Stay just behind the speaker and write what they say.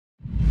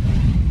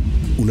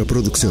una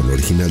producción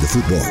original de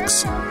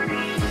futvox.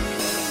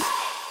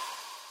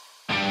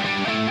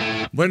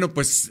 Bueno,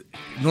 pues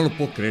no lo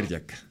puedo creer,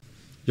 Jack.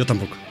 Yo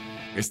tampoco.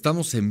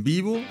 Estamos en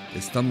vivo,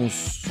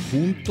 estamos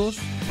juntos.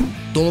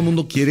 Todo el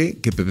mundo quiere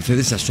que Pepe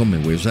Fede se asome,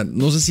 güey. O sea,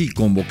 no sé si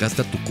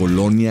convocaste a tu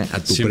colonia, a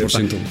tu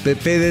 100%.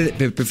 prepa.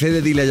 Pepe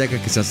Fede, dile a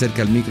Jack que se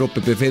acerque al micro.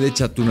 Pepe Fede,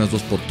 échate unas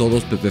 2 por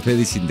todos. Pepe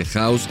Fede is in the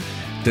house.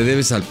 Te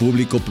debes al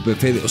público, Pepe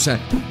Fede. O sea,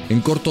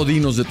 en corto,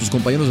 dinos de tus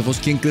compañeros de voz,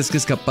 ¿quién crees que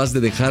es capaz de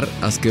dejar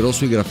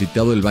asqueroso y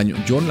grafiteado el baño?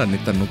 Yo, la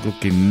neta, no creo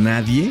que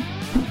nadie.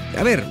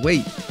 A ver,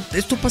 güey,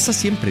 esto pasa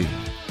siempre.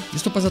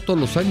 Esto pasa todos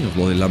los años.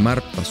 Lo de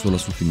Lamar pasó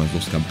las últimas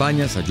 2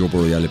 campañas. A Joe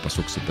Burrow ya le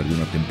pasó que se perdió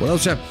una temporada. O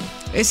sea,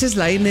 esa es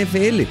la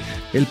NFL.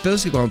 El pedo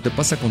es que cuando te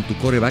pasa con tu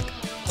quarterback,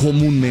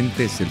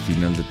 comúnmente es el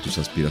final de tus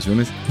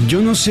aspiraciones.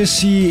 Yo no sé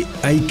si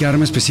hay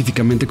karma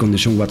específicamente con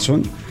Deshaun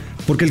Watson,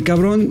 porque el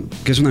cabrón,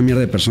 que es una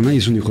mierda de persona y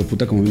es un hijo de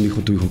puta, como bien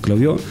dijo tu hijo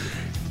Claudio,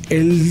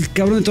 el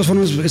cabrón de todas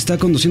formas está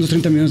con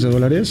 $230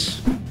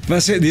 millones.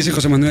 Dice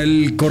José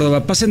Manuel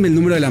Córdoba, pásenme el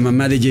número de la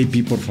mamá de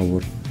JP, por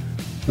favor.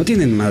 No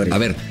tienen madre. A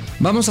ver,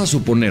 vamos a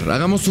suponer,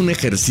 hagamos un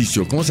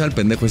ejercicio. ¿Cómo se llama el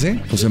pendejo ese?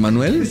 ¿José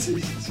Manuel? Sí.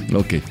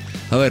 Ok.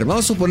 A ver,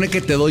 vamos a suponer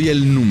que te doy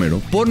el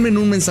número. Ponme en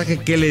un mensaje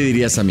qué le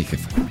dirías a mi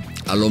jefa.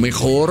 A lo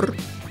mejor,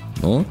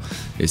 ¿no?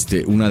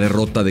 Una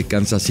derrota de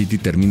Kansas City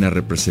termina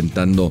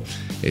representando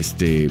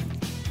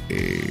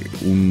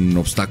un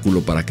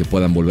obstáculo para que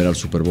puedan volver al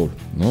Super Bowl,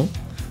 ¿no?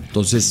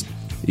 Entonces,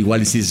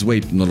 igual dices,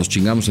 güey, nos los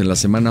chingamos en la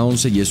semana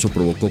 11 y eso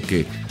provocó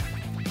que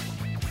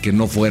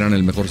no fueran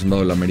el mejor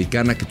sembrado de la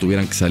americana, que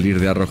tuvieran que salir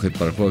de Arrowhead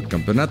para el juego de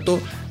campeonato.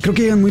 Creo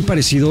que llegan muy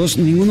parecidos.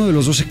 Ninguno de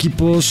los dos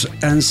equipos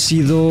han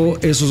sido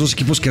esos dos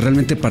equipos que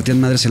realmente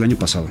partían madres el año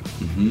pasado.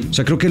 Uh-huh. O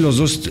sea, creo que los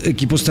dos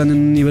equipos están en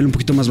un nivel un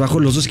poquito más bajo.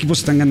 Los dos equipos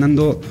están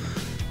ganando,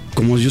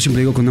 como yo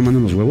siempre digo, con una mano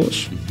en los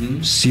huevos,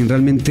 sin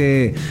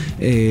realmente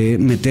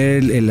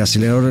meter el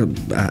acelerador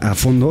a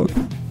fondo.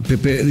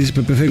 Dice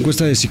Pepe Fe,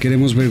 encuesta de si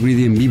queremos ver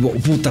Greedy en vivo.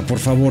 Puta, por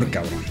favor,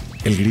 cabrón.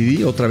 ¿El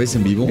Greedy otra vez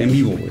en vivo? En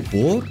vivo, güey.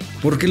 ¿Por?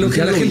 Porque la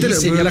gente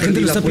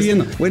lo está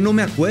pidiendo. Güey, no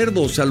me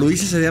acuerdo. O sea, lo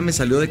hice ese día, me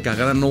salió de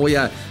cagada. No voy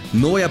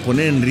a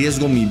poner en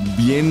riesgo mi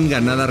bien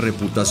ganada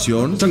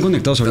reputación. Están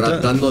conectados ahorita.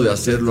 Tratando de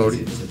hacerlo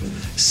ahorita.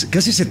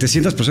 Casi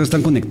 700 personas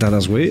están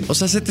conectadas, güey. O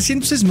sea,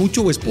 700 es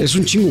mucho, güey. Es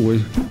un chingo, güey.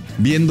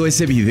 Viendo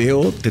ese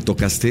video, ¿te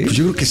tocaste? Pues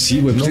yo creo que sí,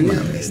 güey. No,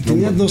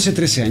 tenía 12,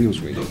 13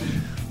 años, güey.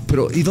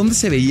 Pero, ¿y dónde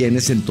se veía en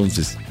ese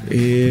entonces?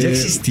 ¿Ya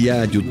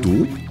existía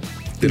YouTube?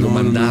 ¿Te lo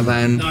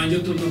mandaban? No, en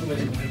YouTube no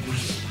puedes poner.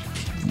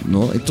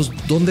 ¿No? Entonces,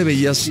 ¿dónde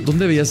veías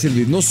el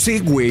video? No sé,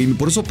 güey.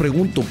 Por eso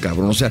pregunto,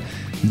 cabrón. O sea,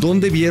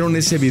 ¿dónde vieron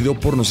ese video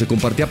porno? ¿Se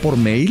compartía por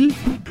mail?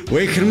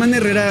 Güey, Germán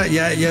Herrera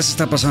ya se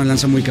está pasando el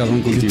lanza muy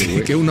cabrón contigo,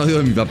 güey. Que un audio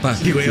de mi papá.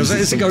 Sí, güey. O sea,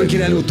 ese cabrón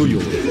quiere algo tuyo.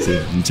 Sí,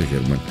 pinche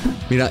Germán.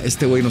 Mira,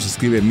 este güey nos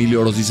escribe,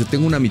 Emilio Oros. Dice,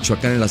 tengo una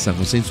Michoacán en la San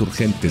José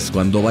Insurgentes.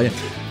 Cuando vaya...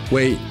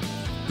 Güey...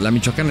 La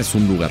Michoacana es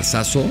un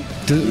lugarzazo.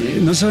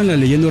 No saben la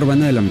leyenda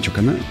urbana de la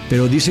Michoacana,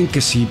 pero dicen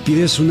que si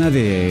pides una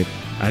de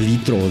al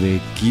litro o de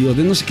kilo,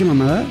 de no sé qué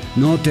mamada,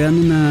 no, te dan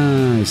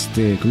una,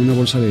 como una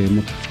bolsa de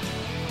mota.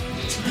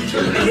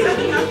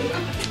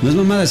 No es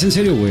mamada, es en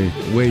serio, güey.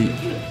 Güey,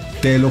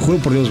 te lo juro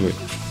por Dios, güey.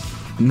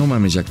 No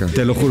mames, Yaka.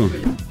 Te lo juro.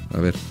 A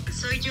ver.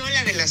 Soy yo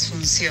la de las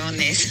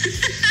funciones.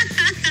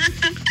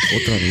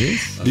 ¿Otra vez?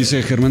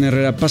 Dice Germán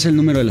Herrera, pasa el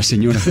número de la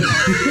señora.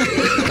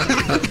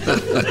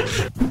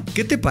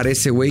 ¿Qué te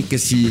parece, güey, que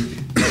si...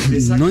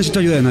 No necesito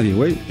ayuda de nadie,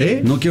 güey.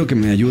 No quiero que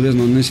me ayudes,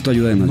 no necesito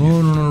ayuda de nadie.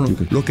 No.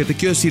 Okay. Lo que te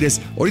quiero decir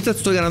es, ahorita te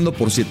estoy ganando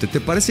por 7. ¿Te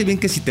parece bien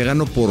que si te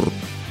gano por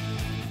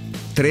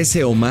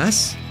 13 o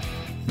más,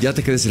 ya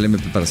te quedes el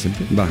MP para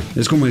siempre? Va,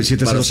 es como el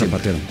 7-0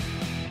 Zapatero.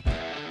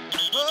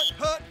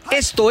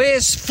 Esto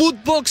es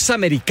futvox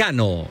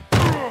Americano,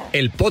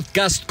 el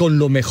podcast con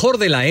lo mejor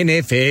de la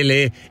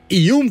NFL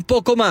y un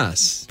poco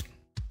más.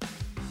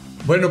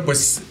 Bueno,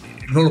 pues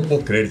no lo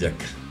puedo creer, Jack.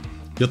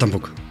 Yo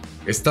tampoco.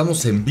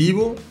 Estamos en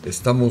vivo,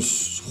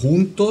 estamos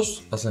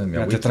juntos. Pásame mi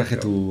agüita. Te traje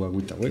tu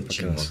agüita, güey.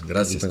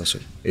 Gracias.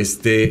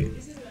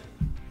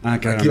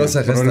 Claro. Aquí vas a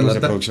dejar esta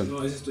lata.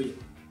 No, ese es tuyo.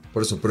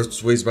 Por eso, pero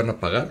estos güeyes van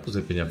a pagar los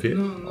de Peñafiel.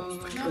 No,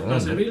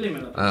 para servirle me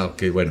lo...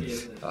 Ok, bueno.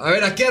 A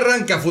ver, aquí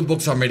arranca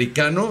futvox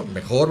Americano.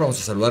 Mejor,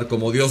 vamos a saludar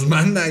como Dios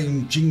manda. Hay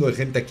un chingo de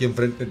gente aquí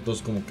enfrente,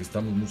 entonces como que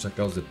estamos muy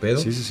sacados de pedo.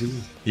 Sí.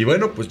 Y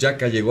bueno, pues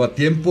Yaka llegó a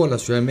tiempo a la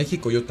Ciudad de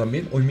México, yo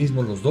también. Hoy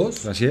mismo los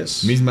dos. Así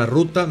es. Misma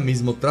ruta,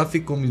 mismo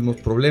tráfico, mismos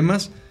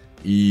problemas.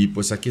 Y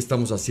pues aquí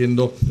estamos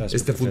haciendo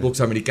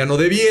futvox Americano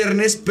de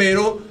viernes,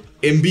 pero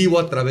en vivo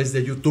a través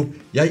de YouTube.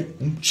 Y hay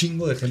un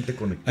chingo de gente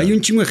conectada. Hay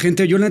un chingo de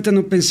gente. Yo la neta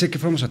no pensé que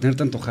fuéramos a tener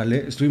tanto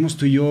jale. Estuvimos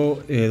tú y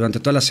yo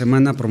durante toda la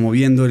semana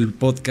promoviendo el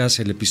podcast,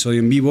 el episodio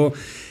en vivo.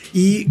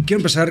 Y quiero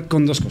empezar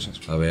con 2 cosas.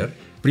 A ver.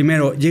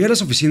 Primero, llegué a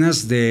las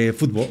oficinas de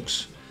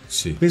futvox.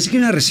 Sí. Pensé que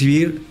iban a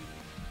recibir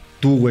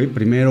tú, güey,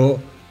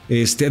 primero,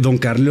 Don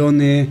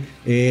Carleone,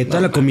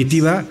 toda la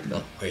comitiva.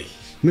 No, güey.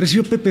 Me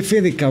recibió Pepe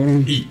Fede,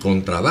 cabrón. Y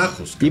con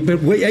trabajos. Y, pero,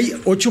 güey, hay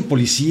 8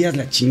 policías,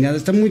 la chingada.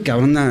 Está muy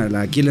cabrona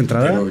aquí la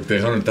entrada. Pero te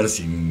dejaron entrar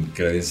sin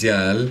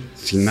credencial.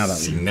 Sin nada,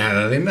 güey. Sin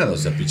nada de nada. O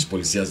sea, pinches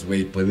policías,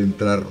 güey, puede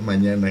entrar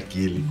mañana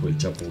aquí el hijo del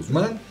Chapo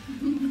Guzmán.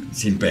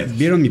 Sin pedos.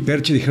 Vieron mi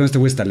perche y dijeron, este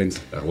güey es talento.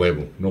 A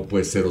huevo. No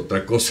puede ser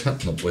otra cosa.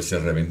 No puede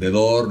ser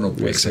revendedor. No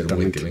puede ser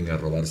güey que venga a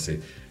robarse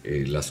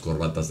las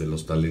corbatas de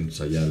los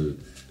talentos allá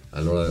a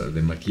la hora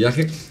del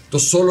maquillaje.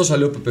 Entonces solo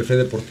salió Pepe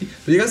Fede por ti.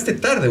 Pero llegaste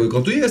tarde, güey.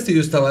 Cuando tú llegaste yo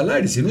estaba al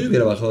aire. Si no, yo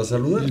hubiera bajado a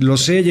saludar. Lo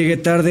sé, llegué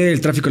tarde.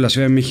 El tráfico de la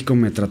Ciudad de México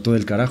me trató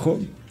del carajo.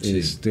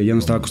 Sí. Ya no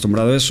estaba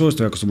acostumbrado a eso.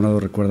 Estoy acostumbrado,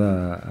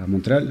 recuerda, a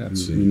Montreal, a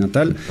mi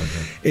natal.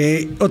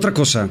 Otra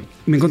cosa.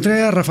 Me encontré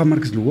a Rafa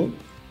Márquez Lugo.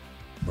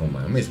 No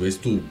mames, güey. Es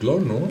tu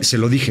clon, ¿no? Se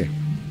lo dije.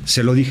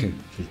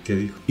 ¿Y qué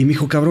dijo? Y me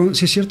dijo, cabrón,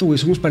 sí es cierto, güey,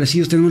 somos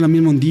parecidos, tenemos la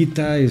misma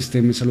ondita,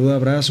 me saluda,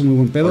 abrazo, muy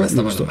buen pedo. Ahora está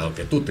Me más gustó. mamado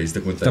que tú, ¿te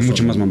diste cuenta? Está de eso,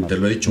 mucho más mamado. Te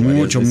lo he dicho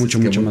mucho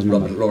varias más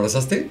mamado. ¿Lo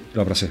abrazaste?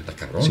 Lo abracé. Está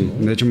cabrón, sí,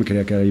 ¿no? de hecho me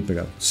quería quedar ahí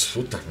pegado.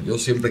 Puta, yo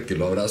siempre que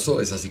lo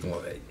abrazo es así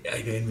como de,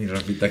 ay, ven, mi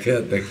Rafita,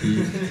 quédate aquí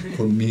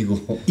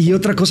conmigo. Y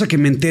otra cosa que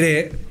me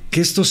enteré, que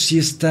esto sí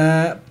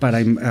está para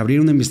abrir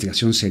una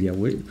investigación seria,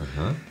 güey.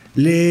 Ajá.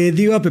 Le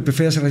digo a Pepe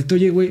Fede hace ratito,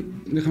 oye, güey,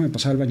 déjame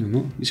pasar al baño,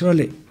 ¿no? Dice,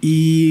 órale.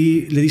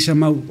 Y le dice a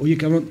Mau, oye,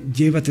 cabrón,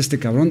 llévate a este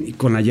cabrón y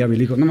con la llave.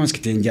 Le digo, no más que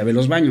tienen llave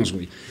los baños,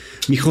 güey.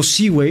 Me dijo,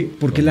 sí, güey,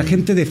 porque la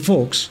gente de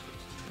Fox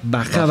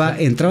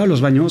entraba a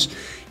los baños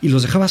y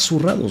los dejaba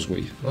zurrados,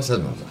 güey. No seas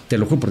mamá. Te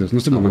lo juro por Dios, no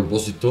estoy A mamando.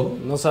 propósito,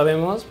 No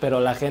sabemos,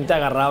 pero la gente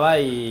agarraba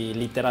y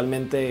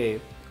literalmente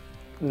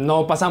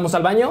no pasamos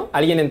al baño.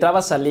 Alguien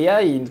entraba,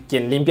 salía y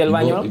quien limpia el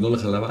baño. ¿y no le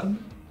jalaban?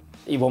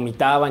 Y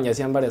vomitaban y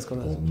hacían varias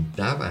cosas.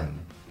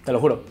 Vomitaban. Te lo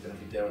juro.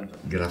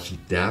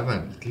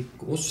 Grafiteaban. Qué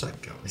cosa,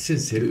 cabrón. Es en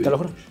serio. Te lo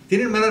juro.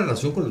 ¿Tienen mala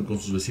relación con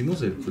sus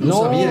vecinos?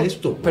 No sabía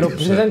esto. Pero güey,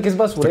 pues o sea, saben que es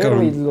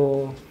basurero y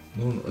lo...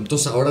 No,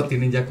 entonces ahora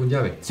tienen ya con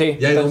llave. Sí.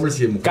 Ya hay de hombres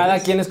y de mujeres. Cada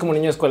quien es como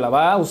niño de escuela.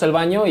 Va, usa el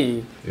baño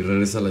y... ¿Y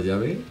regresa la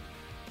llave?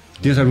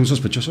 ¿Tienes algún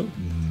sospechoso?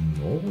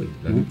 No, güey.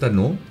 La neta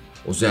no.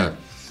 O sea,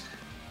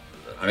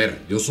 a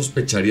ver, yo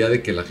sospecharía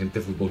de que la gente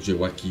de Futvox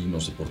llegó aquí y no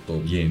se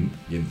portó bien.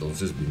 Y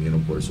entonces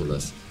vinieron por eso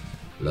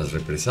las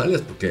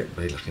represalias, porque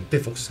la gente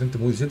de Fox es gente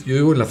muy decente. Yo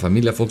vivo en la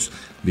familia Fox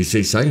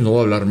 16 años, no voy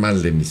a hablar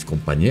mal de mis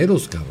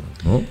compañeros, cabrón,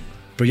 ¿no?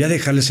 Pero ya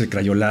dejarles el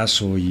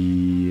crayolazo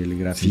y el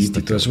grafiti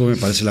y todo eso me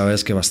parece la verdad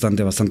es que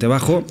bastante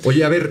bajo.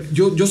 Oye, a ver,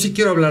 yo sí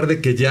quiero hablar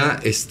de que ya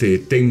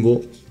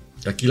tengo,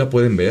 aquí la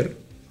pueden ver.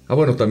 Ah,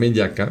 bueno, también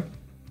Yaka.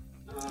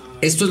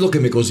 Esto es lo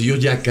que me consiguió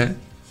Yaka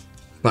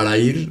para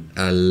ir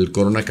al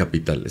Corona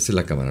Capital. Esa es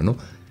la cámara, ¿no?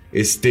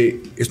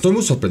 Estoy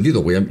muy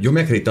sorprendido, güey. Yo me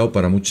he acreditado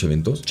para muchos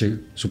eventos. Sí,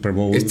 Super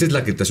Bowl. Esta es la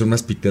acreditación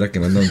más pitera que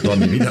me han dado en toda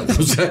mi vida.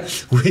 O sea,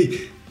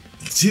 güey,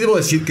 sí debo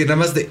decir que nada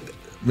más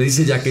me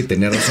dice ya que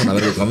tenía razón. A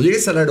ver, cuando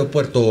llegues al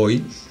aeropuerto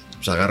hoy,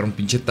 pues agarra un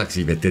pinche taxi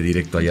y vete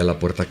directo allá a la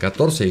puerta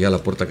 14. Llegué a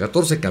la puerta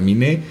 14,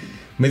 caminé.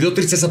 Me dio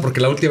tristeza porque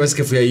la última vez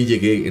que fui ahí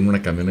llegué en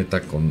una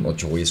camioneta con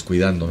 8 güeyes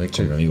cuidándome,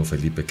 con mi amigo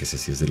Felipe, que ese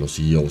sí es de los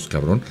CEOs,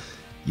 cabrón.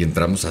 Y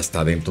entramos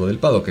hasta dentro del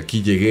paddock.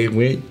 Aquí llegué,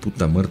 güey,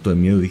 puta muerto de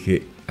miedo.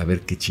 Dije, a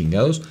ver qué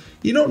chingados.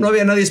 Y no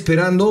había nadie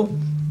esperando.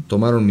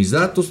 Tomaron mis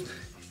datos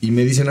y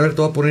me dicen, a ver,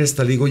 te voy a poner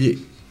esta. Le digo, oye,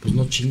 pues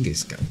no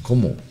chingues, cabrón.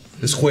 ¿Cómo?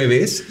 Es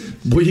jueves,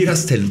 voy a ir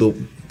hasta el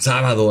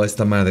sábado a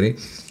esta madre.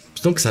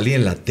 Pues tengo que salir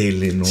en la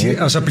tele, ¿no? Sí,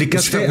 o sea,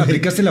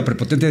 aplicaste la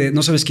prepotente de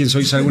no sabes quién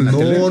soy, salgo en la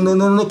tele.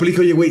 No, pero le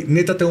dije, oye, güey,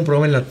 neta tengo un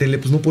programa en la tele,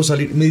 pues no puedo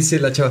salir. Me dice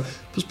la chava,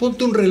 pues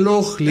ponte un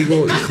reloj. Le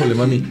digo, híjole,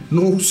 mami,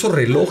 no uso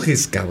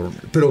relojes, cabrón.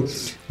 Pero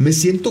me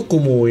siento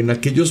como en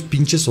aquellos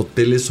pinches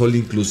hoteles all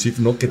inclusive,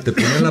 ¿no? Que te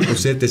ponían la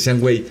pulsera y te decían,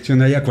 güey,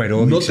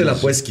 no te la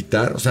puedes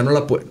quitar. O sea, no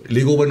la puedes.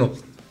 Le digo, bueno,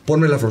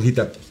 ponme la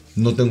flojita.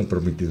 No tengo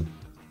permitido.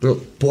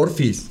 Pero,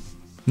 porfis,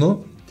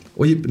 ¿no?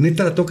 Oye,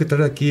 neta la tengo que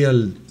traer aquí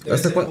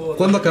 ¿Hasta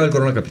cuándo acaba el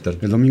Corona Capital?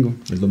 El domingo.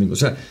 O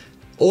sea,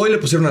 hoy le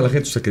pusieron a la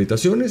gente sus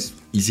acreditaciones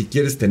y si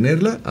quieres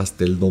tenerla,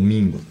 hasta el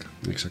domingo.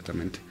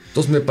 Exactamente.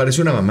 Entonces me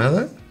pareció una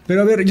mamada.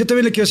 Pero a ver, yo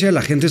también le quiero decir a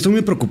la gente, estoy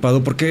muy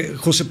preocupado porque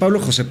José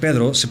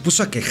Pedro se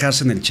puso a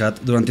quejarse en el chat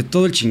durante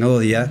todo el chingado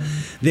día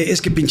de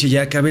es que pinche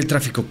ya cabe el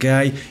tráfico que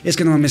hay, es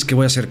que no mames que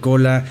voy a hacer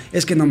cola,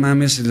 es que no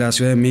mames la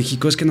Ciudad de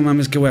México, es que no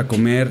mames que voy a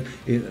comer.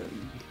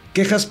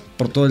 Quejas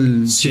por todo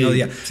el chingado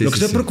día. Lo que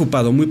estoy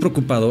preocupado, muy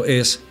preocupado,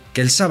 es que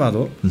el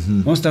sábado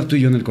vamos a estar tú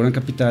y yo en el Corona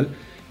Capital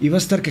y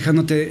vas a estar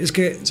quejándote, es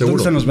que ¿dónde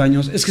están los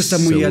baños? Es que está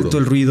muy alto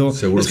el ruido,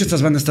 es que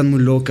estas bandas están muy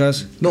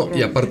locas. No,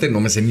 y aparte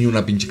no me sé ni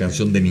una pinche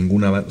canción de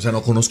ninguna banda, o sea,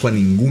 no conozco a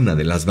ninguna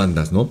de las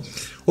bandas, ¿no?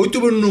 Hoy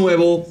tuve un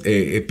nuevo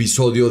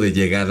episodio de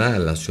llegada a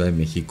la Ciudad de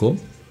México.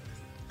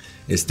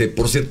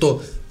 Por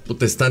cierto,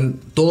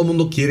 todo el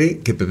mundo quiere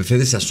que Pepe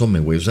Fede se asome,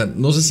 güey. O sea,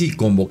 no sé si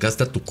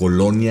convocaste a tu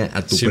colonia,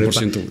 a tu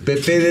 100%,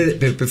 prepa.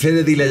 Pepe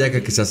Fede, dile a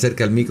Yaka que se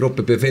acerque al micro.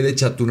 Pepe Fede,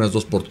 échate unas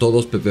 2 por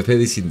todos. Pepe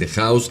Fede is in the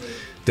house.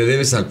 Te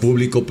debes al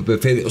público, Pepe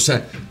Fede. O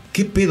sea,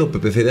 ¿qué pedo,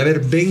 Pepe Fede? A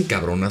ver, ven,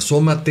 cabrón,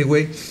 asómate,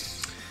 güey.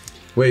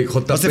 Güey,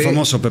 JP. Hazte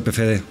famoso, Pepe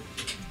Fede.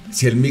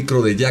 Si el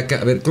micro de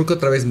Yaka. A ver, creo que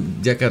otra vez,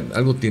 Yaka,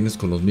 algo tienes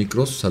con los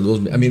micros.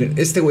 Saludos. Miren,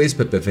 este güey es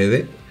Pepe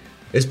Fede.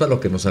 Es para lo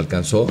que nos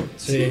alcanzó.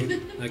 Sí,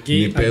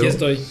 aquí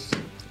estoy.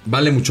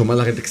 vale mucho más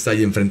la gente que está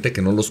ahí enfrente,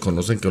 que no los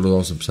conocen, que los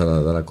vamos a empezar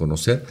a dar a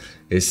conocer.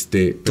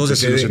 Todos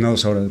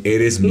desilusionados ahora.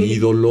 Eres mi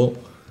ídolo.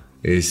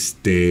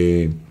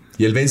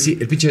 Y el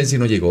pinche Benzi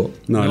no llegó.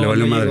 No, le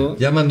valió madre. llegó.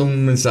 Ya mandó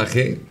un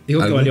mensaje.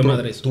 Dijo que valió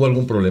madres. ¿Tuvo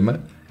algún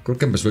problema? Creo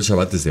que empezó el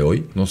Shabbat desde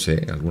hoy. No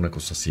sé, alguna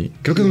cosa así.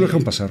 Creo que no lo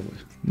dejan pasar, güey.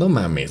 No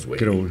mames, güey.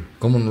 Creo, güey.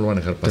 ¿Cómo no lo van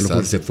a dejar pasar?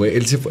 Él se fue.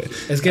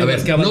 Es que a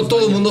ver, que no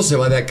todo el mundo se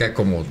va de acá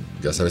como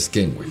ya sabes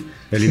quién, güey.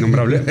 El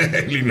innombrable.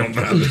 El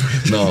innombrable.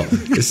 No,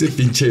 ese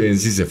pinche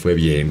Benzi se fue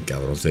bien,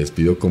 cabrón. Se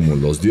despidió como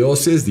los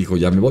dioses. Dijo,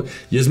 ya me voy.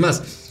 Y es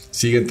más,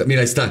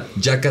 mira, ahí está.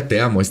 Yaka, te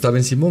amo. Está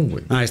Ben Simón,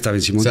 güey. Está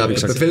Ben Simón. O sea,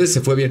 Pepe Fede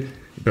se fue bien.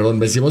 Perdón,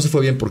 Ben Simón se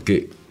fue bien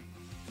porque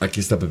aquí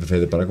está Pepe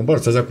Fede para comprar.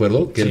 ¿Estás de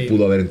acuerdo? Que él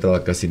pudo haber entrado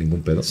acá sin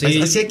ningún pedo.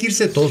 Sí. Así hay que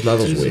irse de todos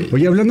lados, güey.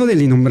 Oye, hablando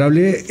del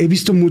innombrable, he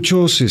visto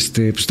muchos, pues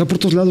está por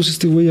todos lados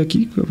este güey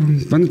aquí,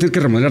 cabrón. Van a tener que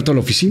remodelar toda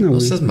la oficina,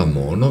 güey. No seas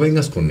mamón, no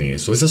vengas con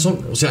eso. Esas son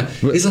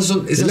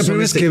Es la primera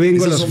vez que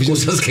vengo a las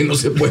oficinas. Cosas que no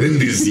se pueden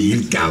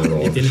decir, cabrón.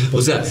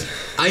 O sea,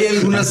 hay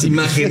algunas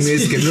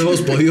imágenes que no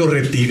hemos podido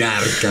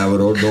retirar,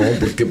 cabrón, ¿no?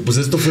 Porque pues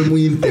esto fue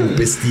muy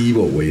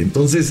intempestivo, güey.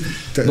 Entonces,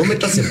 no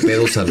metas en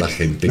pedos a la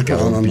gente,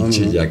 cabrón,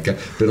 pinche yaca.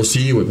 Pero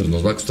sí, güey, pues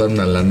nos va a costar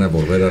una lana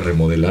volver a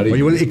remodelar.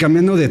 Oye, bueno, y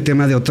cambiando de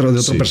tema de otro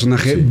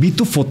personaje, vi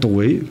tu foto,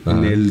 güey,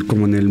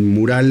 como en el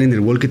mural, en el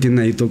wall que tienen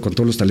ahí con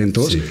todos los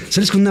talentos. Sí.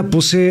 Sales con una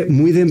pose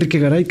muy de Enrique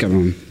Garay,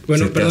 cabrón.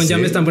 Bueno, perdón, ya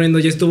me están poniendo,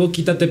 ya estuvo,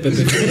 quítate,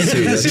 Pepe.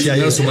 Sí,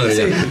 ya su madre,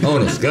 ya.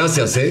 Vámonos,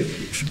 gracias,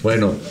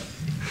 Bueno,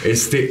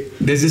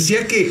 les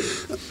decía que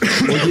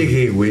hoy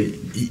llegué, güey,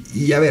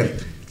 y a ver,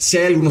 sí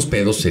hay algunos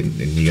pedos en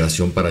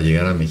migración para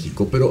llegar a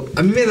México, pero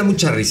a mí me da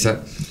mucha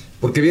risa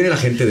porque viene la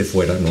gente de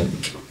fuera, ¿no?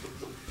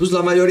 Pues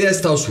la mayoría de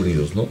Estados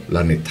Unidos, ¿no?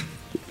 La neta.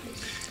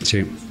 Sí.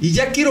 Y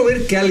ya quiero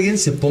ver que alguien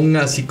se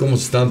ponga así como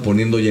se estaban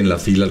poniendo hoy en la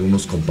fila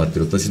algunos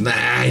compatriotas diciendo,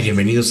 ay,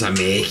 bienvenidos a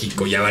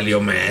México, ya valió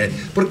madre.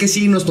 Porque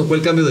sí, nos tocó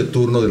el cambio de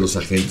turno de los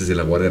agentes de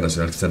la Guardia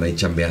Nacional que están ahí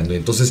chambeando. Y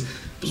entonces,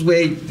 pues,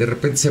 güey, de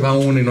repente se va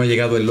uno y no ha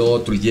llegado el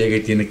otro y llega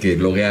y tiene que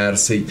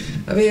loguearse. Y,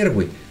 a ver,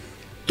 güey,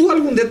 ¿tú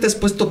algún día te has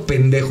puesto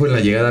pendejo en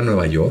la llegada a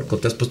Nueva York? ¿O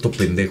te has puesto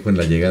pendejo en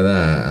la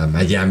llegada a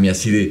Miami?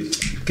 Así de,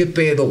 ¿qué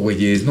pedo,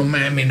 güeyes? No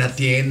mamen,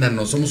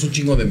 atiéndanos, somos un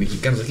chingo de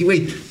mexicanos. Aquí,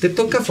 güey, te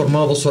toca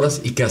formado 2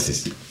 horas y ¿qué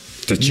haces?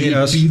 Te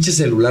chingas. El pinche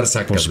celular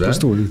sacas, por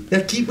supuesto, ¿verdad? Güey. De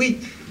aquí, güey,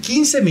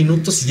 15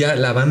 minutos y ya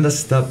la banda se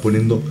estaba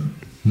poniendo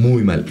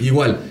muy mal.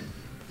 Igual,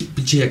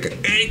 pinche yaca.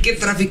 ¡Ey, qué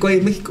tráfico hay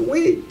en México,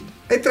 güey!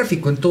 Hay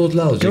tráfico en todos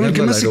lados. Claro, el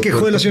que más se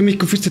quejó de la Ciudad de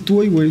México fuiste tú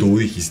hoy, güey. Tú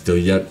dijiste,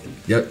 oye,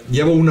 ya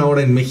llevo 1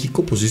 hora en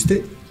México,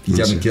 pusiste, y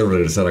ya me quiero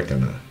regresar a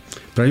Canadá.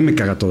 Pero a mí me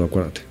caga todo,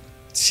 acuérdate.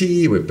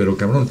 Sí, güey, pero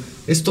cabrón,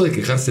 esto de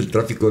quejarse del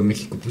tráfico de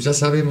México, pues ya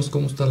sabemos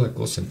cómo está la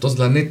cosa. Entonces,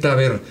 la neta, a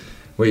ver,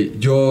 güey,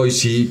 yo hoy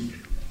sí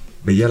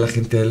veía a la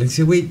gente de la y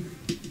decía, güey,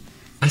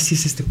 así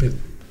es este pedo.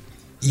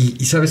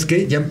 Y ¿sabes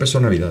qué? Ya empezó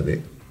Navidad,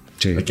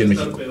 Sí. Aquí en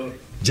México.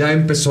 Ya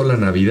empezó la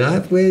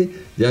Navidad, güey,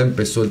 ya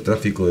empezó el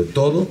tráfico de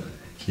todo.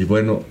 Y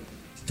bueno,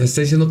 te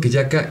está diciendo que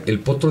ya acá el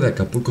potro de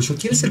Acapulco Shore.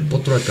 ¿Quién es el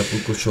potro de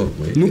Acapulco Shore,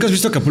 güey? ¿Nunca has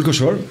visto Acapulco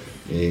Shore?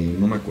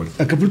 No me acuerdo.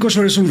 Acapulco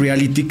Shore es un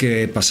reality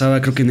que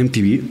pasaba, creo que en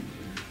MTV,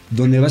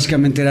 donde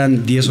básicamente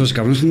eran 10 o 12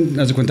 cabrones,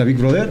 haz de cuenta Big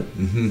Brother,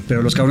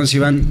 pero los cabrones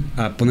iban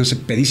a ponerse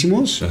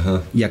pedísimos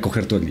y a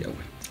coger todo el día,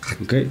 güey.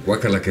 ¿Okay?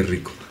 Guácala, qué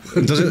rico.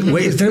 Entonces,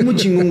 güey, estaría muy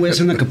chingón, güey,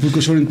 hacer un Acapulco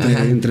Shore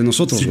entre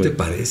nosotros, ¿Sí güey. te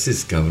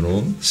pareces,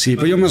 cabrón? Sí,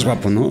 pero yo más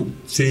guapo, ¿no?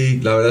 Sí,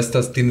 la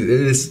verdad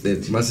eres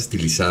más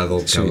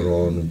estilizado, Sí.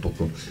 cabrón, un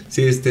poco.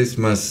 Sí, este es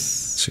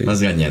más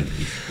gañán.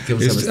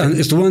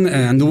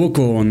 Anduvo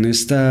con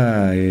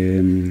esta...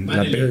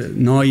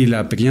 y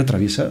la pequeña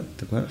traviesa,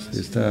 ¿te acuerdas?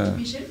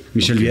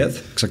 Michelle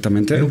Viet,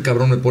 exactamente. Era un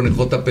cabrón, me pone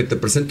JP, te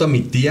presento a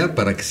mi tía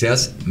para que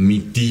seas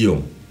mi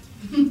tío.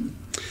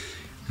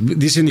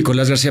 Dice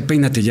Nicolás García,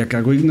 peínate ya,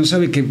 güey. No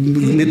sabe que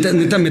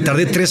neta me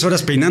tardé 3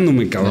 horas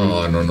peinándome,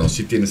 cabrón. No,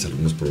 sí tienes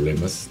algunos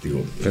problemas,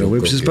 digo. Pero, güey,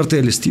 pues es parte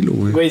del estilo,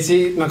 güey. Güey,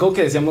 sí, me acuerdo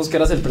que decíamos que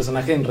eras el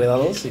personaje de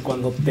Enredados y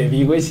cuando te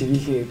vi, güey, sí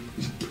dije...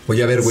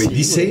 Oye, a ver, güey, Sí,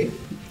 dice... güey.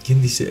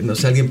 ¿Quién dice? No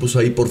sé, alguien puso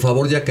ahí, por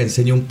favor, ya que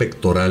enseña un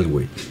pectoral,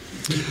 güey.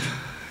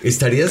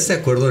 ¿Estarías de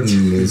acuerdo en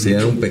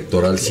enseñar un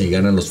pectoral si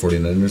ganan los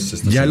 49ers esta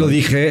Ya semana? lo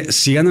dije,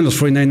 si ganan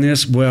los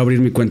 49ers voy a abrir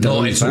mi cuenta. No, de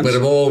el OnlyFans.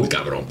 Super Bowl,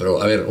 cabrón. Pero,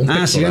 a ver, un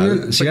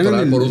pectoral. Si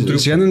ganan por un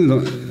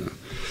triunfo.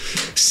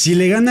 Si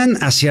le ganan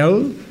a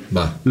Seattle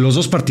los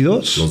 2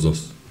 partidos, Los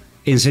 2.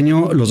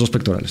 enseño los 2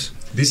 pectorales.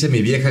 Dice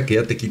mi vieja que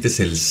ya te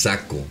quites el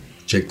saco,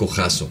 Checo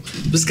Jasso.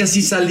 Pues que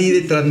así salí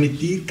de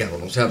transmitir,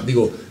 cabrón. O sea,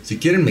 digo, si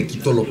quieren me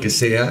quito lo que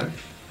sea.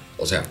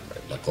 O sea,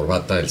 la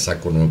corbata, el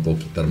saco no me puedo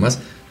quitar más.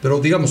 Pero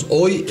digamos,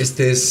 hoy es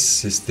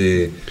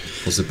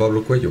José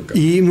Pablo Cuello,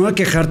 cabrón. Y me voy a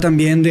quejar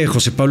también de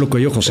José Pablo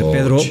Cuello, José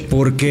Pedro,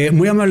 porque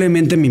muy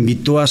amablemente me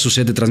invitó a su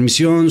set de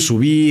transmisión,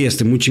 subí,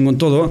 muy chingón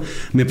todo,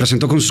 me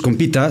presentó con sus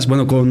compitas,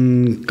 bueno,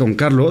 con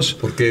Carlos,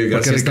 porque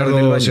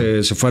Ricardo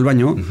se fue al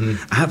baño.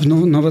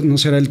 No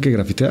será el que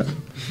grafitea.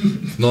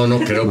 No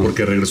creo,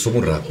 porque regresó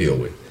muy rápido,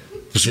 güey.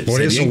 Pues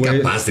por eso, güey.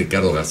 incapaz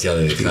Ricardo García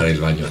de dejar el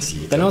baño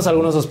así. Tenemos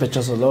algunos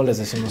sospechosos, luego les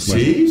decimos.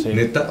 ¿Sí?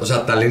 ¿Neta? O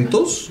sea,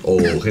 ¿talentos o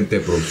gente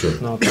de producción?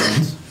 No,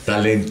 talentos.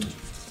 Talentos.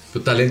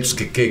 Talentos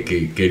que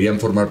querían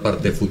formar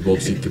parte de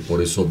futvox y que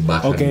por eso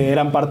bajan. O que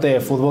eran parte de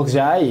futvox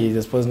ya y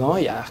después no,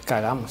 ya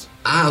cagamos.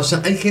 O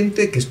sea, hay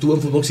gente que estuvo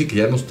en futvox y que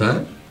ya no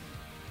está.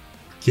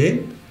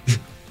 ¿Quién?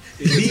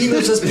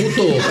 No seas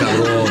puto,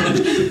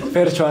 cabrón.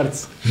 Fer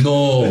Schwartz.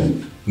 No,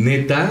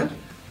 neta.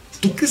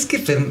 ¿Tú crees que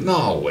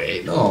No,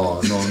 güey,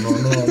 no,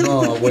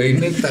 güey,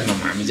 neta, no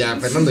mames, ya,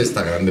 Fernando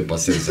está grande para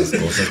hacer esas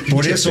cosas.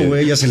 Por eso,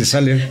 güey, ya se le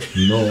sale.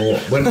 No,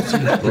 bueno, sí,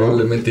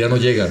 probablemente ya no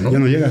llega, ¿no? Ya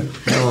no llega.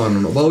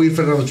 No, va a oír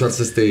Fernando Schwartz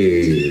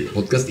este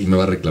podcast y me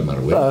va a reclamar,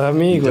 güey. A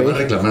mí, güey. Te va a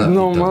reclamar a ti,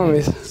 no cabrón.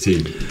 mames.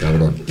 Sí,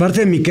 cabrón. Parte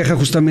de mi queja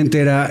justamente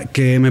era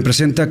que me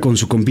presenta con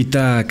su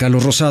compita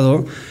Carlos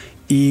Rosado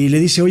y le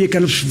dice, oye,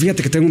 Carlos,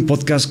 fíjate que tengo un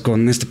podcast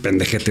con este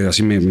pendejete,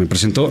 así me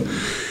presentó.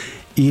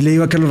 Y le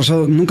digo a Carlos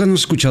Rosado, nunca nos has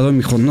escuchado. Y me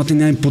dijo, no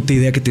tenía ni puta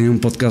idea que tenía un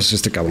podcast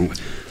este cabrón, güey.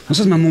 No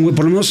seas mamón, güey.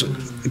 Por lo menos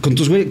con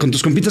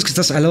tus compitas que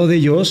estás al lado de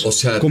ellos, o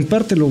sea,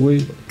 compártelo,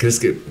 güey. ¿Crees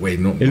que, güey,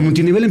 no? El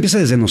multinivel empieza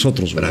desde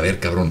nosotros, güey. Pero a ver,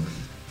 cabrón,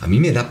 a mí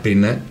me da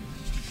pena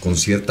con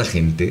cierta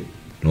gente,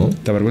 ¿no?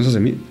 ¿Te avergüenzas de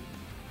mí?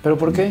 ¿Pero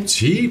por qué?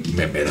 Sí,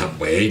 me da,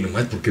 güey,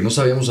 nomás porque no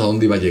sabíamos a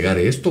dónde iba a llegar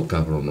esto,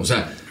 cabrón. O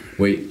sea,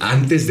 güey,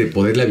 antes de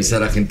poderle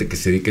avisar a gente que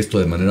se dedica a esto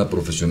de manera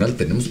profesional,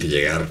 tenemos que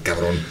llegar,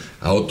 cabrón,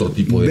 a otro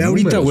tipo de Ve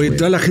ahorita, números, güey,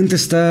 toda la gente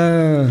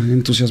está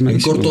entusiasmada.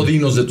 En corto,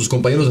 dinos de tus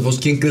compañeros de voz,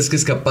 ¿quién crees que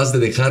es capaz de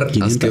dejar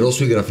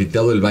asqueroso y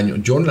grafiteado el baño?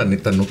 Yo, la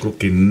neta, no creo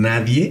que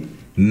nadie.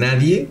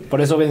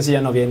 Por eso Ben sí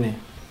ya no viene.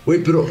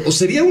 Güey, pero o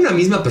sería una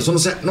misma persona, o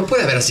sea, no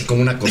puede haber así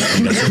como una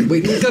conspiración.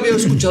 Güey, nunca había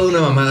escuchado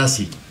una mamada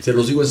así. Se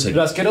los digo en serio.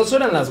 Lo asqueroso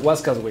eran las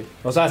huascas, güey.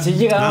 O sea, sí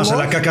llegábamos. No, o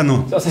sea, la caca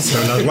no. O sea, sí.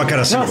 Pero las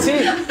guácaras sí. No, sí.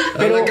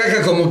 Pero la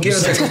caca como quiera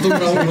se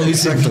acostumbra uno,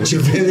 dice pinche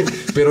Fede.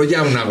 Pero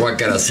ya una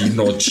guácara así,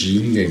 no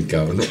chinguen,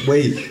 cabrón. No,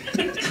 güey.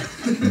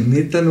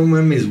 Neta, no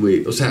mames,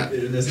 güey. O sea.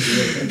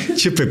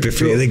 Che, Pepe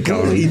Fede,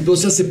 cabrón. Y, o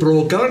sea, ¿se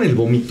provocaban el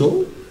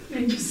vómito?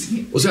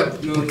 O sea,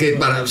 porque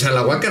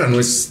la guácara no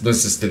es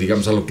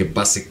digamos, algo que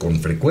pase con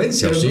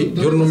frecuencia, ¿o sí?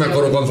 Yo no me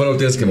acuerdo cuándo fue la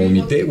última vez que me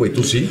vomité, güey.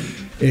 ¿Tú sí?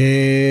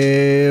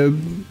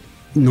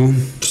 No,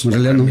 en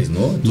realidad no.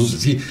 ¿No? Entonces,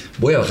 sí,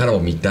 voy a bajar a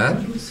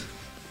vomitar.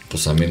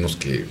 Pues a menos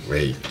que,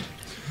 güey.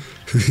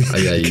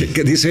 Ahí.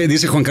 ¿Qué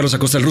dice Juan Carlos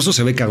Acosta? El ruso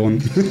se ve cagón.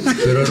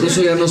 Pero el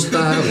ruso ya no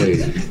está, güey.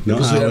 No, el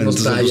ruso ya no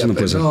entonces está. el ruso no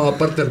puede ser. No,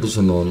 aparte el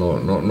ruso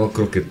no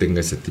creo que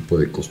tenga ese tipo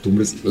de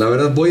costumbres. La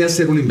verdad, voy a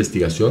hacer una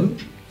investigación.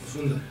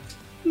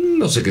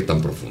 No sé qué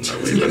tan profunda,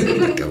 güey, la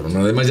neta, cabrón.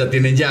 Además ya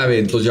tienen llave,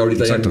 entonces ya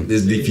ahorita ya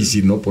es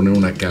difícil, ¿no? Poner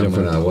una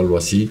cámara o algo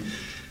así.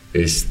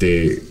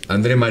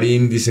 André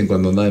Marín, dicen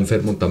cuando andaba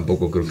enfermo,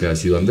 tampoco creo que haya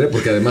sido André,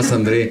 porque además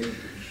André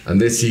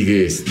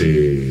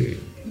sigue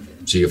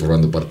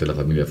formando parte de la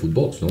familia de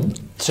futvox, ¿no?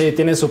 Sí,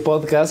 tiene su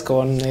podcast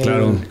con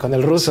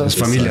el ruso. Es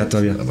familia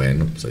todavía.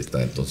 Bueno, pues ahí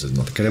está, entonces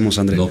no. Te queremos,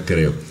 André. No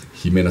creo.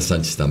 Jimena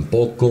Sánchez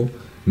tampoco.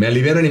 Me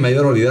aliviaron y me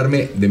ayudaron a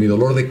olvidarme de mi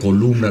dolor de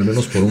columna, al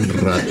menos por un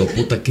rato.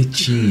 Puta, qué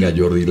chinga,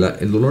 Jordi.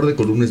 El dolor de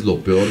columna es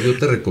lo peor. Yo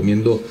te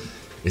recomiendo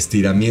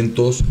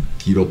estiramientos,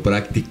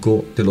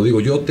 quiropráctico. Te lo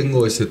digo, yo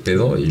tengo ese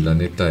pedo y la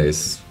neta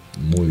es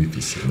muy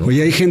difícil, ¿no?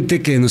 Oye, hay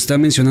gente que nos está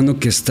mencionando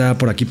que está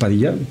por aquí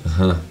Padilla.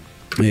 Ajá.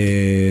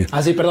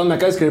 Sí, perdón, me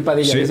acaba de escribir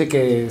Padilla. Sí. Dice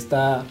que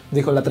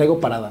dijo, la traigo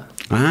parada.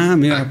 Ah,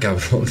 mira.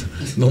 Cabrón.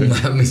 No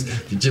mames,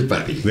 pinche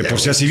Padilla. De por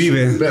sí así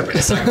vive.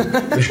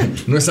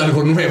 No es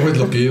algo nuevo, es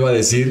lo que yo iba a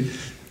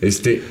decir.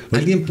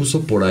 Alguien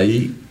puso por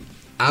ahí,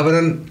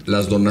 abran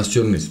las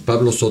donaciones,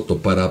 Pablo Soto,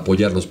 para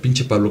apoyarlos.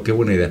 Pinche Pablo, qué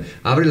buena idea.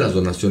 Abre las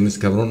donaciones,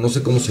 cabrón, no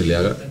sé cómo se le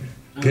haga.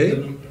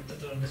 ¿Qué?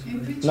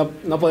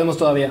 No podemos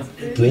todavía.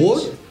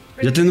 ¿Por?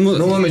 Ya tenemos.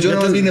 No mames, yo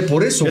nada más vine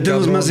por eso. Ya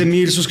tenemos cabrón. más de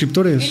 1000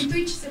 suscriptores. En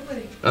Twitch se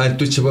puede. En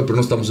Twitch se puede, pero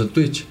no estamos en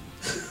Twitch.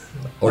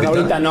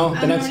 Ahorita no.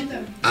 Tenemos...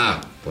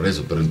 Por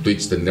eso, pero en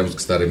Twitch tendríamos que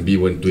estar en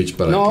vivo en Twitch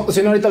para. No,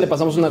 si no, ahorita le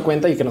pasamos una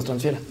cuenta y que nos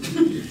transfiera.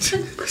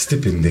 Este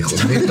pendejo,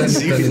 neta,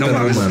 no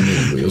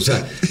mames, güey. O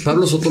sea,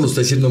 Pablo Soto lo está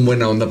diciendo en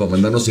buena onda para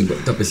mandarnos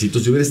 50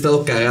 pesitos. Yo hubiera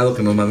estado cagado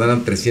que nos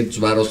mandaran 300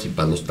 varos y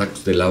para los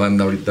tacos de la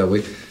banda ahorita,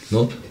 güey,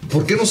 ¿no?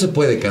 ¿Por qué no se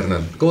puede,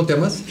 carnal? ¿Cómo te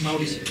llamas?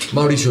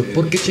 Mauricio,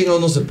 ¿por qué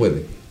chingados no se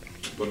puede?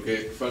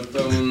 Porque falta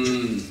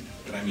un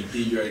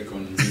tramitillo ahí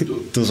con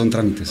YouTube. Todos son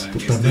trámites.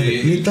 Puta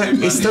madre, neta,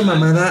 esta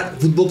mamada,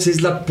 futvox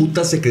es la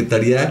puta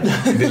secretaría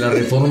de la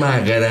reforma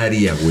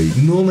agraria, güey.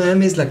 No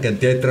mames la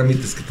cantidad de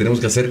trámites que tenemos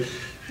que hacer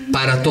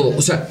para todo.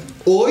 O sea,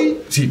 hoy,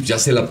 sí, ya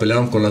se la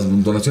pelaron con las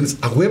donaciones.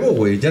 A huevo,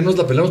 güey, ya nos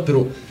la pelamos,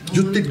 pero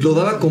yo te lo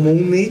daba como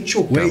un hecho,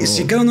 Güey, cabrón.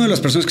 si cada una de las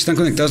personas que están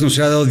conectadas nos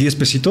hubiera dado 10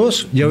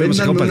 pesitos, ya hubiéramos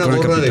sacado Véndame para el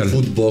una Corona gorra de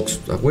Capital. futvox,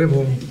 a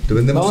huevo. Te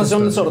vendemos Vamos a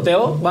hacer un esta.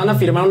 sorteo. Van a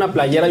firmar una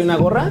playera y una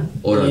gorra.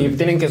 Órale. Y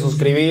tienen que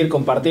suscribir,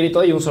 compartir y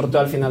todo. Y un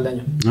sorteo al final de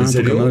año. ¿En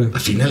serio? poca madre. ¿A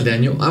final de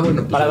año?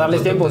 Bueno. Pues, Para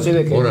darles tiempo, sí,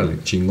 de que... Órale,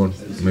 chingón,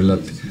 me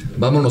late.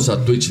 Vámonos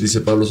a Twitch,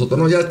 dice Pablo Soto.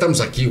 No, ya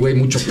estamos aquí, güey,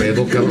 mucho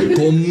pedo, cabrón.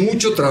 Con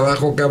mucho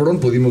trabajo, cabrón,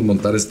 pudimos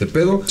montar este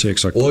pedo. Sí,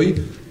 exacto. Hoy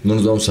no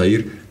nos vamos a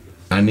ir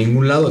a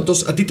ningún lado.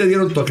 Entonces, ¿a ti te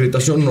dieron tu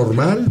acreditación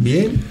normal?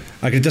 ¿Bien?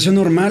 Acreditación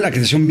normal,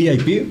 acreditación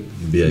VIP,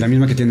 VIP. la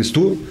misma que tienes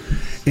tú.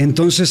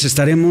 Entonces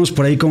estaremos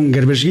por ahí con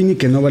Gerbergini,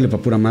 que no vale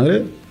para pura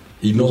madre.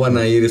 Y no van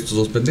a ir estos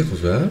dos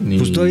pendejos, ¿verdad? Ni,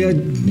 pues todavía,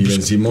 ni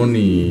Ben Simón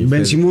ni...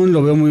 Ben Simón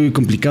lo veo muy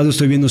complicado.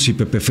 Estoy viendo si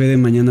Pepe Fede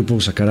mañana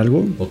puedo sacar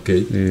algo. Ok.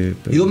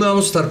 ¿Y dónde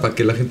vamos a estar para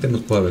que la gente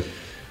nos pueda ver?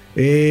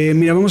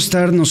 Mira, vamos a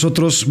estar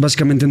nosotros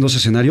básicamente en dos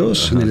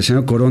escenarios. Ajá. En el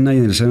escenario Corona y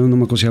en el escenario No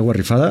me acuerdo si Agua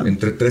Rifada.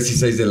 ¿Entre 3 y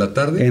 6 de la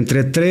tarde?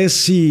 Entre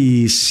 3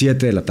 y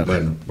 7 de la tarde.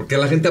 Bueno, porque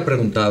la gente ha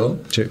preguntado.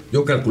 Sí.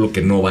 Yo calculo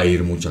que no va a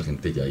ir mucha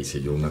gente. Ya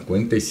hice yo una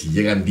cuenta. Y si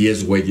llegan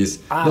 10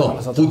 güeyes... no,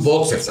 nosotros.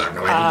 futvoxers.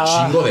 No va a ir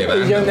un chingo de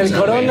banda. Y yo en el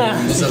Corona.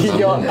 Bueno, no seas Y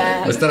yo, mamón.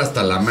 Va a estar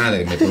hasta la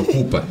madre, me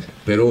preocupa.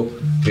 Pero,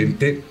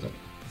 gente...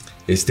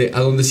 a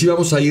donde sí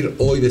vamos a ir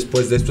hoy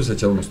después de esto es a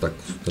echar unos tacos.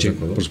 ¿Estás Sí, de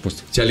acuerdo? por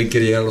supuesto. Si alguien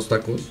quiere llegar a los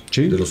tacos,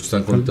 Sí. de los que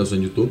están conectados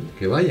en YouTube,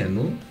 que vayan,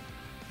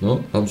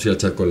 ¿no? Vamos a ir al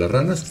Charco de las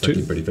Ranas, que está Sí. aquí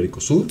en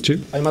Periférico Sur.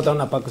 Sí. Ahí mataron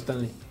a Paco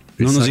Stanley.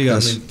 No nos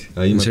digas. Exactamente.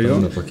 Ahí ¿En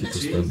mataron serio? a Paquito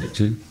Stanley.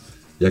 Sí.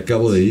 Y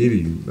acabo de ir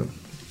y...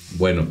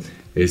 Bueno,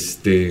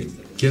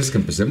 ¿quieres que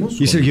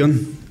empecemos? Hice el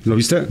guión. ¿Lo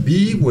viste?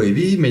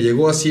 Vi, me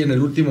llegó así en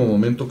el último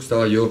momento que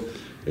estaba yo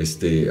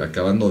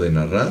acabando de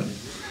narrar.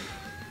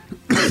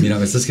 Mira,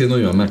 me está escribiendo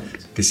mi mamá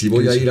que si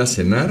voy a ir a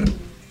cenar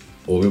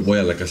o voy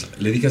a la casa.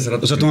 Le dije hace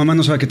rato. O sea, que- tu mamá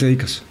no sabe a qué te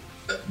dedicas.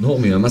 No,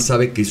 mi mamá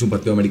sabe que hice un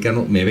partido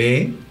americano, me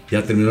ve,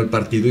 ya terminó el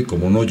partido y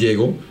como no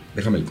llego,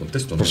 déjame el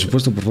contesto. Por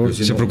supuesto, por favor. Pero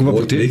si Se no, preocupa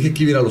por ti. Le dije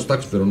que iba a ir a los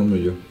tacos, pero no me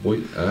oyó.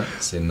 Voy a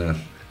cenar.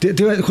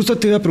 Justo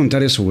te iba a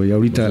preguntar eso, güey,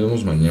 ahorita. Nos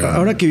vemos mañana.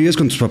 Ahora que vives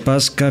con tus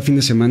papás cada fin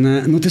de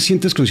semana, ¿no te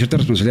sientes con cierta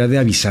responsabilidad de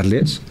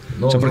avisarles?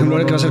 No, o sea, por ejemplo,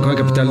 ahora que vas al Corea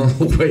Capital. No,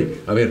 güey,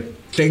 a ver,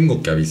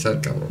 tengo que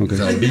avisar, cabrón. Ok. O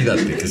sea,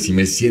 olvídate que si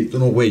me siento,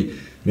 no, güey.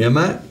 Mi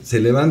mamá se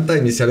levanta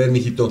y me dice, a ver,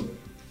 mijito,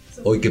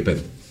 ¿hoy qué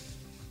pedo?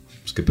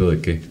 Pues, ¿qué pedo de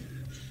qué?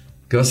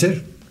 ¿Qué va a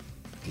hacer?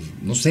 Pues,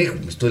 no sé,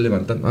 me estoy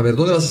levantando. A ver,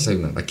 ¿dónde vas a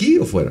desayunar? ¿Aquí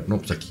o fuera? No,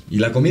 pues aquí. ¿Y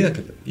la comida?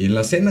 ¿Qué pedo? ¿Y en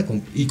la cena?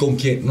 ¿Y con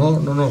quién?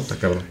 No, está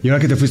cabrón. Y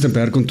ahora que te fuiste a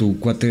pegar con tu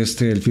cuate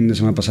el fin de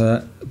semana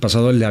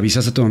pasado, ¿le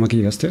avisaste a tu mamá que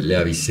llegaste? Le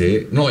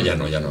avisé. No, ya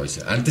no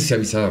avisé. Antes sí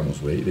avisábamos,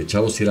 güey. De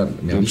chavos sí era.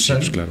 Me No, avisan.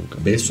 pues, claro.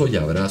 Beso y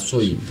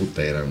abrazo y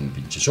puta, era un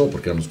pinche show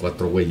porque éramos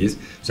 4 güeyes.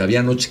 O sea,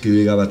 había noches que yo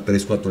llegaba a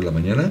 3, 4 de la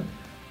mañana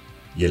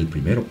y el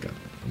primero, cabrón.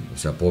 O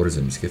sea, pobres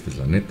de mis jefes,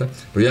 la neta.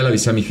 Pero ya le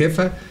avisé a mi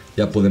jefa,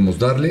 ya podemos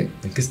darle.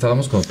 ¿En qué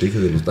estábamos cuando te dije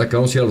de los tacos?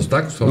 Vamos a ir a los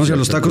tacos. Vamos a ir a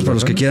los tacos para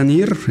los que quieran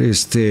ir.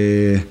 Es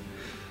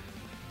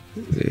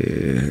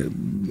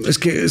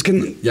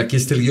que Y aquí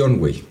está el guión,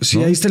 güey. sí,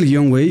 ¿no? ahí está el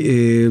guión, güey.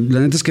 La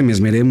neta es que me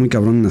esmeré muy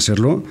cabrón en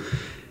hacerlo.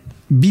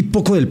 Vi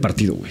poco del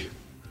partido, güey.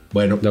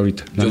 Bueno, De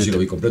ahorita, la yo sí neta.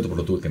 lo vi completo, pero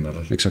lo tuve que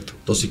narrar. Exacto.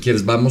 Entonces, si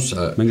quieres, vamos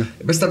a... Venga.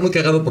 Va a estar muy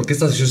cagado porque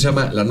esta sección se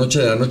llama La Noche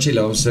de la Noche y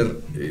la vamos a hacer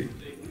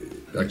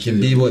aquí en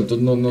vivo.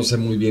 Entonces, no sé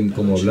muy bien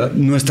cómo hablar.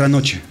 Nuestra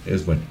noche.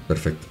 Es bueno,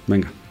 perfecto.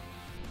 Venga.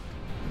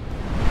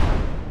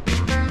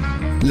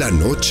 La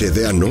noche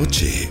de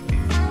anoche.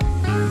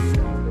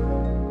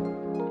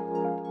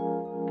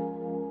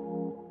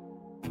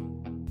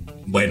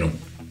 Bueno,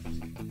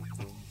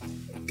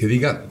 que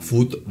diga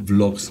Food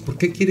Vlogs. ¿Por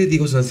qué quiere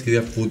Diego Sánchez que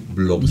diga Food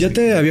Vlogs? Ya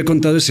te había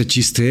contado ese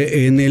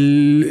chiste en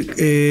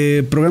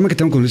el programa que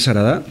tengo con Luis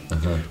Arada.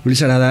 Ajá.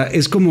 Luis Arada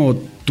es como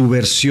tu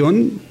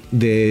versión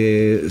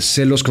de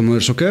Celos con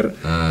Modern Soccer.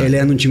 Ah. Él le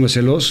dan un chingo de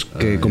celos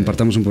que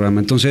compartamos un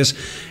programa. Entonces,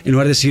 en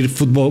lugar de decir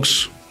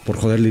Footbox, por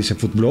joder le dice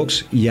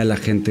Footblogs y ya la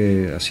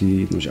gente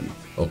así nos llama.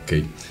 Ok.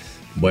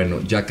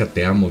 Bueno, Yaca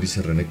te amo,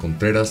 dice René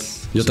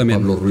Contreras. Yo José también.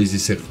 Pablo Ruiz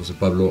dice, José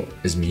Pablo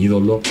es mi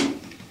ídolo.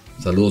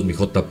 Saludos, mi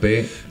JP.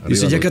 Dice,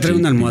 Arriba ya que los trae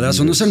un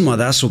almohadazo. No es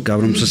almohadazo,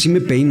 cabrón. Pues así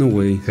me peino,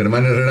 güey.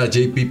 Germán Herrera,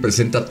 JP,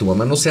 presenta a tu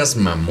mamá. No seas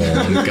mamón,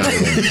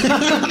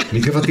 cabrón.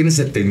 Mi jefa tiene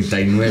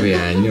 79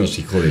 años,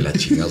 hijo de la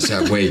chingada. O sea,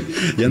 güey.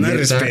 Ya no hay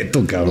neta,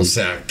 respeto, cabrón. O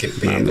sea, qué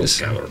pedo, Mames.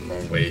 cabrón, no,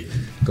 güey.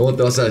 ¿Cómo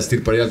te vas a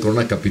vestir para ir al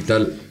Corona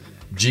Capital?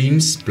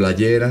 Jeans,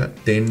 playera,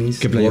 tenis,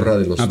 ¿Qué playera? gorra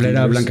de los Playera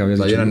Steelers, blanca, habías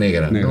playera dicho.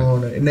 negra. Negra. No,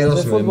 negro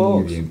De se ve muy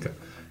Futvox. bien, cabrón.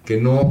 Que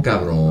no,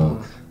 cabrón.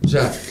 O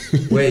sea,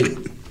 güey.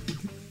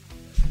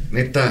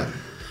 Neta.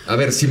 A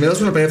ver, si me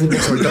das una playera de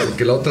fútbol ahorita,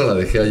 porque la otra la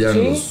dejé allá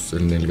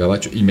en el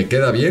gabacho y me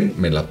queda bien,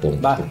 me la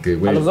pongo. Va, Porque, a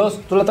güey, los dos.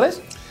 ¿Tú la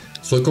traes?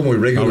 soy como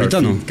irregular Ahorita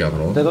fit, no.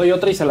 cabrón. ¿Te doy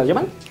otra y se la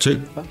llevan? Sí.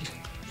 Va.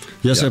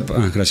 Ya sé.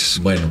 Gracias.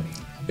 Bueno,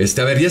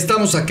 a ver, ya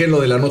estamos aquí en lo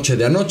de la noche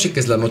de anoche, que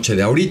es la noche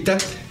de ahorita,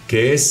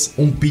 que es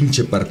un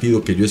pinche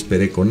partido que yo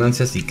esperé con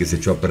ansias y que se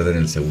echó a perder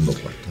en el segundo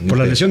cuarto. Por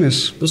las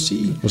lesiones. Pues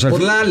sí, O sea,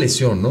 por la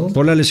lesión, ¿no?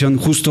 Por la lesión,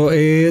 justo.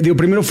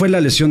 Primero fue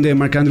la lesión de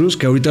Mark Andrews,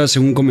 que ahorita,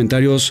 según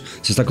comentarios,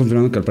 se está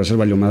confirmando que al parecer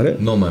valió madre.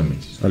 No mames.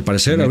 Al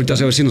parecer, ¿Neta? ahorita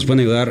a ver si nos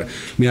pueden ayudar.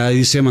 Mira,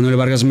 dice Manuel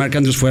Vargas, Mark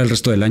Andrews fue el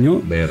resto del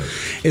año. Ver.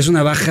 Es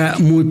una baja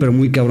muy, pero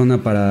muy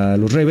cabrona para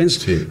los Ravens.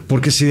 Sí.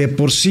 Porque si de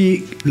por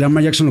sí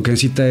Lamar Jackson lo que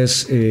necesita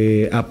es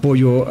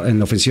apoyo en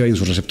la ofensiva y en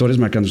sus receptores,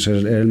 Mark Andrews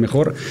era el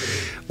mejor.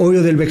 Hoy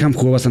Del Beckham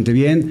jugó bastante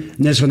bien.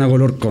 Nelson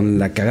Agholor con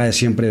la cagada de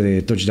siempre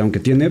de touchdown que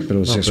tiene,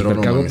 pero se pero no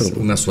supercagó. mames,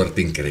 una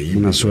suerte increíble.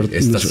 Una suerte-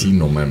 Esta una sí suerte.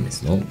 no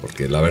mames, ¿no?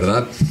 Porque la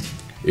verdad,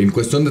 en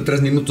cuestión de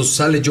 3 minutos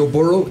sale Joe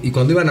Burrow y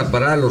cuando iban a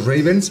parar a los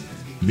Ravens,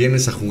 viene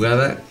esa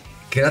jugada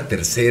que era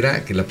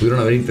tercera, que la pudieron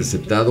haber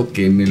interceptado,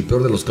 que en el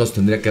peor de los casos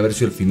tendría que haber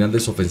sido el final de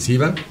esa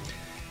ofensiva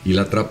y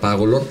la atrapa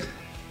Agholor.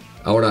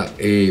 Ahora,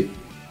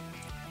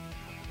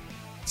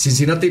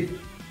 Cincinnati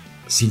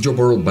sin Joe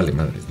Burrow vale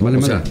madre, ¿no? Vale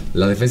o madre. sea,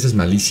 la defensa es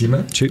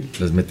malísima. Sí.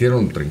 Les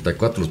metieron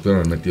 34, los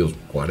pudieron haber metido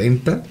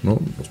 40,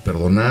 ¿no? Los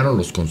perdonaron,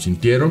 los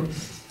consintieron.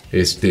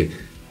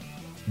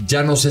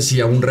 Ya no sé si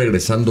aún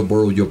regresando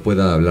Burrow yo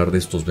pueda hablar de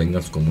estos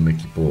Bengals como un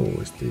equipo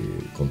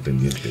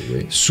contendiente,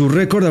 güey. Su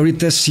récord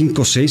ahorita es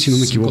 5-6, si no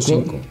me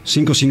equivoco.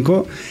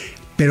 5-5.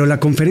 Pero la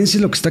conferencia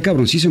es lo que está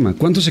cabroncísima.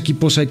 ¿Cuántos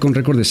equipos hay con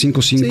récord de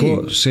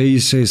 5-5?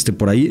 Sí. 6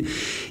 por ahí.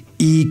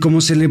 Y como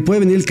se le puede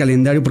venir el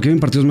calendario, porque hay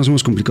partidos más o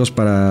menos complicados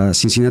para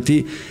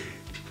Cincinnati.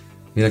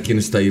 Mira quién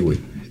está ahí, güey.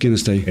 ¿Quién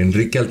está ahí?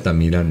 Enrique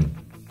Altamirano.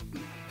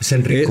 Es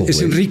Enrico, güey.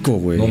 Es Enrico,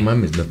 güey. No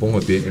mames, me pongo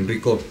de pie.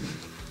 Enrico.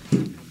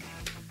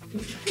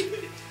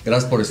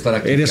 Gracias por estar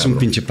aquí. Eres cabrón. un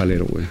pinche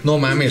palero, güey. No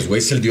mames, güey.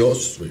 Es el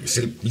dios, güey. Es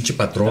el pinche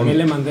patrón. También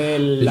le mandé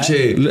el...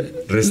 Pinche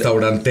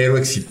restaurantero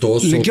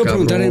exitoso. Le quiero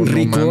cabrón, preguntar a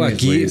Enrico no mames,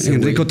 aquí. güey, ese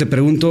Enrico, güey. te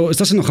pregunto,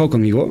 ¿estás enojado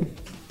conmigo?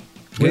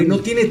 Güey, no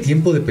tiene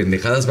tiempo de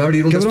pendejadas. Va a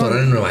abrir un Cabrón.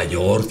 restaurante en Nueva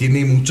York.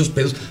 Tiene muchos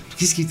pedos.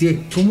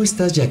 ¿Cómo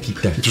estás,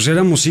 Yaquita? Pues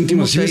éramos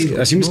íntimos.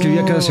 Así me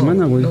escribía cada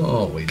semana, güey.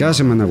 No, güey. Cada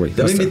semana, güey.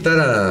 Te voy a Basta. invitar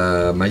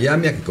a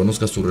Miami a que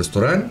conozcas tu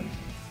restaurante.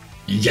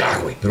 Y ya,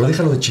 güey. Pero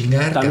déjalo de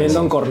chingar. También cabrón.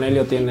 Don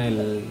Cornelio tiene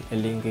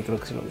el link y creo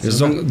que se lo Es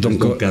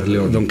Don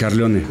Carleone. Don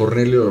Carleone.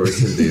 Cornelio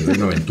es el de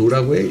Reino Aventura,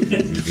 güey.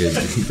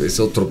 Es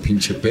otro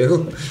pinche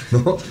pedo,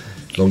 ¿no?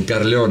 Don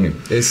Carleone.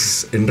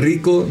 Es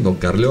Enrico, Don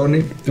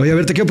Carleone. Oye, a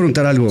ver, te quiero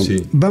preguntar algo.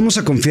 Sí. ¿Vamos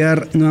a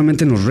confiar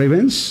nuevamente en los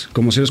Ravens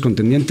como serios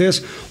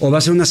contendientes? ¿O va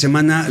a ser una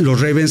semana, los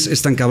Ravens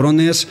están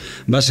cabrones?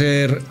 Va a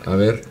ser... A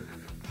ver.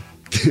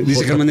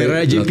 Dice Germán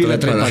Herrera, JP la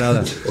trae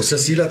parada. O sea,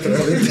 sí la trae.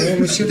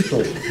 No es cierto.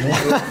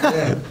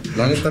 No,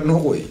 la neta no,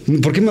 güey.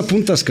 ¿Por qué me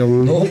apuntas,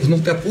 cabrón? No, pues no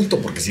te apunto,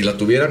 porque si la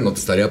tuviera no te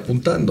estaría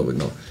apuntando, güey.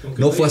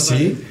 No fue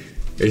así.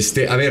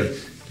 A ver,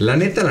 la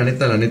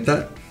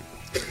neta,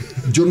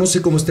 yo no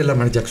sé cómo esté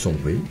Lamar Jackson,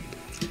 güey.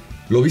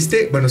 ¿Lo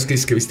viste? Bueno, es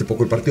que viste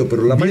poco el partido,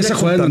 pero Lamar Vi esa Jackson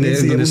jugada también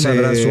donde se dio un se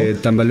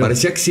madrazo. tambaleó.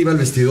 Parecía que se iba al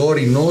vestidor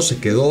y no, se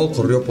quedó,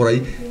 corrió por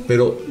ahí.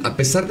 Pero a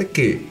pesar de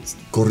que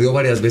corrió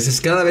varias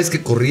veces, cada vez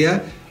que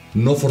corría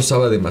no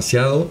forzaba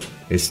demasiado,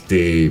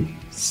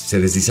 se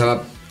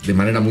deslizaba de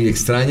manera muy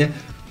extraña.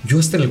 Yo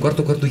hasta en el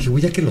cuarto dije,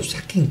 güey, ya que lo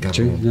saquen,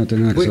 cabrón. Sí, no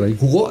tenía nada que hacer ahí.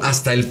 Jugó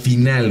hasta el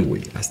final,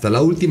 güey. Hasta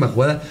la última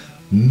jugada.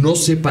 No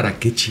sé para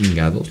qué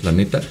chingados, la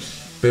neta.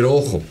 Pero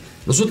ojo,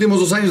 los últimos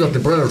 2 años la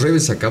temporada de los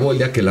Ravens se acabó el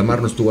día que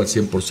Lamar no estuvo al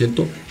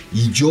 100%.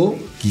 Y yo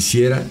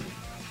quisiera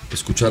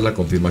escuchar la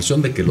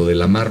confirmación de que lo de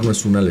Lamar no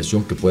es una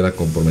lesión que pueda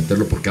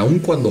comprometerlo. Porque aun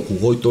cuando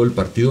jugó y todo el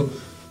partido,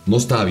 no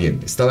estaba bien.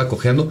 Estaba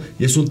cojeando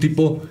y es un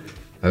tipo...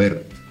 A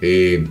ver,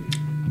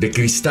 de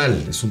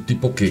cristal. Es un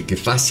tipo que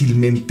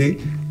fácilmente,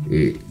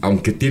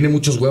 aunque tiene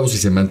muchos huevos y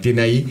se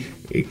mantiene ahí,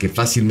 que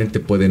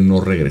fácilmente puede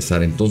no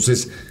regresar.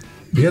 Entonces,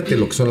 fíjate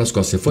lo que son las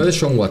cosas. Se fue de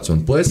Sean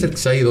Watson. Puede ser que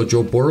se haya ido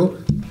Joe Burrow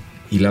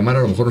y Lamar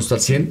a lo mejor no está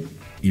al 100.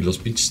 Y los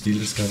pinches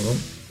Steelers, cabrón,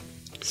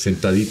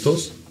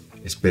 sentaditos,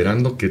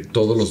 esperando que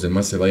todos los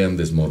demás se vayan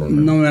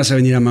desmoronando. No me vas a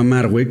venir a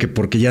mamar, güey, que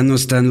porque ya no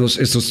están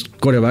estos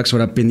quarterbacks,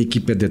 ahora Penny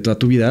Kippet de toda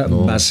tu vida,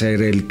 No. va a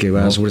ser el que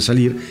va a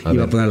sobresalir y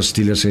va a poner a los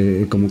Steelers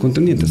como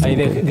contendientes. Ahí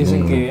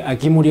dicen que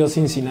aquí murió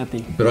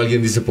Cincinnati. Pero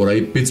alguien dice por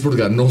ahí, Pittsburgh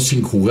ganó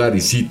sin jugar.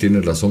 Y sí,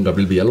 tienes razón,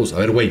 Gabriel Villalobos. A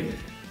ver, güey,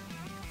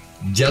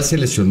 ya se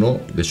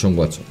lesionó de Sean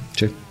Watson.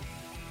 Sí,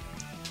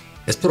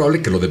 Es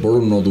probable que lo de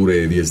Burrow no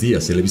dure 10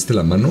 días. ¿Se le viste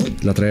la mano?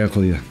 la traía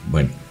jodida.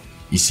 Bueno,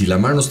 y si la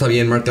mano no está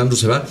bien, Mark Andrews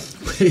se va.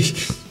 Güey,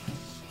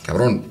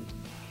 cabrón,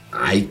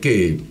 hay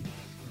que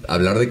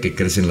hablar de que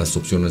crecen las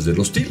opciones de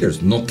los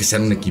Steelers. No que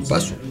sean un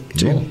equipazo.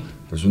 Sí. No,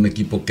 pues un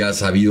equipo que ha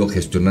sabido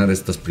gestionar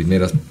estas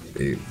primeras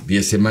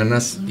 10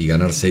 semanas y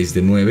ganar 6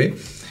 de 9.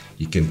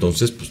 Y que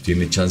entonces pues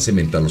tiene chance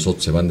mientras los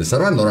otros se van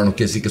desarrollando. Ahora no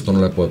quiere decir que esto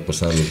no le pueda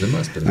pasar a los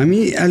demás. Pero... A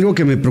mí algo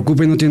que me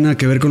preocupa y no tiene nada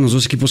que ver con los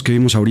dos equipos que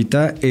vimos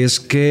ahorita es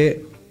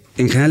que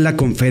en general la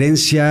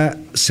conferencia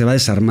se va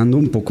desarmando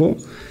un poco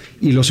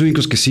y los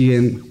únicos que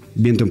siguen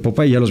viento en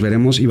popa, y ya los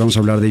veremos y vamos a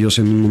hablar de ellos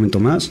en un momento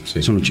más,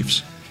 son los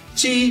Chiefs.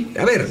 Sí,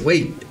 a ver,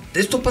 güey,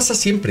 esto pasa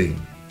siempre.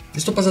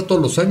 Esto pasa todos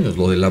los años.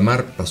 Lo de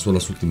Lamar pasó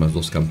las últimas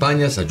 2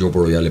 campañas. A Joe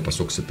Burrow ya le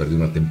pasó que se perdió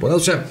una temporada.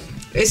 O sea,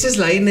 esa es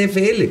la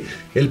NFL.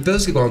 El pedo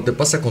es que cuando te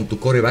pasa con tu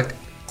quarterback,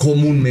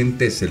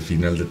 comúnmente es el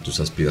final de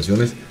tus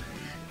aspiraciones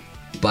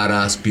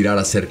para aspirar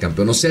a ser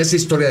campeón. O sea, esa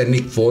historia de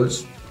Nick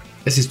Foles,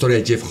 esa historia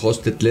de Jeff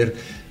Hostetler,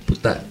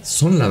 puta,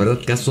 son la verdad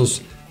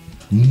casos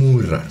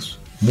muy raros,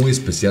 muy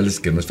especiales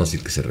que no es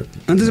fácil que se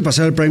repitan. Antes de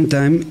pasar al prime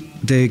time,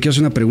 te quiero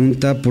hacer una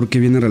pregunta porque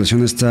viene en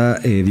relación a esta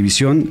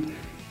división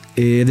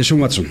de Sean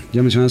Watson.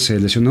 Ya mencionas, se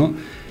lesionó.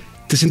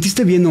 ¿Te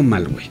sentiste bien o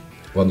mal, güey?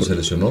 ¿Cuándo se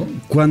lesionó?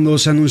 Cuando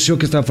se anunció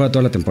que estaba fuera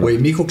toda la temporada. Güey,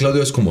 mi hijo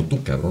Claudio es como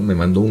tú, cabrón. Me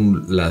mandó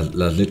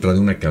las letras de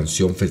una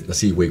canción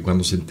así, güey.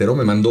 Cuando se enteró,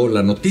 me mandó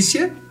la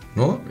noticia,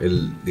 ¿no?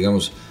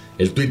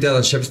 El tweet de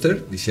Adam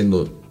Schefter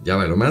diciendo, ya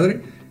vale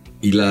madre.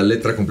 Y la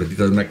letra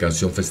completita de una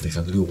canción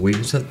festejando. Digo, güey,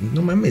 o sea,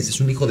 no mames,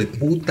 es un hijo de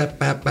puta,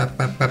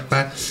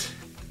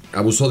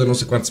 abusó de no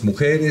sé cuántas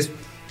mujeres.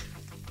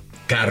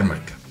 Karma,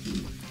 cabrón.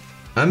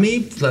 A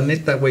mí, pues, la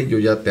neta, güey, yo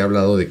ya te he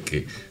hablado de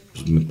que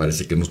pues me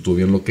parece que no estuvo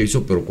bien lo que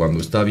hizo, pero cuando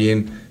está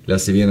bien, le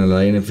hace bien a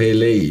la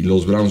NFL y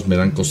los Browns me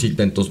dan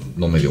cosita, entonces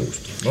no me dio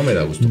gusto. No me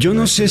da gusto. Yo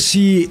no sé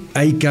si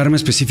hay karma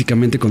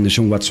específicamente con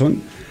Deshaun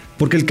Watson,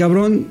 porque el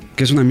cabrón,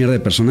 que es una mierda de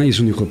persona y es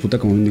un hijo de puta,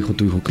 como dijo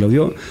tu hijo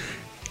Claudio,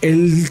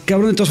 el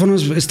cabrón de todas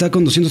formas está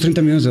con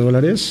 $230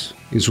 millones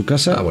en su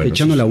casa,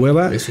 echando la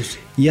hueva. Eso sí.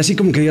 Y así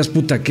como que digas,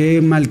 puta,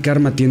 qué mal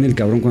karma tiene el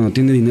cabrón cuando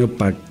tiene dinero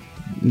para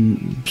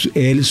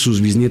él,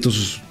 sus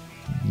bisnietos,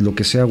 lo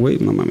que sea, güey.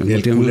 No mames.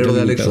 El culero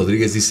de Alex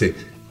Rodríguez dice: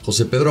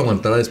 José Pedro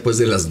aguantará después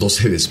de las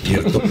 12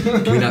 despierto.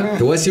 Mira,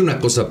 te voy a decir una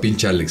cosa,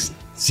 pinche Alex.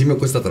 Sí me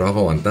cuesta trabajo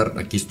aguantar.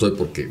 Aquí estoy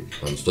porque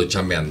cuando estoy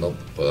chambeando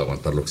puedo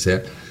aguantar lo que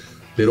sea.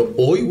 Pero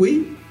hoy,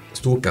 güey,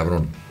 estuvo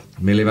cabrón.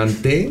 Me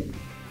levanté,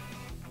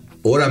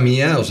 hora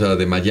mía, o sea,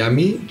 de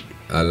Miami,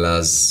 a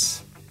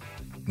las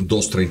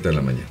 2:30 de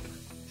la mañana.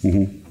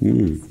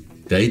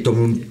 De ahí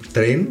tomé un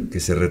tren que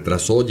se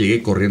retrasó.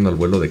 Llegué corriendo al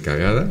vuelo de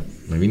cagada.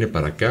 Me vine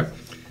para acá.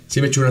 Sí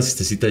me eché una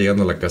siestecita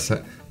llegando a la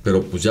casa,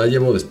 pero pues ya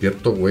llevo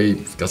despierto, güey,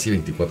 pues casi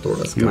 24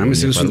 horas. Cabrón.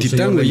 Mames, eres un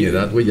titán, güey. Mi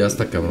edad, güey, ya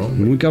está cabrón.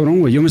 Güey. Muy cabrón,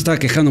 güey. Yo me estaba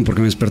quejando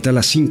porque me desperté a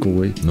las 5,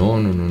 güey.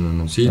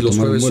 No. Sí, los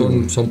jueves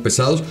son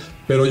pesados,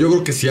 pero yo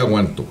creo que sí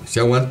aguanto. Sí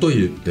aguanto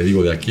y te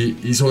digo de aquí.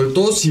 Y sobre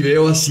todo si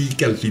veo así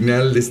que al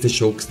final de este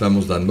show que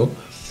estamos dando,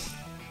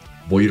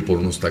 voy a ir por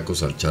unos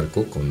tacos al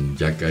Charco con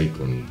Yaka y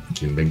con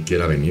quien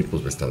quiera venir,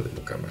 pues va a estar de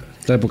poca madre.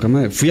 Está de poca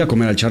madre. Fui a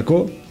comer al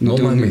Charco. No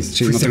mames.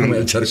 Sí, no tengo,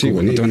 al Charco, sí,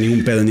 güey, no tengo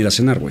ningún pedo en ir a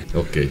cenar, güey.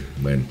 Ok,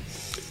 bueno.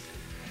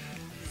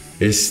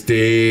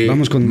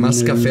 Vamos con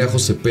más café a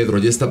José Pedro.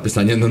 Ya está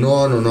pestañeando.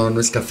 No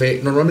es café.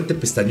 Normalmente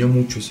pestañó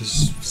mucho.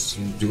 Eso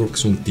yo creo que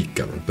es un tic,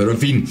 cabrón. Pero en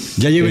fin.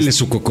 Ya llévenle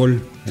su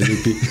cocol.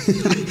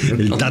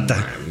 El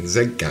tata.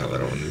 Ese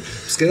cabrón.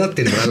 Pues qué edad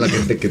tendrá la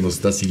gente que nos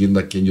está siguiendo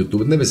aquí en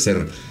YouTube. Debe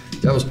ser.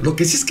 Digamos, lo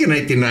que sí es que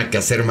nadie tiene nada que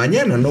hacer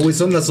mañana, ¿no, güey?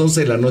 Son las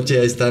 11 de la noche.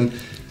 Ya están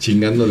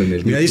chingándole en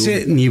el Mira, YouTube.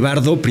 dice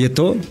Nibardo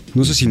Prieto.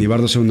 No sé si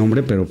Nibardo sea un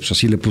nombre, pero pues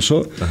así le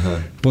puso.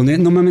 Ajá. Pone,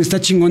 no mames, está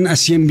chingón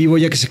así en vivo,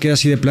 ya que se queda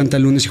así de planta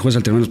el lunes y juegas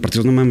al terminar los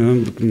partidos. No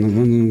mames,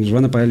 ¿nos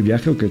van a pagar el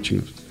viaje o qué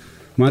chingados?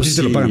 Más si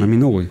te lo pagan, a mí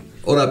no, güey.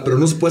 Ahora, pero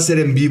no se puede hacer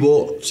en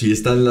vivo si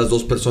están las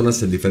dos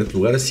personas en diferentes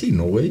lugares. Sí,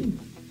 ¿no, güey?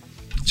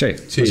 Sí,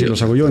 así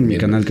los hago yo en mi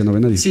canal que no ve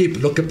nadie. Sí,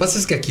 lo que pasa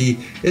es que aquí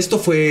esto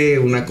fue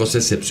una cosa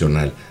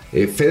excepcional.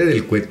 Fede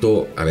del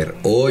Cueto, a ver,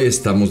 hoy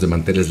estamos de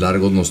manteles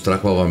largos, nos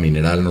trajo agua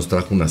mineral, nos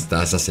trajo unas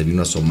tazas, se vino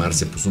a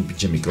asomarse, puso un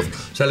pinche micrófono.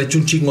 O sea, le echó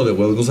un chingo de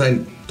huevos, no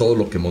saben todo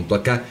lo que montó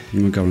acá.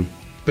 Muy cabrón.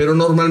 Pero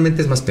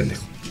normalmente es más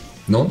pendejo,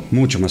 ¿no?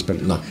 Mucho más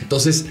pendejo. No,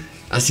 entonces,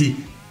 así,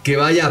 que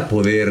vaya a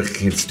poder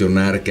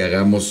gestionar, que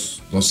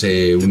hagamos, no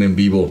sé, un en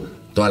vivo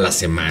todas las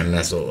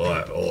semanas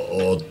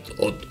o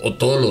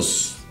todos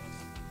los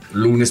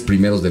lunes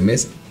primeros de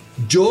mes,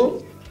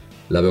 yo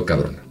la veo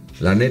cabrona.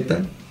 La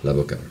neta, la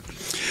veo cabrona.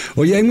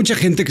 Oye, hay mucha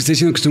gente que está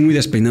diciendo que estoy muy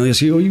despeinado y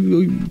así,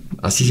 hoy.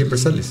 Así siempre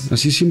sales.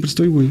 Así siempre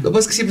estoy, güey. Lo que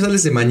pasa es que siempre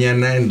sales de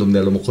mañana, en donde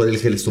a lo mejor el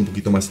gel está un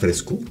poquito más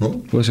fresco, ¿no?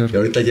 Puede ser. Y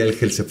ahorita ya el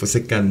gel se fue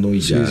secando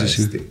y sí, ya,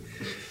 sí.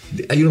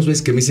 Hay unos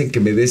güeyes que me dicen que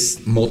me des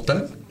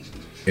mota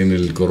en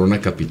el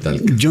Corona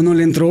Capital. Yo no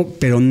le entro,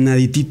 pero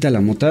naditita a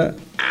la mota.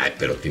 Ay,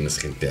 pero tienes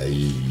gente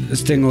ahí.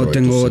 Tengo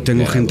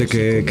gente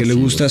que le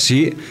gusta,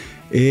 sí.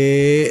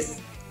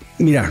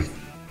 Mira,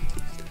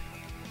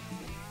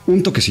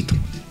 un toquecito.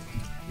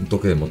 ¿Un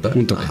toque de mota?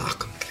 Un toque. Ah,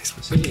 ¿cómo crees?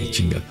 Pues, qué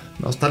chinga.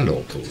 No, está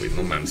loco, güey.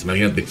 No mames,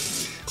 imagínate.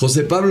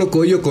 José Pablo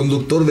Coello,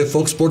 conductor de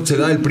Fox Sports, se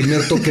da el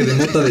primer toque de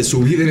mota de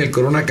su vida en el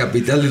Corona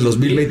Capital del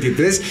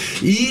 2023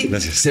 y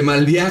se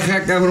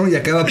malviaja, cabrón, y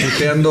acaba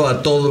puteando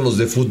a todos los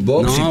de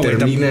futvox y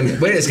terminan.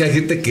 Bueno, es que hay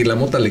gente que la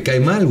mota le cae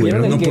mal, güey.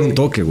 No por un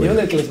toque, güey.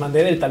 ¿Vieron el que les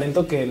mandé del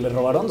talento que le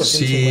robaron?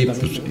 250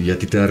 sí, pues, y a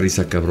ti te da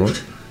risa, cabrón.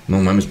 No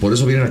mames, por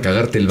eso vienen a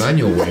cagarte el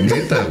baño, güey,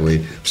 neta, güey.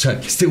 O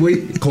sea, este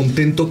güey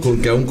contento con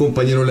que a un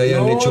compañero le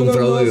hayan hecho un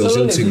fraude de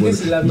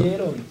 250. Si la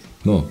vieron.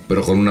 No,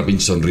 pero con una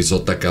pinche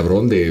sonrisota,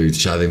 cabrón, de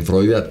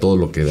Schadenfreude a todo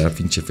lo que da,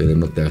 pinche Fede,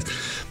 no te hagas.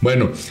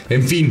 Bueno,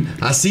 en fin,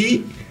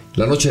 así,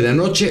 la noche de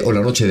anoche o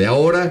la noche de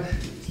ahora,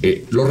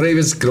 los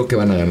Ravens creo que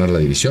van a ganar la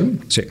división.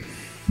 Sí.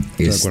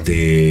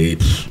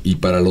 Y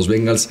para los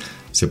Bengals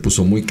se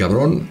puso muy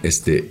cabrón,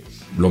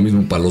 lo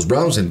mismo para los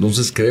Browns,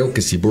 entonces creo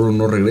que si Burrow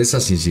no regresa,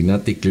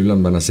 Cincinnati y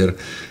Cleveland van a ser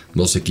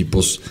dos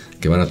equipos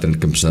que van a tener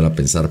que empezar a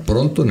pensar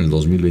pronto en el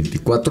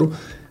 2024.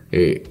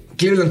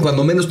 Cleveland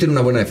cuando menos tiene una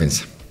buena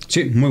defensa.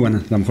 Sí, muy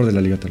buena, la mejor de la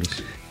liga tal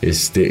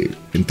vez.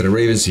 Entre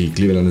Ravens y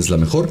Cleveland es la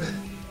mejor,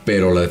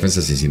 pero la defensa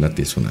de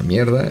Cincinnati es una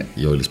mierda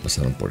y hoy les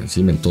pasaron por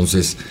encima,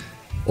 entonces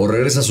o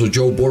regresa su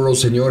Joe Burrow,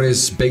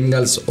 señores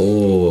Bengals,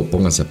 o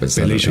pónganse a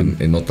pensar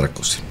en otra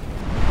cosa.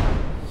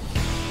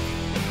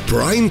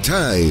 Prime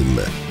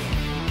Time.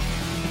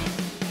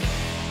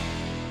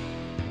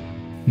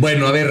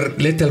 Bueno, a ver,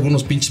 léete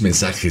algunos pinches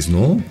mensajes,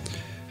 ¿no?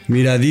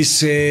 Mira,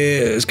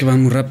 dice... Es que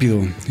van muy rápido.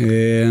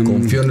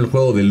 Confío en el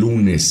juego de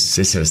lunes.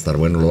 Ese va a estar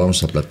bueno, lo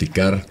vamos a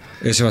platicar.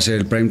 Ese va a ser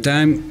el prime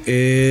time.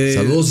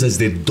 Saludos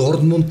desde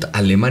Dortmund,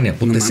 Alemania.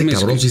 Puta, ese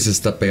cabrón sí se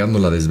está pegando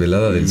la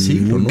desvelada del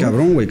siglo, ¿no?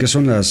 Cabrón, güey, que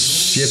son las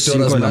 7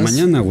 horas de la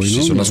mañana, güey,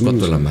 ¿no? Sí, son las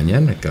 4 de la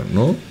mañana, cabrón,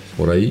 ¿no?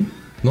 Por ahí.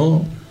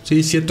 No,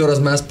 sí, 7 horas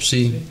más, pues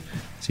sí.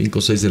 5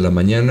 o 6 de la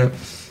mañana.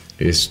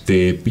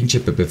 Pinche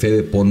Pepe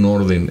Fede, pon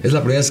orden. Es la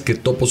primera vez que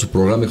topo su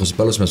programa y José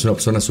Pablo se me hace una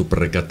persona súper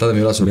recatada. Me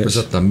dio la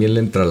sorpresa, también le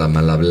entra la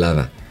mal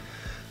hablada.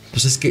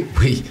 Pues es que,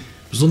 güey,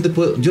 pues ¿dónde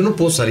puedo? Yo no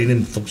puedo salir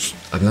en Fox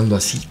hablando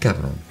así,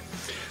 cabrón.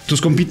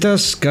 Tus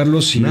compitas,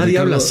 Carlos y... Nadie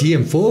habla así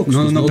en Fox.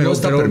 No, Pues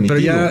pero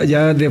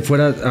ya de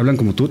fuera hablan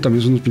como tú.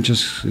 También son unos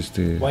pinches...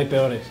 O hay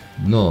peores.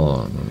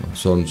 No.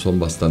 Son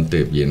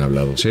bastante bien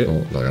hablados, ¿sí?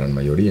 ¿no? La gran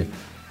mayoría.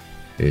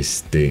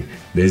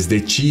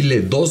 Desde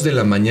Chile, 2 de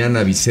la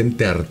mañana,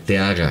 Vicente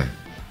Arteaga.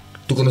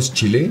 ¿Tú conoces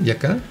Chile,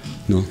 Yaka?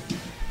 No.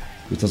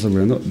 ¿Me estás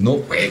asegurando? No,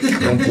 güey,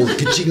 cabrón, ¿por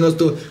qué chingados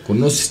tú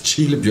conoces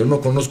Chile? Yo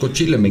no conozco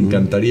Chile, me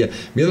encantaría.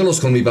 Viéndolos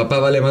con mi papá,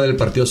 vale madre el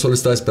partido, solo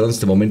estaba esperando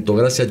este momento.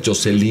 Gracias,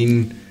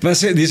 Jocelyn.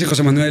 Dice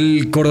José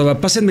Manuel Córdoba,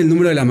 pásenme el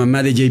número de la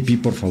mamá de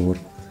JP, por favor.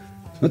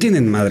 No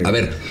tienen madre. A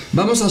ver,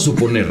 vamos a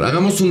suponer,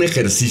 hagamos un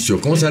ejercicio.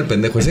 ¿Cómo se llama el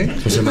pendejo ese?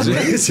 José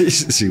Manuel.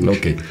 Sí, güey.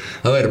 Ok.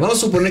 A ver, vamos a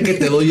suponer que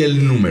te doy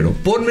el número.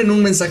 Ponme en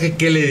un mensaje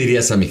qué le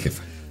dirías a mi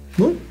jefa,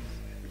 ¿no?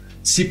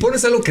 Si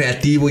pones algo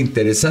creativo,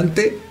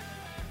 interesante,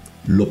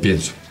 lo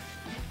pienso.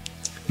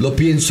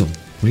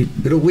 Güey,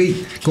 pero, güey,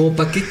 ¿como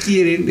para qué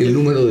quieren el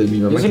número de mi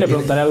mamá? Yo sí le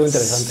preguntaría algo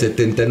interesante.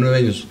 79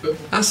 años.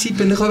 Ah, sí,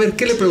 pendejo. A ver,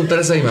 ¿qué le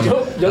preguntarás a mi mamá?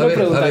 Yo a le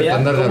preguntaría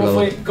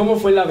ver, ¿cómo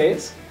fue la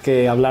vez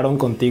que hablaron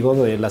contigo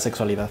de la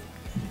sexualidad?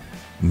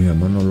 Mi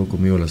mamá no habló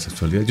conmigo de la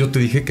sexualidad. ¿Yo te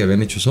dije que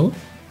habían hecho eso?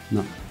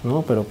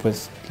 No, pero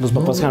pues los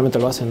papás generalmente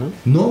lo hacen,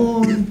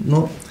 ¿no?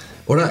 No.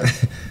 Ahora,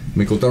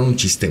 me contaron un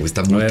chiste, güey.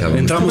 Está muy cabrón.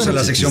 Entramos a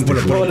la sección por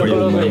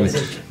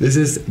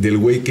Ese es del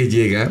güey que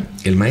llega,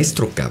 el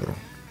maestro cabrón,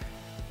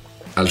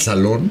 al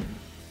salón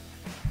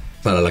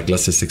para la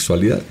clase de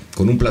sexualidad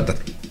con un plátano.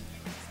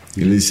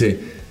 Y le dice,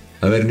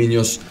 a ver,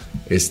 niños,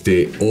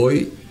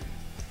 hoy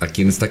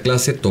aquí en esta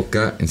clase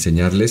toca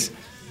enseñarles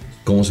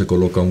cómo se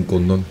coloca un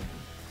condón.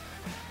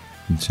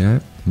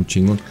 Ya, un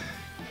chingón.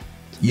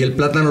 Y el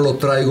plátano lo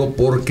traigo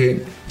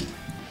porque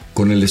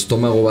con el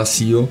estómago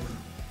vacío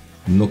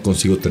no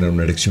consigo tener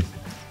una erección.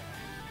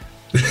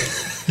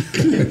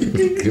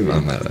 Qué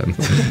mamada, ¿no?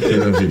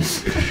 Pero en fin,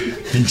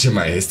 pinche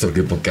maestro,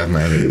 qué poca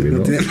madre, güey,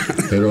 ¿no?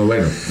 Pero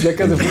bueno. Ya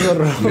que se puso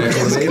rojo. Me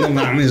acordé, No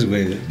mames,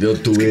 güey. yo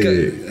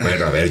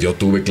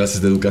tuve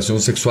clases de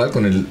educación sexual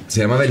con se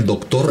llamaba el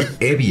doctor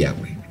Evia,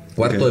 güey.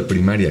 Cuarto de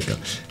primaria, acá.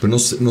 Pero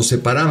nos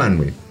separaban,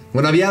 güey.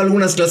 Bueno, había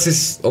algunas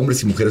clases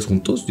hombres y mujeres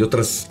juntos y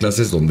otras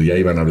clases donde ya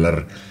iban a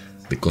hablar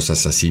de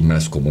cosas así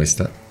más como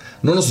esta.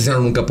 No nos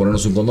hicieron nunca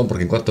ponernos un condón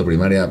porque en cuarto de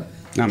primaria...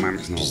 No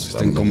mames, no. Pues,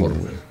 Está incómodo,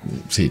 güey.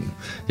 Sí,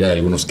 ya hay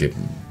algunos que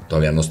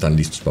todavía no están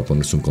listos para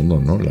ponerse un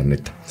condón, ¿no? La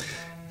neta.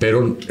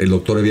 Pero el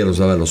doctor Evia los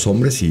daba a los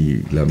hombres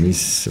y la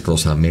Miss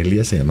Rosa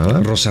Amelia se llamaba.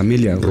 Rosa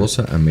Amelia, güey.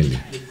 Rosa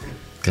Amelia.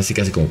 Casi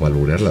como para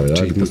alburear, la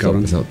verdad. Sí, muy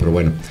cabrón. Pero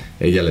bueno,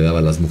 ella le daba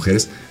a las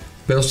mujeres.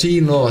 Pero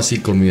sí, no, así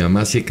con mi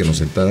mamá, sí que nos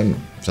sentaran.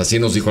 O sea, sí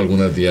nos dijo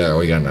algún día,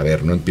 oigan, a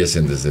ver, no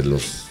empiecen desde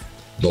los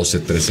 12,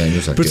 13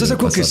 años. Pero ¿estás de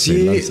acuerdo que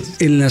sí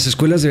en las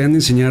escuelas deberían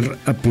enseñar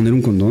a poner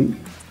un condón?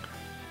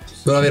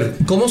 Pero a ver,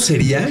 ¿cómo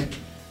sería?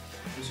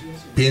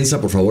 Piensa,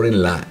 por favor,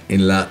 en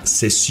la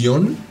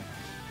sesión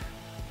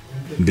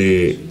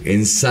de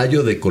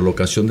ensayo de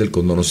colocación del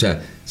condón. O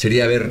sea,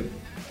 sería, a ver,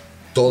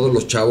 todos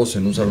los chavos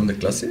en un salón de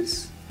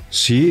clases.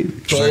 Sí.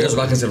 Todos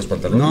bájense los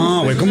pantalones.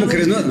 No, güey, ¿cómo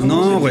crees?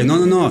 No, güey,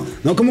 no.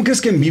 No, ¿cómo crees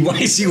que en vivo?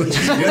 Ay, sí, güey.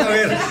 A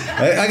ver,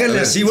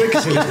 háganle así, güey, que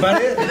se les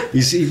pare.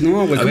 Y sí,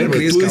 no, güey, a ver,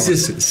 crees, tú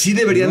dices, sí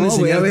deberían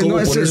enseñar güey, cómo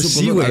poner su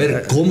condón. A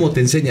ver, ¿cómo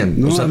te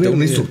enseñan? No, o sea,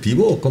 ¿un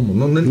instructivo o cómo?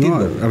 No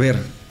entiendo. No, a ver,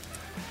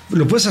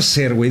 lo puedes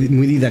hacer, güey,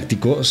 muy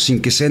didáctico,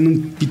 sin que sea en un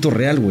pito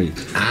real, güey.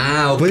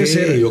 Ah, ok, puede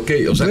ser, ok.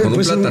 O sea, con un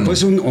plátano. Puede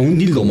ser un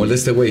dildo. Como el de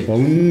este güey. O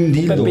un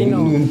dildo,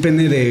 un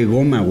pene de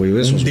goma, güey.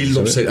 Un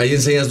dildo. Ahí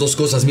enseñas dos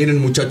cosas. Miren,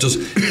 muchachos,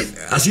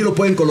 así lo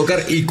pueden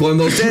colocar. Y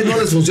cuando a ustedes no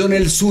les funcione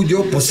el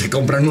suyo, pues se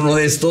compran uno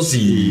de estos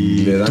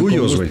y le dan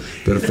tuyos, güey.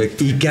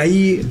 Perfecto. Y que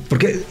ahí,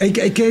 porque hay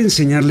que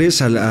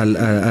enseñarles a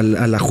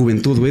la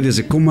juventud, güey,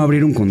 desde cómo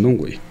abrir un condón,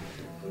 güey.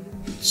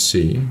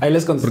 Sí. Ahí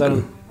les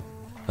contestaron.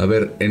 A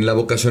ver, en la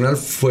vocacional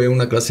fue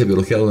una clase de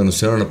biología donde nos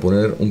enseñaron a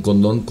poner un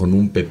condón con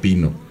un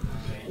pepino.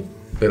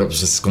 Pero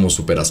pues es como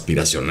súper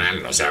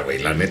aspiracional. O sea, güey,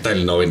 la neta,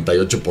 el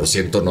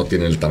 98% no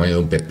tiene el tamaño de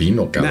un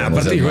pepino, cabrón.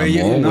 Aparte, güey,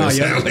 güey,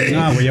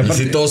 aparte.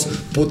 Si todos,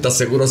 putas,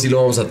 seguro sí lo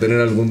vamos a tener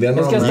algún día.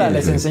 Es que hasta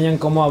les enseñan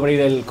cómo abrir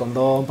el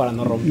condón para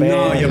no romper.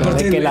 No, y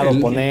aparte, de qué lado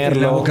ponerlo.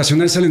 En la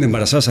vocacional salen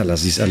embarazadas a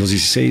los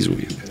 16,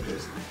 güey.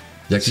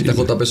 Ya aquí está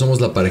JP, somos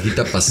la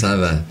parejita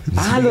pasada.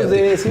 Ah, los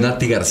de... Sí.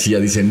 Nati García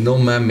dice, no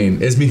mamen,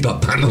 es mi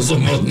papá, no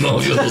somos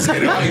novios.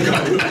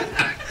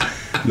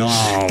 No.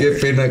 Qué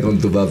pena con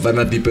tu papá,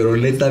 Nati, pero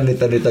neta,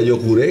 yo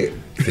juré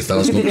que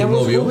estabas con tu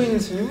novio.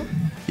 Jóvenes,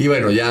 ¿no? Y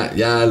bueno,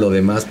 ya lo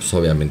demás, pues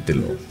obviamente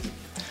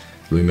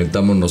lo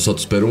inventamos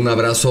nosotros. Pero un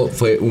abrazo,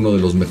 fue uno de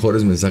los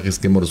mejores mensajes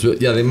que hemos recibido.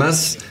 Y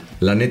además,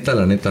 la neta,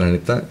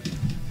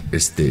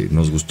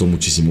 nos gustó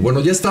muchísimo.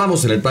 Bueno, ya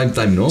estábamos en el prime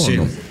time, ¿no? Sí.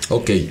 ¿O no?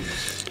 Ok.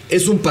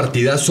 Es un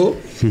partidazo.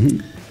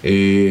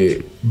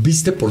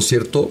 ¿Viste, por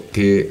cierto,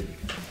 que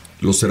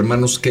los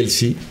hermanos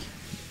Kelsey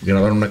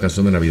grabaron una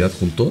canción de Navidad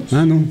juntos?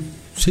 Ah, no.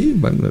 Sí,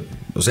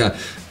 o sea,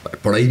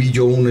 por ahí vi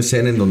yo una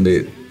escena en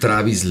donde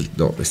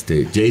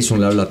Jason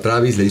le habla a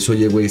Travis, le dice,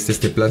 oye, güey,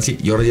 este plan, sí,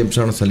 y ahora ya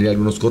empezaron a salir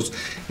algunos cortos.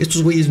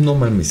 Estos güeyes no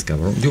mames,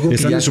 cabrón. Yo creo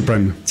Están que ya, en su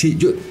prime.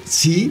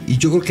 Sí, y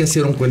yo creo que ya se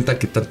dieron cuenta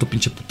que tanto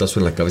pinche putazo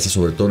en la cabeza,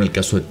 sobre todo en el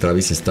caso de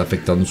Travis, está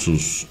afectando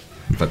sus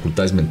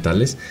facultades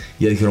mentales.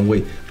 Y ya dijeron,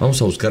 güey,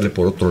 vamos a buscarle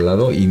por otro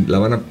lado y la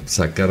van a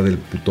sacar del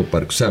puto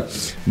parque. O sea,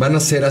 van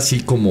a ser así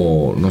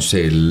como, no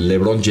sé, el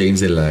LeBron James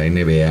de la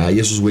NBA y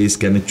esos güeyes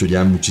que han hecho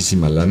ya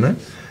muchísima lana.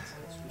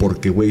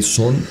 Porque, güey,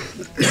 son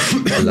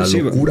la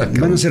locura,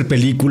 cabrón. Van a hacer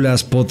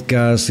películas,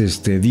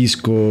 podcasts,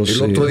 discos.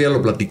 El otro día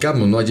lo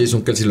platicamos, ¿no? A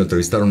Jason Kelce lo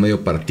entrevistaron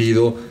medio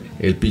partido.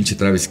 El pinche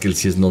Travis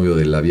Kelce es novio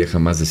de la vieja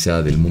más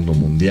deseada del mundo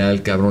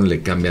mundial, cabrón.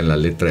 Le cambian la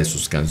letra de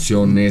sus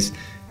canciones.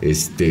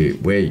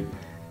 Güey,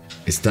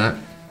 está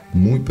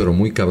muy, pero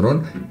muy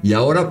cabrón. Y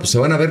ahora, pues, se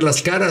van a ver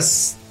las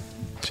caras.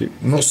 Sí.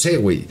 No sé,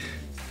 güey.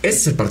 Ese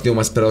es el partido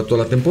más esperado de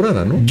toda la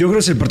temporada, ¿no? Yo creo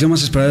que es el partido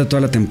más esperado de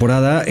toda la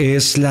temporada.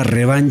 Es la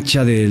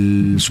revancha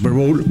del Super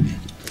Bowl.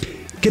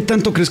 ¿Qué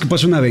tanto crees que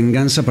puede ser una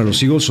venganza para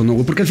los Eagles o no,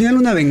 güey? Porque al final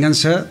una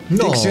venganza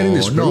tiene que ser en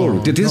el Super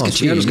Bowl. Te tienes que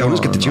chingar a los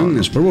cabrones que te chingan en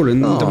el Super Bowl.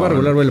 No te va a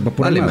regular, güey, para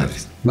Vale madre.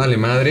 Vale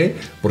madre,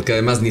 porque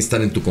además ni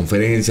están en tu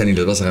conferencia, ni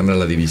les vas a ganar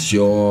la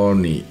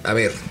división. Y, a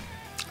ver,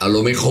 a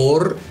lo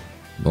mejor,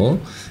 ¿no?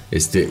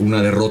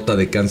 Una derrota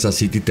de Kansas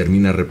City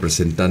termina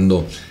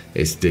representando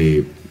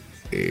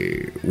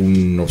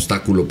un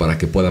obstáculo para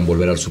que puedan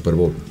volver al Super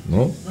Bowl,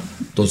 ¿no?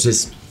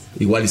 Entonces,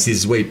 igual si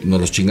dices, güey,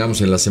 nos los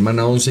chingamos en la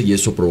semana 11 y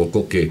eso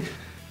provocó que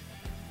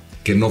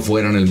no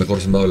fueran el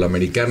mejor sembrado de la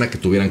americana, que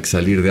tuvieran que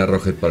salir de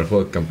Arrowhead para el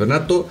juego de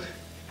campeonato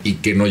y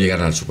que no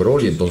llegaran al Super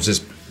Bowl. Y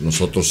entonces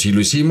nosotros sí lo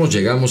hicimos,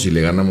 llegamos y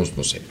le ganamos,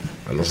 no sé,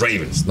 a los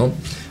Ravens, ¿no?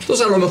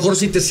 Entonces a lo mejor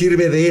sí te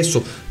sirve de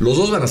eso. Los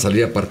dos van a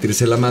salir a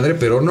partirse la madre,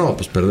 pero no,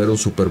 pues perder un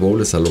Super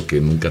Bowl es algo que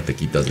nunca te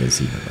quitas de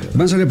encima.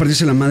 Van a salir a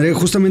partirse la madre.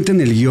 Justamente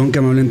en el guión que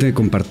amablemente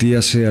compartí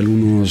hace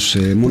algunos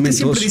momentos. ¿Por qué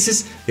siempre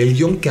dices el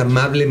guión que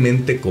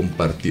amablemente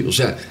compartí? O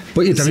sea,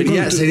 oye,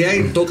 también sería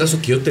en todo caso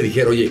que yo te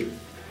dijera, oye,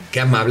 qué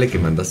amable que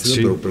mandaste,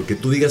 sí, pero que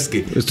tú digas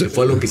que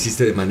fue algo que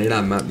hiciste de manera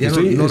amable.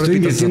 Estoy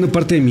invirtiendo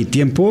parte de mi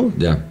tiempo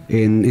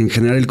en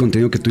generar el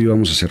contenido que tú y yo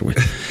vamos a hacer, güey.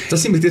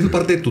 Estás invirtiendo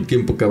parte de tu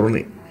tiempo,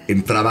 cabrón,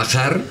 en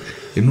trabajar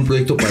en un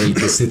proyecto para el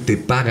que se te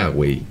paga,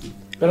 güey.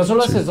 Pero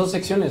solo haces 2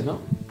 secciones, ¿no?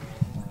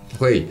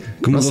 Güey,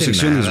 como no 2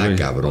 secciones, güey.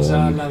 Cabrón. O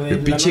sea, el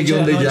pinche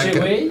guión de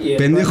Yaka.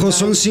 Pendejo,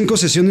 son 5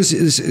 sesiones,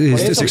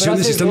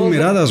 secciones y están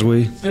numeradas,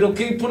 güey. ¿Pero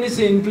qué pones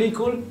en Play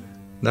Cool?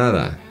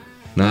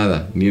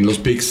 Nada, ni en los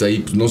picks ahí,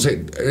 pues no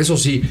sé, eso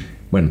sí,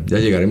 bueno, ya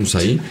llegaremos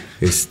ahí,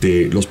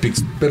 los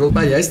picks, pero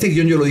vaya, este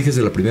guión yo lo dije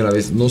desde la primera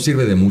vez, no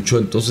sirve de mucho,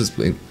 entonces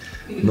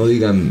no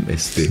digan,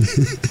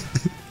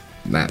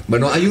 nah.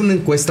 Bueno, hay una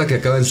encuesta que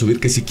acaban de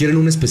subir que si quieren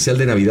un especial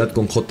de Navidad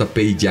con JP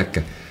y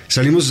Yaka.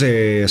 Salimos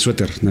de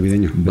suéter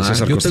navideño.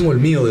 Yo tengo el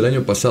mío del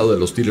año pasado de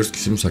los Steelers que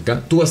hicimos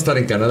acá. Tú vas a estar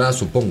en Canadá,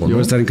 supongo, ¿no? Yo voy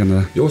a estar en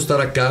Canadá. Yo voy a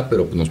estar acá,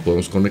 pero nos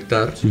podemos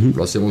conectar,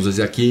 lo hacemos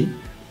desde aquí.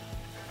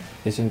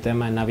 Es un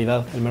tema en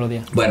Navidad, el mero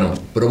día. Bueno,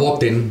 pero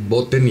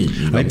voten y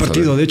hay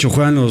partido, de hecho,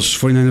 juegan los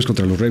 49ers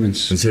contra los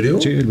Ravens. ¿En serio?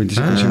 Sí, el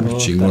 25 de diciembre.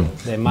 Chingón.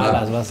 De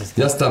malas vas a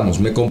estar. Ya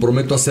estamos, me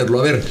comprometo a hacerlo.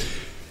 A ver,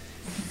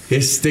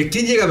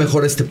 ¿quién llega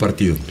mejor a este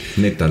partido?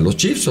 Neta, ¿los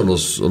Chiefs o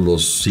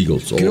los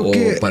Eagles? ¿O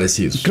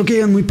parecidos? Creo que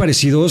llegan muy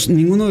parecidos.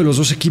 Ninguno de los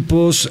dos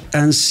equipos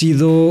han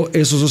sido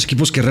esos dos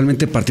equipos que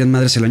realmente partían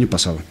madres el año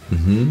pasado.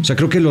 O sea,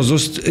 creo que los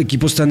dos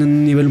equipos están en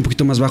un nivel un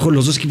poquito más bajo.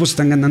 Los dos equipos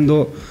están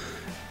ganando,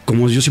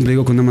 como yo siempre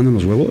digo, con una mano en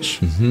los huevos,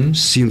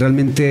 sin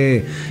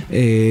realmente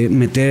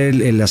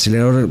meter el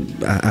acelerador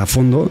a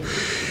fondo.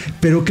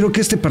 Pero creo que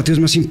este partido es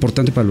más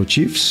importante para los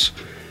Chiefs,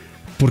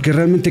 porque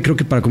realmente creo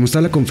que para como está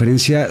la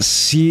conferencia,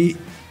 sí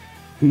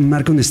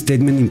marca un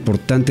statement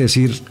importante,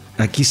 decir,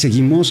 aquí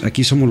seguimos,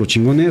 aquí somos los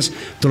chingones,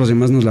 todos los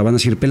demás nos la van a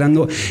seguir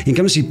pelando. En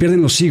cambio, si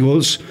pierden los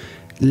Eagles,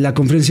 la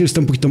conferencia está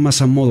un poquito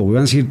más a modo, güey.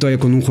 Van a seguir todavía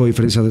con un juego de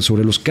diferencia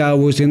sobre los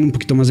Cowboys, tienen un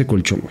poquito más de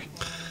colchón, güey.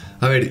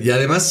 A ver, y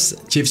además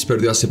Chiefs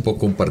perdió hace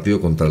poco un partido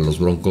contra los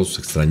Broncos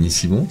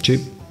extrañísimo, sí,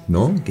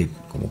 ¿no? Que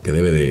como que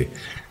debe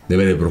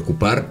de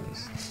preocupar.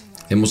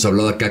 Hemos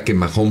hablado acá que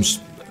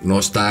Mahomes no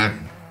está,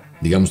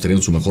 digamos,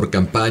 teniendo su mejor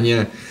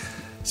campaña.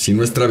 Si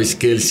no es Travis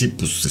Kelce,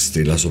 pues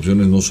las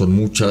opciones no son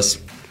muchas.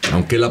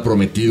 Aunque él ha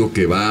prometido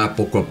que va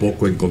poco a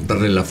poco a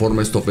encontrarle la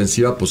forma a esta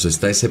ofensiva, pues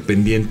está ese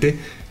pendiente.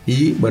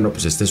 Y bueno,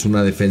 pues esta es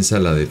una defensa,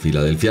 la de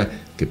Filadelfia,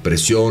 que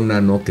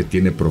presiona, ¿no? Que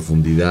tiene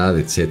profundidad,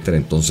 etcétera.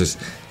 Entonces,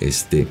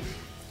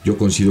 yo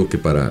considero que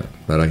para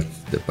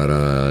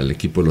el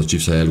equipo de los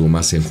Chiefs hay algo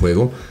más en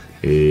juego.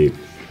 Y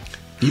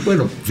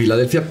bueno,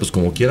 Filadelfia, pues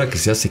como quiera que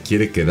sea, se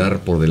quiere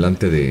quedar por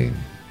delante de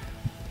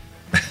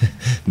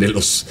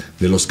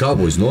los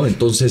Cowboys, ¿no?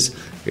 Entonces,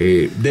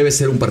 debe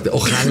ser un partido.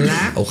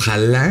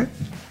 Ojalá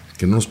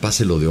que no nos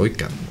pase lo de hoy,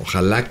 cabrón.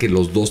 Ojalá que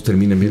los dos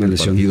terminen bien el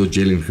partido,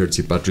 Jalen Hurts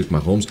y Patrick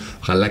Mahomes.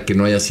 Ojalá que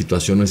no haya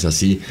situaciones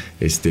así.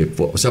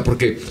 O sea,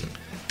 porque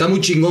está muy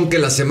chingón que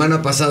la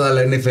semana pasada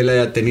la NFL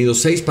haya tenido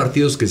 6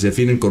 partidos que se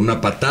definen con una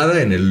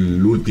patada en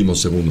el último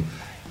segundo.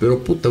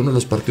 Pero puta, uno de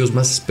los partidos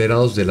más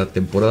esperados de la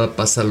temporada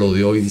pasa lo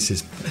de hoy y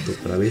dices, puta,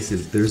 otra vez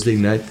el Thursday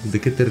Night. ¿De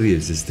qué te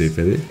ríes,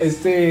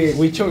 Fede?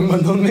 Huicho me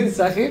mandó un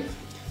mensaje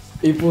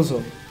y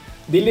puso: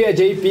 dile a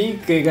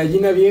JP que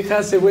gallina vieja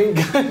hace buen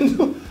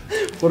caldo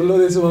por lo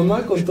de su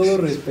mamá, con todo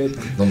respeto.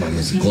 No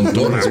mames, con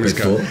todo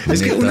respeto.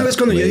 Es que una vez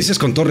cuando ya dices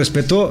con todo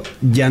respeto,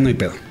 ya no hay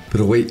pedo.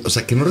 Pero, güey, o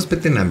sea, que no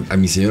respeten a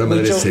mi señora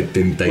madre de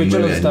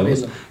 79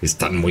 años.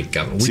 Están muy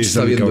cabrón. Wicho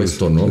está viendo cabrón.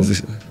 Esto, ¿no?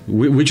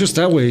 Wicho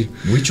está, güey.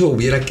 Wicho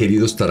hubiera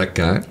querido estar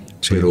acá,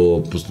 sí.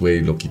 Pero, pues,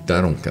 güey, lo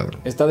quitaron,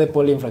 cabrón. Está de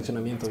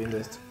poliinfraccionamiento viendo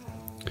esto.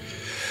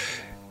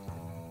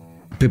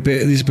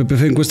 Dice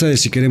Pepe, encuesta de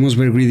si queremos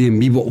ver Greedy en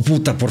vivo.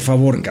 Puta, por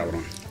favor,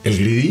 cabrón. ¿El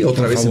Greedy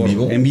otra vez en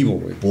vivo? En vivo,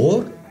 güey.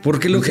 ¿Por?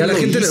 Porque la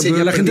gente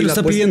lo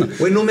está pidiendo.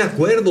 Güey, no me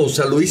acuerdo. O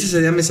sea, lo hice ese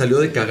día, me salió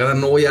de cagada.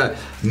 No voy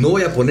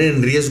a poner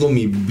en riesgo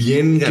mi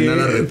bien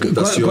ganada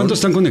reputación. ¿Cuántos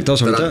están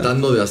conectados ahorita?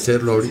 Tratando de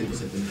hacerlo ahorita.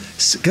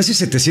 Casi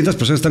 700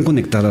 personas están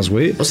conectadas,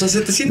 güey. O sea,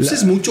 700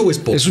 es mucho o es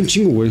poco. Es un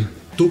chingo, güey.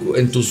 ¿Tú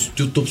en tus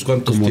YouTubes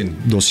cuántos como tienes?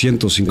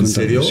 250. ¿En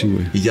serio? Sí,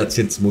 güey. ¿Y ya te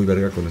sientes muy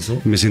verga con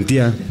eso? Me siento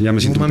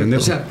un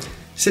pendejo. O sea,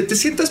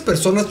 700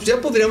 personas, pues ya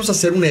podríamos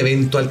hacer un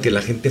evento al que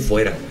la gente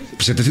fuera.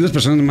 700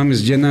 personas, no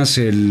mames, llenas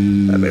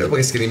el... A ver,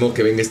 porque es que ni modo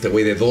que venga este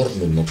güey de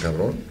Dortmund, ¿no,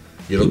 cabrón?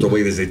 Y el otro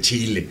güey desde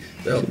Chile.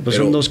 Pues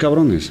son dos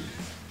cabrones.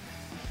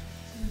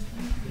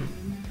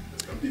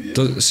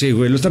 Entonces, sí,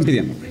 güey, lo están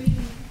pidiendo, güey.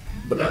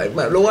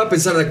 Lo voy a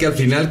pensar de aquí al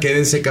final,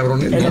 quédense,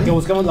 cabrones. En lo que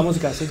buscamos la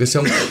música, sí. Que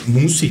sea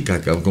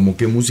música, cabrón. ¿Cómo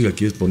qué música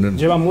quieres poner?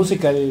 Lleva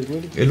música el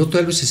güey. El otro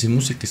tal vez es sin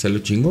música que salió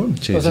chingón.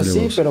 Sí, o sea,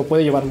 sí, pero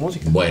puede llevar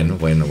música. Bueno.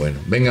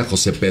 Venga,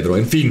 José Pedro.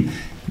 En fin,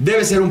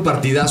 debe ser un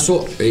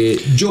partidazo.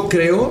 Yo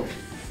creo...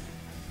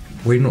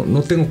 Bueno,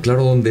 no tengo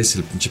claro dónde es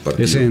el pinche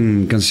partido. Es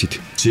en Kansas City.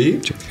 ¿Sí?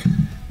 Sí.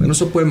 Bueno,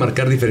 eso puede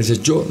marcar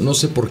diferencias. Yo no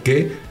sé por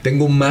qué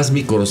tengo más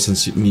mi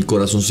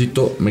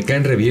corazoncito. Me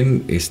caen re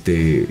bien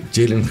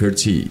Jalen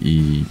Hurts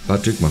y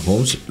Patrick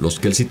Mahomes, los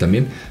Kelce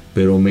también,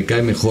 pero me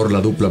cae mejor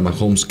la dupla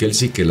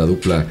Mahomes-Kelce que la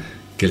dupla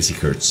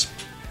Kelce-Hurts.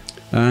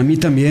 A mí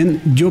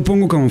también. Yo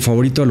pongo como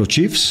favorito a los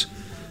Chiefs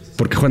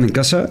porque juegan en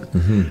casa,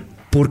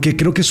 porque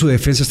creo que su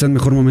defensa está en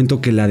mejor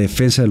momento que la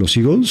defensa de los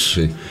Eagles.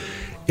 Sí.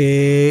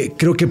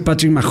 Creo que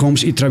Patrick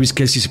Mahomes y Travis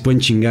Kelce se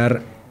pueden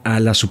chingar a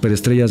las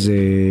superestrellas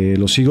de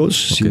los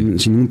Eagles, okay,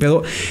 sin ningún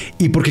pedo.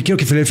 Y porque quiero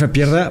que Philadelphia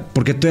pierda,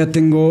 porque todavía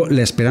tengo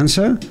la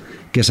esperanza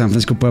que San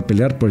Francisco pueda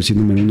pelear por el seed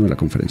número 1 de la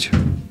conferencia.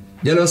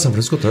 ¿Ya le vas a San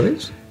Francisco otra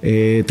vez?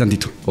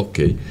 Tantito. Ok.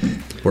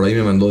 Por ahí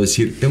me mandó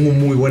decir, tengo un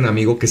muy buen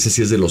amigo que ese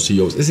sí es de los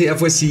CEOs. Ese ya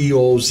fue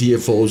CEO,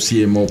 CFO,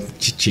 CMO,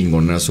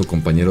 chingonazo,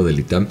 compañero del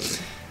ITAM.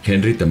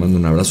 Henry, te mando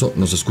un abrazo,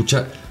 nos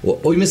escucha.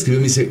 Hoy me escribió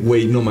y me dice,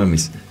 güey, no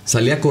mames,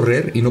 salí a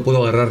correr y no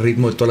puedo agarrar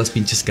ritmo de todas las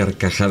pinches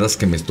carcajadas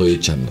que me estoy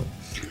echando.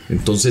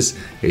 Entonces,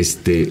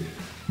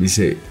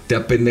 dice, te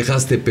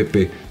apendejaste,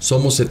 Pepe,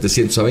 somos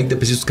 700, a 20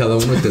 pesos cada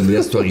uno y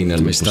tendrías tu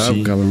aguinaldo. Pues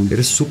sí, cabrón.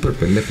 Eres súper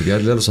pendejo, ya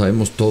lo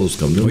sabemos todos,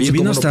 cabrón. Oye,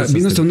 vino hasta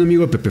un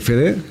amigo de Pepe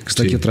Fede, que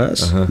está aquí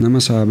atrás, nada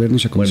más a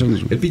vernos y a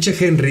conocernos. El pinche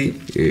Henry,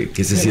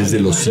 que ese sí es de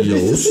los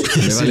CEOs,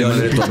 me vale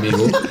madre tu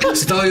amigo.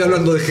 Estaba yo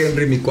hablando de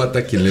Henry, mi cuata,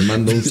 a quien le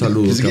mando un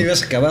saludo. Es que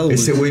habías acabado.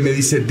 Ese güey me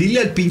dice, dile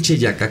al pinche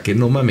Yaka que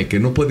no mame, que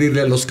no puede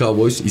irle a los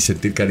Cowboys y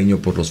sentir cariño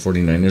por los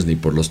 49ers, ni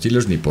por los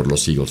Steelers, ni por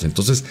los Eagles.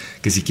 Entonces,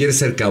 que si quiere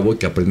ser cowboy,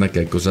 que aprenda que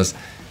hay cosas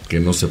que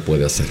no se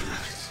puede hacer.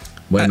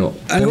 Bueno,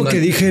 algo que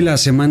dije la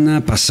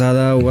semana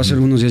pasada o hace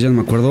algunos días, ya no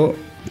me acuerdo,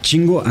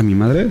 chingo a mi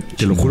madre,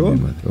 te lo juro.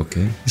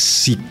 Okay.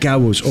 Si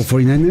Cowboys o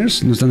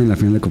 49ers no están en la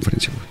final de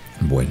conferencia,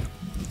 güey. Bueno,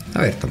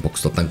 a ver, tampoco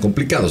está tan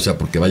complicado, o sea,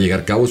 porque va a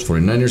llegar Cowboys,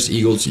 49ers,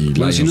 Eagles y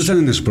Lions. Si no están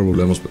en el Super Bowl.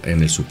 Lo vemos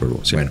en el Super Bowl.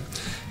 Sí. Bueno,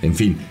 en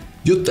fin.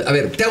 A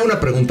ver, te hago una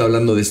pregunta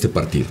hablando de este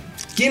partido.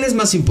 ¿Quién es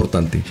más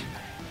importante?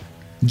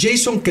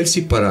 ¿Jason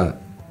Kelce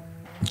para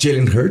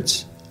Jalen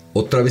Hurts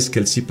o Travis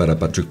Kelce para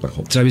Patrick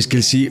Mahomes? Travis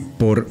Kelce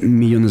por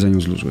millones de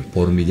años luz, güey.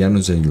 Por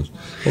millones de años.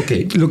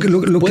 Ok.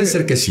 Puede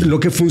ser que sí. Lo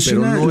que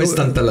funciona, pero no es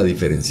tanta la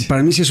diferencia.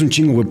 Para mí sí es un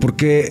chingo, güey,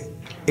 porque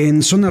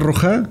en zona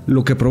roja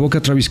lo que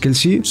provoca Travis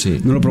Kelce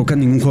no lo provoca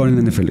ningún jugador en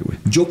la NFL, güey.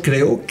 Yo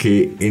creo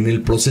que en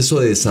el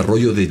proceso de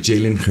desarrollo de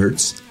Jalen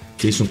Hurts,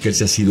 Jason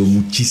Kelce ha sido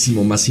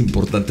muchísimo más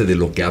importante de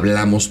lo que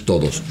hablamos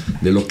todos,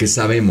 de lo que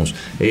sabemos.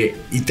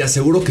 Y te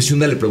aseguro que si un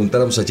día le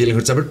preguntáramos a Jalen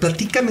Hurts, a ver,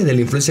 platícame de la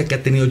influencia que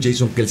ha tenido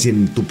Jason Kelce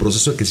en tu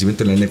proceso de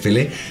crecimiento en la NFL,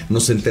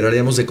 nos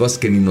enteraríamos de cosas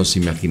que ni nos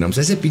imaginamos.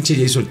 Ese pinche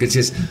Jason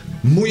Kelce es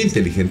muy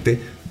inteligente.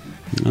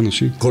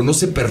 Sí.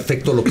 Conoce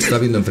perfecto lo que está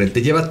viendo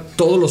enfrente. Lleva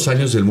todos los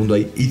años del mundo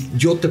ahí. Y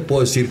yo te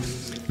puedo decir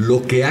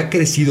lo que ha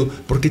crecido.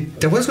 Porque,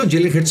 ¿te acuerdas cuando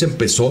Jalen Hurts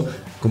empezó?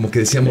 Como que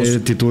decíamos,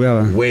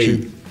 titubeaba. Güey,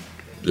 sí.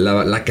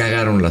 La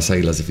cagaron las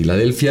Águilas de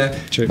Filadelfia.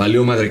 Sí.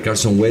 Valió madre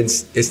Carson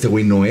Wentz. Este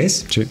güey no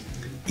es. Sí.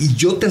 Y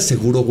yo te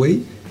aseguro, güey,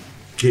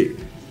 que...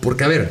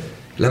 Porque, a ver,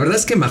 la verdad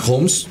es que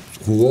Mahomes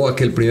jugó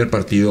aquel primer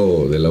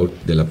partido de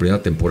la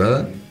primera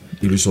temporada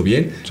y lo hizo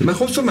bien. Sí.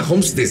 Mahomes fue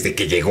Mahomes desde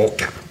que llegó,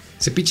 cabrón.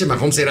 Ese pinche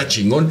Mahomes era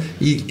chingón.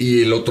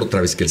 Y el otro, otra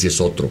vez, que él sí es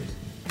otro.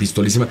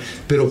 Pistolísima.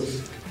 Pero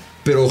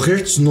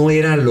Hurts no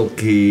era lo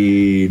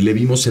que le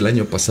vimos el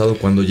año pasado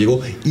cuando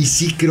llegó. Y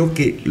sí creo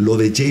que lo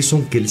de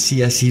Jason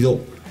Kelce ha sido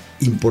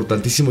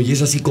importantísimo y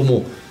es así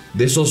como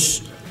de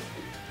esos,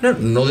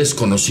 no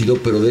desconocido,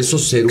 pero de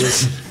esos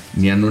héroes,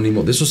 ni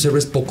anónimo, de esos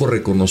héroes poco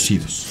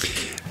reconocidos.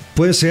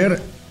 Puede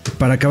ser.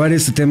 Para acabar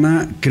este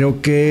tema,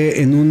 creo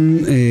que en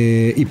un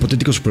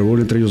hipotético Super Bowl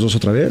entre ellos dos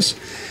otra vez,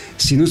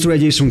 si no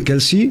estuviera Jason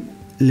Kelce,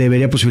 le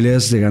vería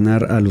posibilidades de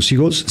ganar a los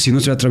Eagles. Si no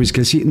estuviera Travis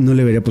Kelce, no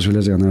le vería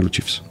posibilidades de ganar a los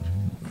Chiefs.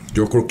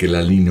 Yo creo que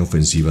la línea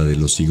ofensiva de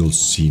los Eagles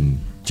sin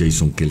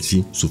Jason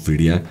Kelce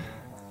sufriría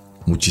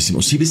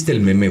muchísimo. ¿Sí viste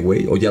el meme,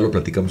 güey? O ya lo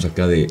platicamos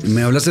acá de...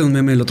 Me hablaste de un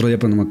meme el otro día,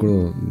 pero no me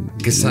acuerdo.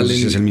 Que salen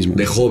si es el mismo.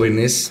 De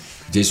jóvenes,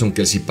 Jason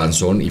Kelce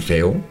panzón y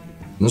feo.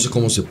 No sé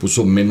cómo se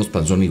puso menos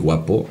panzón y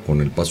guapo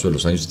con el paso de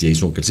los años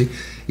Jason Kelce.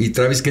 Y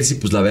Travis Kelce,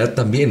 pues la verdad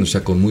también, o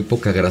sea, con muy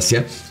poca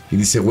gracia. Y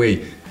dice,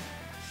 güey,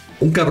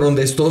 un cabrón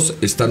de estos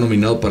está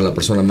nominado para la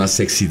persona más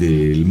sexy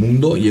del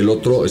mundo y el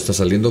otro está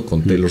saliendo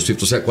con Taylor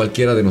Swift. O sea,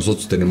 cualquiera de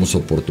nosotros tenemos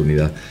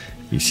oportunidad.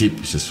 Y sí,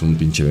 pues es un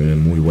pinche meme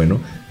muy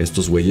bueno.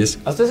 Estos güeyes...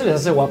 ¿A ustedes se les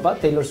hace guapa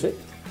Taylor Swift?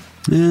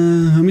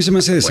 A mí se me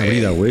hace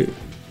desabrida, güey.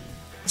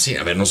 Sí,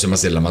 a ver, no se me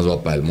hace la más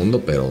guapa del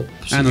mundo, pero...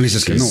 Pues, no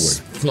dices que no, güey.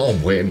 No,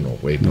 bueno,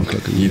 güey. No.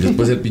 Claro que no. Y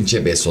después el pinche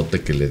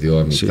besote que le dio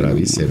a mi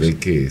Travis, se ve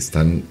que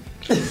están...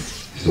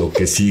 Lo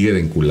que sigue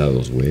de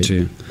enculados, güey.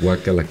 Sí.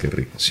 Guácala, qué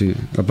rico. Sí.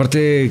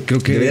 Aparte, creo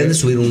que... Deberían de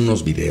subir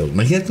unos videos.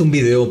 Imagínate un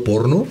video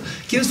porno.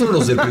 ¿Quiénes fueron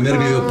los del primer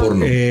video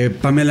porno?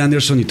 Pamela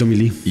Anderson y Tommy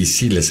Lee. Y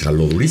sí, les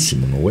jaló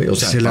durísimo, ¿no, güey? O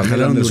sea, se la Pamela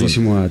jalaron Anderson.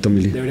 durísimo a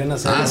Tommy Lee. Deberían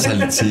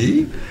hacerlo.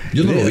 ¿Sí?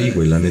 Yo no lo vi,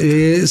 güey, la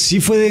neta. Sí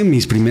fue de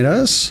mis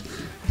primeras.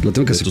 Lo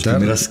tengo que ¿De tus aceptar.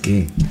 primeras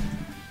qué?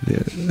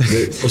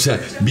 O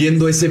sea,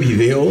 viendo ese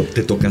video,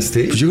 ¿te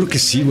tocaste? Pues yo creo que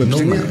sí, güey. No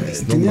Pues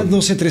mames, no tenía mames.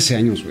 12, 13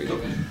 años, güey.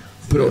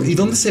 Pero, ¿y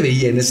dónde se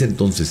veía en ese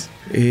entonces?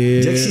 ¿Ya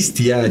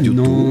existía YouTube?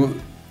 No,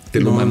 ¿Te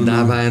lo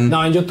mandaban?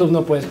 No, en YouTube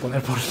no puedes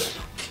poner por...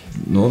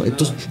 ¿No?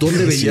 Entonces,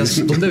 ¿dónde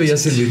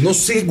veías el video? No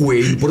sé,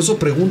 güey. Por eso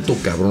pregunto,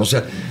 cabrón. O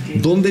sea,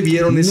 ¿dónde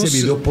vieron ese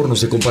video porno?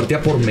 ¿Se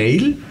compartía por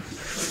mail?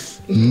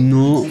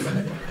 No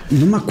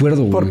me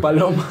acuerdo, güey. Por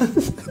palomas.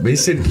 Me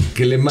dicen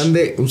que le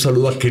mande un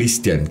saludo a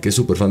Cristian, que es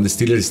súper fan de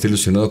Steelers y está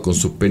ilusionado con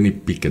su Penny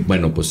Pickett.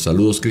 Bueno, pues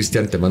saludos,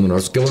 Cristian, te mando un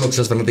abrazo. Qué bueno que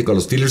seas fanático de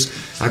los Steelers.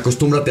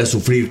 Acostúmbrate a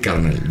sufrir,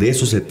 carnal. De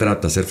eso se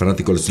trata, ser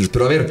fanático de los Steelers.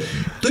 Pero a ver,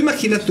 tú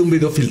imagínate un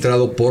video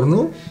filtrado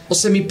porno o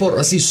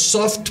semi-porno, así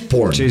soft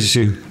porn.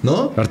 Sí.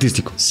 ¿No?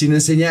 Artístico. Sin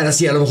enseñar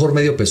así, a lo mejor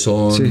medio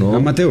pezón, Sí, ¿no?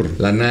 amateur.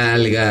 La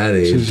nalga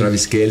de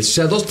Travis Kelce. O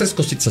sea, 2, 3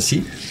 cositas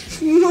así.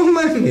 No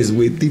mames,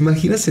 güey. ¿Te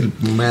imaginas el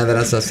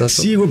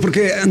madrazazazo? Sí, güey,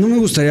 porque no me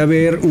gustaría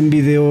ver un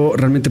video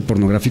realmente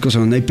pornográfico, o sea,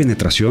 donde hay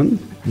penetración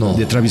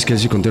de Travis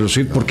Kelce con Taylor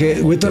Swift, porque,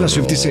 güey, todas las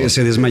Swifties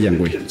se desmayan,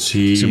 güey.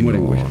 Sí, se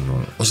mueren, güey.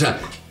 No. O sea,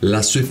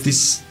 las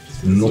Swifties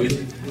no...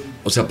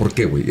 O sea, ¿por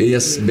qué, güey?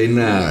 Ellas ven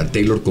a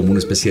Taylor como una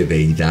especie de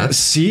deidad.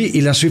 Sí,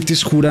 y las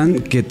Swifties juran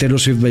que Taylor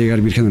Swift va a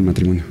llegar virgen al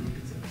matrimonio.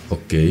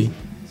 Ok.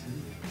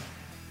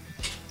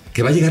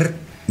 ¿Que va a llegar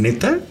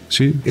neta?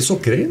 Sí. ¿Eso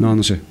creen?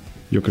 No sé.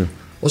 Yo creo.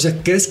 O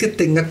sea, ¿crees que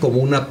tenga como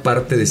una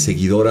parte de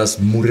seguidoras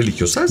muy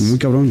religiosas? Muy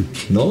cabrón.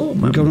 No,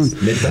 muy cabrón.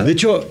 ¿Neta? De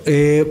hecho,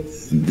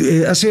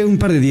 hace un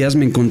par de días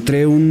me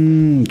encontré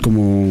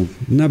como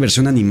una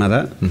versión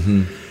animada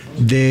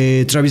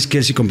de Travis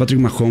Kelce con Patrick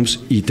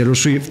Mahomes y Taylor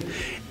Swift,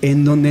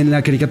 en donde en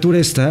la caricatura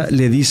esta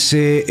le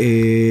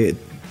dice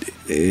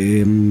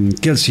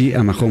Kelce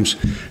a Mahomes,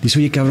 dice,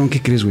 oye, cabrón,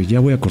 ¿qué crees, güey? Ya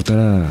voy a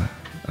cortar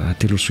a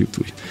Taylor Swift,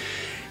 güey.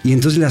 Y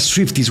entonces las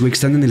Swifties, güey, que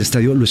están en el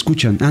estadio, lo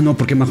escuchan. No,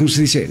 porque Mahomes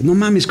se dice, no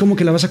mames, ¿cómo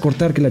que la vas a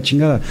cortar? Que la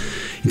chingada.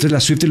 Entonces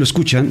las Swifties lo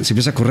escuchan, se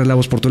empieza a correr la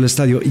voz por todo el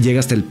estadio y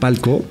llega hasta el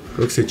palco.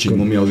 Creo que se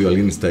chingó mi audio.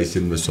 Alguien está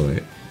diciendo eso,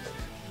 ¿eh?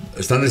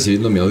 ¿Están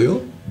recibiendo mi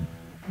audio?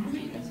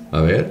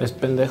 A ver. Es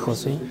pendejo,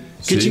 sí.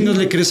 ¿Qué chingados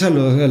le crees a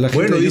la gente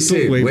Bueno, de dice,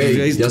 YouTube, güey?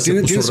 güey, ya se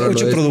puso Tienes raro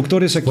 8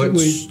 productores aquí,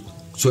 güey.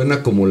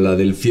 Suena como la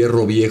del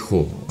fierro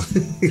viejo.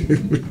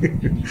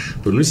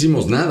 Pero no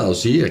hicimos nada, ¿o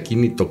sí? Aquí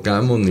ni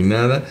tocamos ni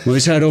nada. Como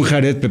dice Aaron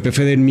Jared, Pepe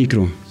Fede en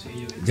micro.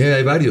 Ya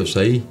hay varios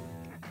ahí.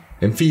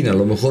 En fin, a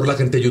lo mejor la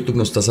gente de YouTube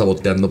nos está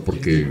saboteando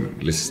porque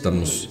les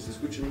estamos...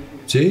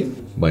 ¿Sí?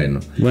 Bueno.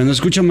 Bueno,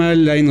 escucha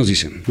mal, ahí nos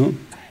dicen, ¿no?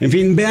 En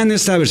fin, vean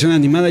esta versión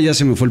animada, ya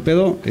se me fue el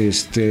pedo.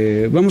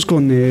 Vamos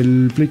con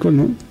el play call,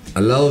 ¿no?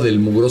 Al lado del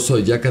mugroso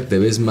de Yaka te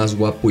ves más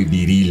guapo y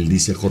viril,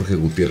 dice Jorge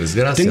Gutiérrez.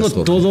 Gracias, Tengo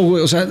Jorge. todo,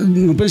 güey. O sea,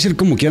 me pueden decir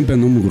como quieran, pero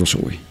no mugroso,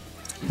 güey.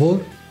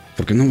 ¿Por?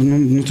 Porque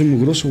no estoy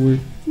mugroso, güey.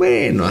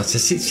 Bueno, o sea,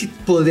 sí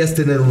podrías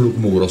tener un look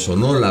mugroso,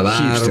 ¿no? La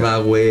barba,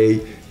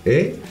 güey.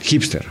 ¿Eh?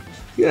 Hipster.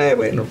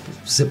 Bueno,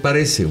 pues, se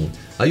parece, güey.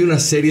 Hay una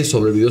serie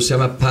sobre el video, se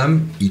llama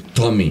Pam y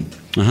Tommy.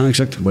 Ajá,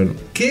 exacto. Bueno,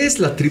 ¿qué es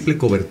la triple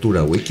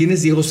cobertura, güey? ¿Quién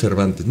es Diego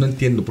Cervantes? No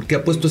entiendo. ¿Por qué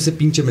ha puesto ese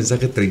pinche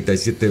mensaje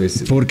 37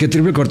 veces? Porque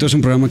Triple Corteo es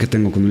un programa que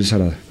tengo con Luis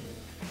Arada.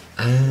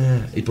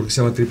 ¿Y por qué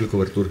se llama triple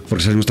cobertura?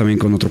 Porque salimos también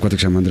con otro cuate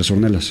que se llama Andrés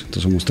Ornelas.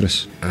 Entonces somos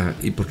 3.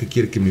 ¿Y por qué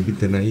quiere que me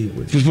inviten ahí,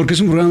 güey? Pues porque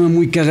es un programa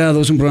muy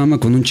cagado, es un programa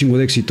con un chingo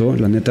de éxito,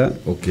 la neta.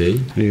 Ok.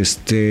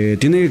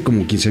 Tiene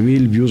como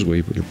 15,000 views,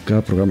 güey,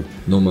 cada programa.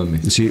 No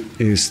mames. Sí,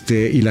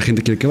 y la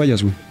gente quiere que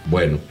vayas, güey.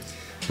 Bueno,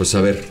 pues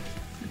a ver.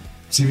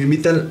 Si me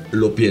invitan,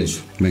 lo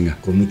pienso. Venga.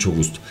 Con mucho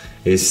gusto.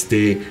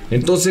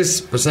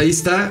 Entonces, pues ahí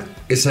está.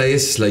 Esa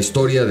es la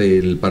historia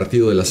del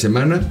partido de la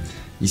semana.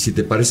 Y si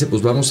te parece,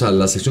 pues vamos a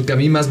la sección que a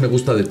mí más me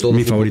gusta de todo.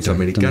 Mi favorita.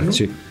 Americano.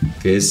 Sí.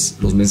 Que es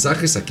los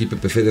mensajes. Aquí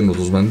Pepe Fede nos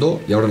los mandó.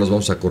 Y ahora los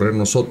vamos a correr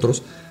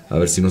nosotros. A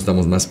ver si no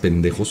estamos más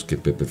pendejos que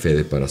Pepe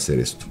Fede para hacer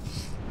esto.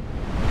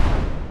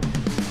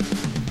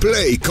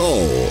 Play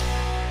Call.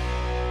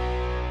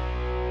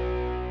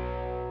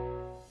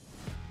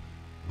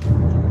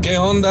 ¿Qué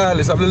onda?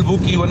 Les habla el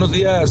Buki, buenos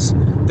días.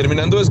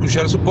 Terminando de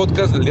escuchar su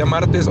podcast del día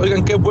martes.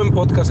 Oigan, qué buen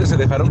podcast se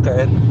dejaron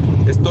caer.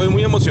 Estoy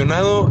muy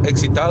emocionado,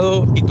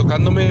 excitado y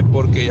tocándome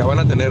porque ya van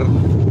a tener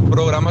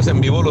programas en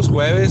vivo los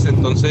jueves.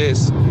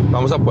 Entonces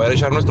vamos a poder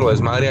echar nuestro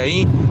desmadre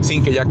ahí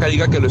sin que Yaka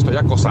diga que lo estoy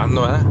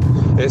acosando,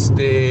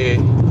 ¿eh?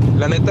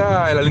 La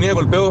neta, la línea de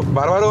golpeo,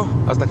 bárbaro.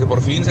 Hasta que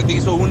por fin se te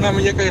hizo una,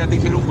 Yaka, ya te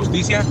hicieron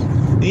justicia.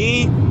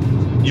 Y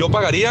yo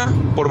pagaría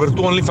por ver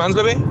tu OnlyFans,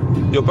 bebé.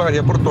 Yo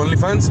pagaría por tu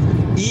OnlyFans.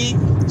 Y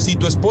si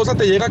tu esposa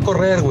te llega a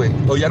correr, güey,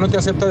 o ya no te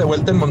acepta de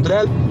vuelta en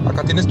Montreal,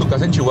 acá tienes tu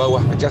casa en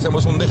Chihuahua. Aquí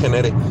hacemos un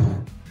degenere.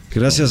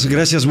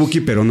 Gracias, Buki,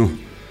 pero no.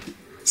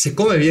 Se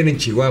come bien en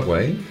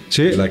Chihuahua, ¿eh?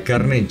 Sí. La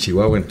carne en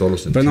Chihuahua en todos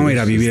los sentidos. Pero no voy a ir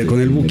a vivir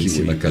con el Buki,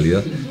 güey. La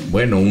calidad.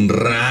 Bueno, un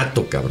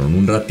rato, cabrón.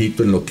 Un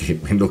ratito en lo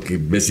que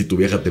ves si tu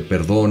vieja te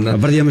perdona.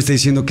 Aparte ya me está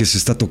diciendo que se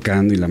está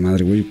tocando y la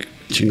madre, güey.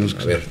 Chinos.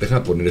 A ver,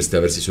 déjame poner a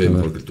ver si soy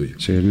mejor que el tuyo.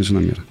 Sí, es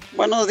una mierda.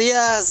 Buenos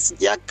días,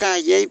 Yaka,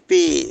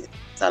 JP.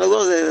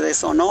 Saludos desde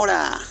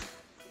Sonora.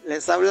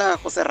 Les habla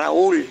José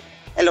Raúl,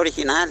 el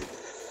original.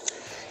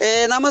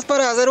 Nada más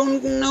para hacer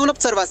una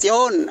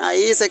observación.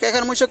 Ahí se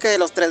quejan mucho que de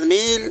los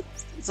 3,000...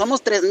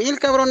 Somos 3,000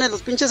 cabrones.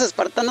 Los pinches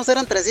espartanos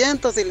eran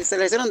 300 y se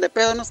le hicieron de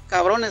pedo unos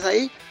cabrones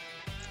ahí.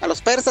 A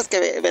los persas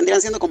que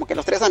vendrían siendo como que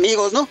los 3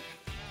 amigos, ¿no?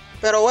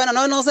 Pero bueno,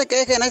 no se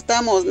quejen, ahí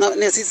estamos. No,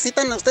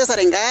 necesitan ustedes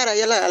arengar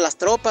ahí a las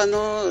tropas,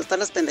 ¿no?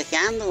 Estarlas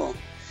pendejeando.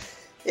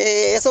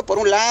 Eso por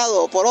un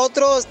lado. Por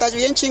otro, está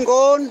bien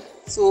chingón.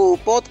 Su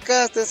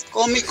podcast es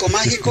cómico,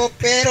 mágico,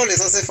 pero les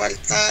hace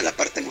falta la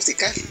parte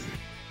musical.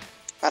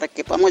 Para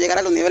que podamos llegar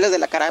a los niveles de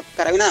la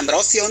carabina de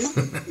Ambrosio, ¿no?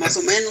 Más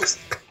o menos.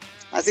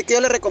 Así que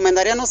yo les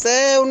recomendaría, no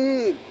sé,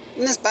 un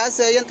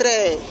espacio ahí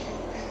entre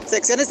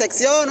sección y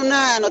sección,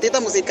 una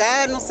notita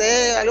musical, no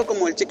sé, algo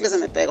como el chicle se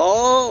me pegó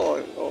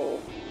o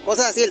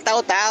cosas así, el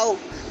tao tao.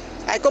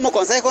 Hay como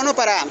consejo, ¿no?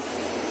 Para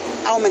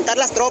aumentar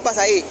las tropas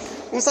ahí.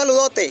 Un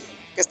saludote,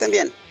 que estén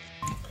bien.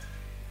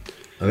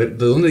 A ver,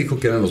 ¿de dónde dijo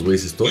que eran los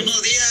güeyes estos?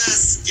 Buenos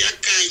días,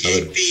 Yaka,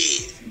 JP.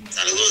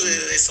 Saludos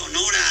desde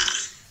Sonora.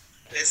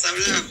 Les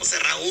habla José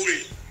Raúl,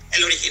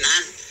 el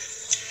original.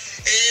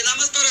 Nada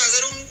más para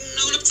hacer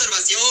una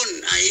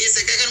observación. Ahí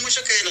se quejan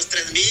mucho que de los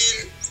 3,000...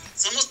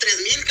 Somos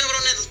 3,000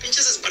 cabrones. Los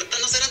pinches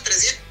espartanos eran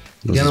 300.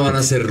 Ya no van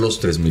a ser los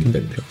 3,000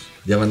 pendejos.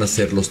 Ya van a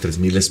ser los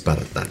 3,000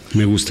 espartanos.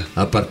 Me gusta.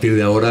 A partir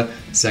de ahora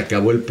se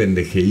acabó el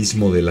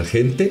pendejeísmo de la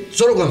gente.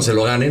 Solo cuando se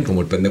lo ganen,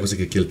 como el pendejo ese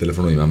que quiere el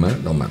teléfono de mi mamá.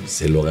 No mames,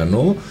 se lo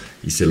ganó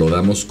y se lo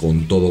damos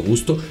con todo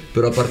gusto.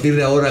 Pero a parti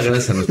de ahora,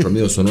 gracias a nuestro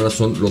amigo Sonora,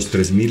 son los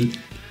 3,000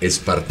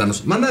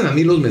 espartanos. Mándame a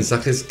mí los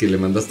mensajes que le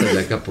mandaste de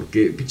acá,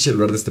 porque pinche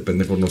celular de este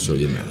pendejo no se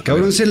oye nada.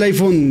 Cabrón, es el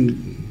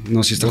iPhone.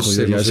 No, si está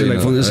jodido. No Es sé el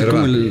iPhone. Es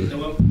como el.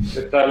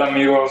 ¿Qué tal,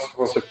 amigos?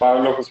 José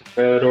Pablo, José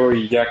Pedro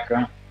y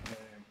Yaka.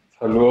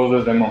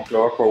 Saludos desde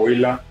Monclova,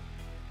 Coahuila.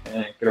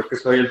 Creo que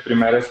soy el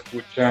primer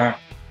escucha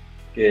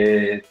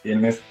que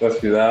tiene esta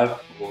ciudad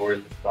o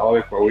el estado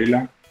de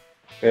Coahuila,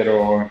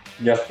 pero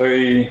ya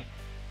estoy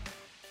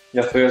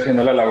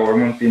haciendo la labor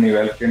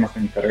multinivel que nos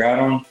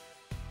encargaron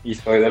y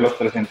soy de los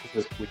 300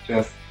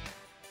 escuchas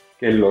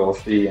que lo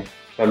siguen.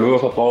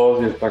 Saludos a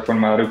todos y está con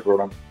madre el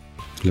programa.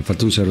 Le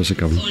falta un cero a ese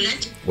cabrón.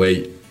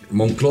 Güey,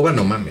 Monclova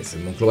no mames.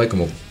 En Monclova hay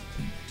como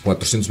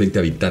 420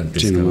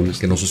 habitantes, sí, cabrón. No,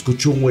 que nos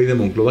escuche un güey de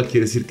Monclova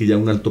quiere decir que ya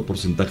un alto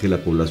porcentaje de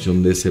la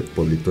población de ese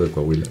pueblito de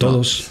Coahuila.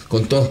 Todos.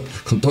 No,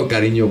 con todo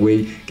cariño,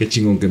 güey. Qué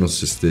chingón que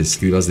nos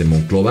escribas de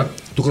Monclova.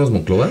 ¿Tú conoces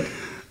Monclova?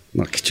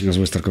 No, qué chingas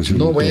voy a estar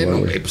conociendo. No, bueno,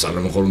 güey, pues a lo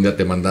mejor un día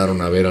te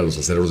mandaron a ver a los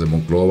acereros de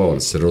Monclova o a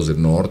los acereros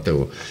del norte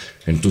o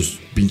en tus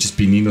pinches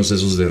pininos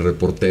esos de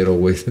reportero,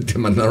 güey. Te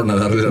mandaron a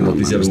darle la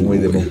noticia a algún güey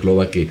de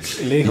Monclova que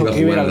iba a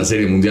jugar en la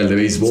Serie Mundial de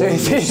Béisbol.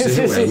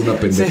 Sí, alguna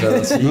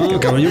pendejada así. No,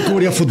 cabrón, yo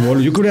cubría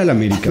fútbol, yo cubría la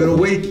América. Pero,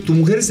 güey, tu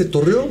mujer es de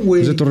Torreón,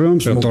 güey. Es de Torreón,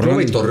 pero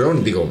Monclova y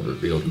Torreón, digo,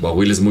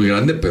 Coahuila es muy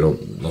grande, pero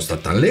no está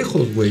tan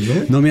lejos, güey,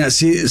 ¿no? No, mira,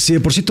 si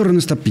de por sí Torreón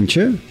está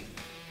pinche,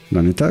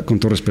 la neta, con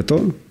todo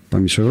respeto,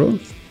 para mi suegro,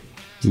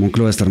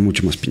 Monclova va a estar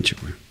mucho más pinche,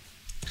 güey.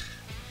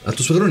 A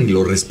tu suegro ni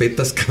lo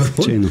respetas, cabrón.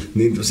 Sí,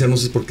 no. O sea, no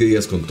sé por qué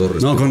digas con todo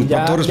respeto. No, con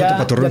todo respeto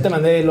para Torreón. Ya te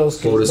mandé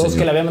los dos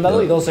que le había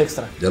mandado y 2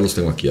 extra. Ya los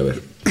tengo aquí, a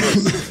ver.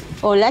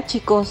 Hola,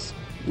 chicos.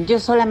 Yo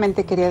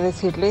solamente quería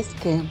decirles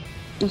que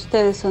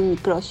ustedes son mi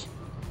crush.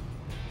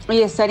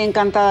 Y estaría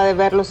encantada de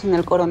verlos en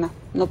el Corona.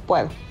 No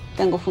puedo,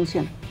 tengo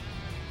función.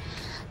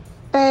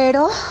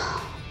 Pero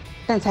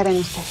pensaré en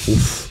ustedes.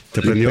 Uf.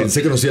 ¿Te prendió?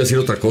 Pensé que nos iba a decir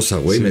otra cosa,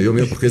 güey. Sí. Me dio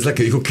miedo porque es la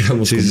que dijo que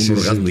éramos como un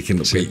orgasmo. Dije,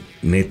 güey,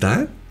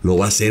 ¿neta? ¿Lo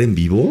va a hacer en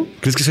vivo?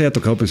 ¿Crees que se haya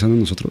tocado pensando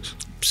en nosotros?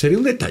 Sería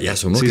un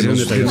detallazo, ¿no? Sí,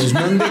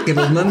 que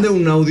nos mande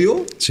un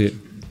audio. Sí.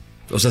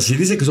 O sea, si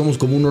dice que somos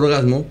como un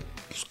orgasmo,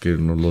 pues que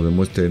nos lo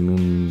demuestre en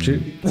un...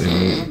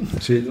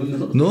 Sí.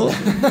 ¿No?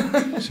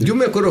 Sí. Yo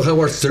me acuerdo de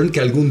Howard Stern que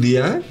algún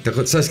día...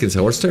 ¿Sabes quién es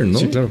Howard Stern, no?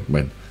 Sí, claro.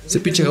 Bueno, ese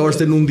pinche Howard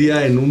Stern un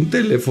día en un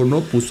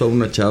teléfono puso a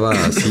una chava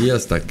así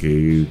hasta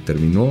que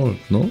terminó,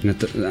 ¿no?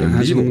 En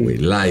vivo, güey,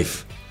 live.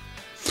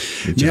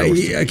 Mira,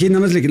 y aquí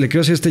nada más le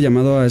quiero hacer este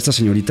llamado a esta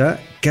señorita,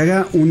 que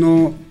haga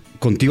uno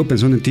contigo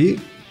pensando en ti,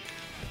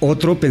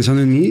 otro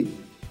pensando en mí,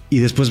 y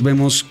después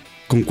vemos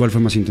con cuál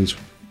fue más intenso.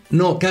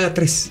 No, que haga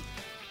 3.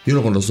 Y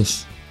uno con los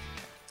 2.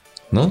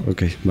 ¿No?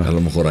 Ok, va. A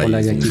lo mejor ahí.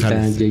 Hola,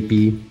 Yaquita,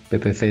 JP,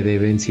 PPF de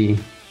Benzi.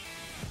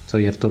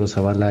 Soy Arturo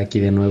Zavala, aquí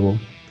de nuevo,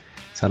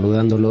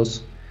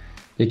 saludándolos.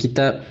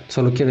 Yaquita,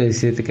 solo quiero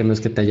decirte que no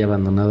es que te haya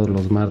abandonado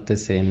los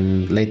martes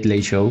en Late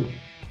Late Show,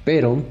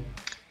 pero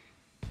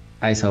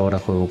a esa hora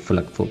juego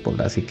flag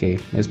football, así que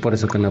es por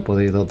eso que no he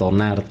podido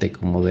donarte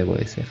como debo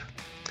de ser.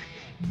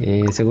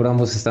 Seguro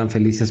ambos están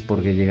felices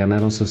porque ya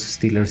ganaron sus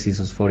Steelers y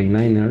sus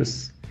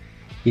 49ers.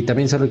 Y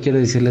también solo quiero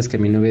decirles que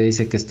mi novia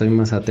dice que estoy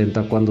más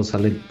atento a cuando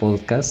sale el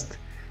podcast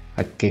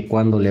a que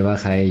cuando le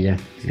baja a ella.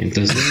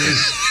 Entonces,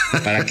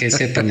 pues, para que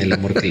sepan el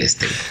amor que les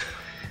tengo.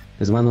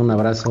 Les mando un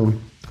abrazo.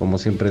 Como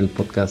siempre, el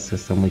podcast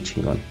está muy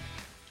chingón.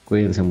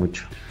 Cuídense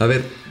mucho. A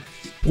ver,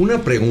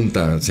 una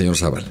pregunta, señor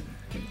Zavala.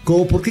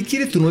 ¿Cómo por qué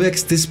quiere tu novia que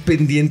estés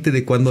pendiente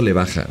de cuándo le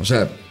baja? O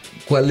sea,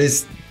 ¿cuál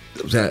es?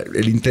 O sea,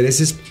 ¿el interés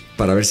es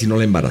para ver si no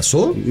la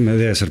embarazó? Me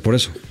debe ser por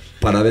eso.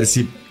 ¿Para ver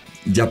si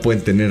ya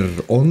pueden tener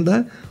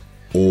onda?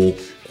 ¿O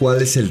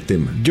cuál es el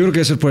tema? Yo creo que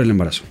debe ser por el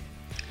embarazo.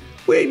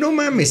 Güey, no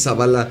mames,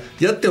 Zavala.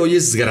 Ya te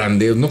oyes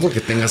grande, no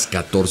porque tengas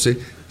 14.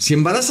 Si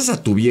embarazas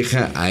a tu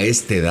vieja a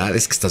esta edad,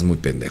 es que estás muy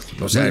pendejo.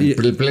 O sea,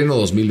 en pleno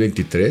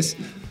 2023...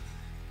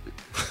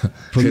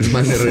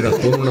 Germán Herrera,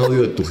 pon un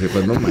audio de tu jefa.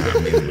 No mames,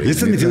 güey. Ya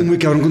estás metiendo muy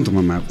cabrón con tu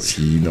mamá, güey.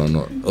 Sí,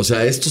 no. O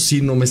sea, esto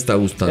sí no me está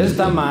gustando.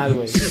 Está mal,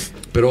 güey.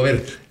 Pero a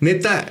ver,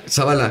 neta,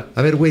 Zavala,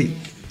 a ver, güey.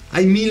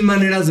 Hay 1000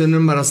 maneras de no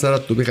embarazar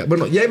a tu vieja.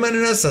 Bueno, ya hay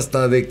maneras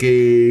hasta de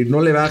que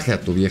no le baje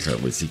a tu vieja,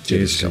 güey, si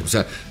quieres. Sí. O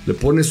sea, le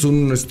pones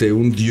un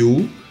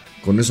DIU,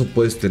 con eso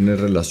puedes tener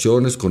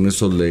relaciones, con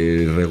eso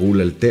le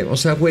regula el tema. O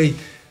sea, güey,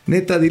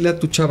 neta, dile a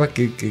tu chava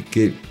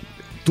que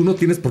tú no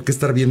tienes por qué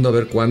estar viendo a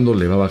ver cuándo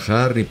le va a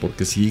bajar, ni por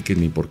qué sí,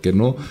 ni por qué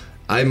no.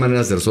 Hay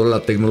maneras de resolver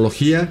la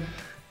tecnología.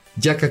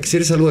 Yaka,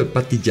 ¿quisieras algo de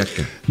Pati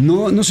Yaka?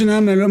 No sé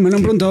nada, me lo han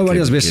preguntado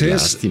varias veces. Qué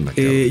lástima,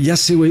 ya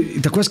sé, güey.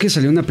 ¿Te acuerdas que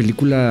salió una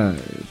película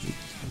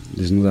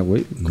desnuda,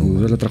 güey?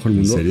 ¿Cómo la trajo al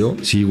mundo? ¿En serio?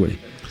 Sí, güey.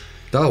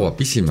 Estaba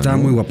guapísima, Estaba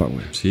muy guapa,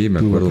 güey. Sí, me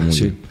acuerdo muy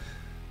bien.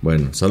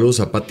 Bueno,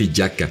 saludos a Pati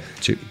Yaka.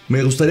 Sí.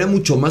 Me gustaría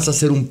mucho más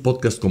hacer un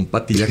podcast con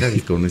Pati Yaka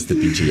que con este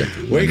pinche Yaka.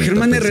 Güey,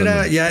 Germán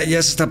Herrera ya se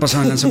está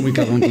pasando lanza muy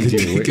cabrón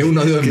contigo, güey. Que un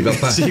audio de mi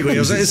papá. Sí, güey.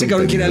 O sea, ese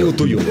cabrón quiere algo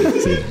tuyo.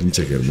 Sí,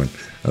 pinche Germán.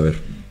 A ver.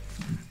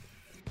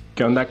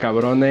 ¿Qué onda,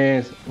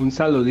 cabrones? Un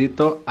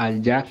saludito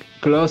al Jack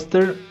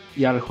Cluster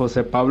y al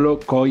José Pablo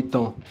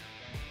Coito.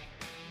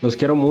 Los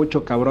quiero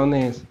mucho,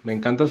 cabrones. Me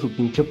encanta su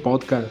pinche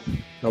podcast.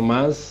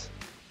 Nomás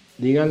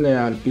díganle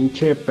al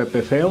pinche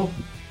Pepe Feo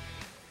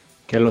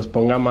que los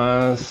ponga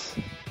más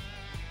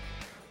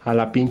a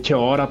la pinche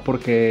hora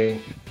porque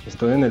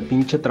estoy en el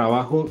pinche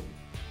trabajo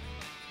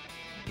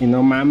y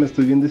no mames,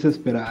 estoy bien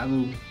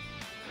desesperado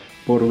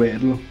por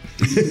verlo.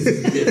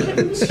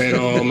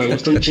 Pero me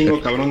gusta un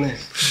chingo, cabrones.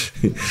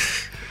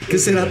 ¿Qué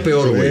será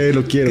peor, güey?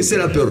 Lo quiero. ¿Qué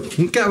será peor?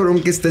 ¿Un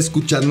cabrón que está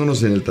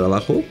escuchándonos en el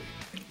trabajo?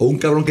 ¿O un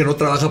cabrón que no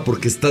trabaja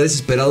porque está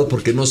desesperado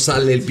porque no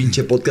sale el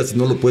pinche podcast y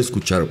no lo puede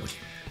escuchar, güey?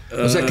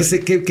 O sea,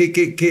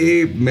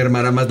 ¿qué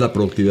mermará más la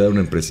productividad de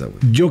una empresa, güey?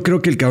 Yo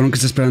creo que el cabrón que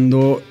está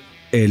esperando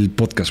el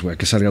podcast, güey,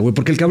 que salga, güey.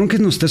 Porque el cabrón que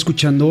nos está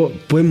escuchando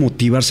puede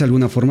motivarse de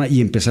alguna forma y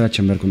empezar a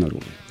chambear con algo,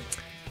 güey.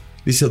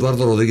 Dice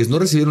Eduardo Rodríguez, ¿no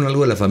recibieron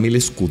algo de la familia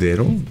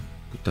Escudero?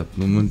 Puta,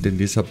 no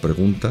entendí esa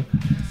pregunta.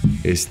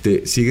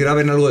 Si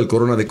graben algo del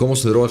corona, de cómo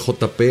se droga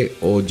JP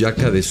o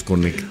Yaka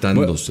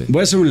desconectándose.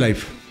 Voy a hacer un live,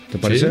 ¿te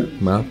parece?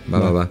 ¿Sí?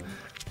 Va.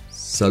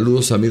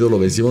 Saludos a mi ídolo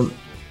vencimos.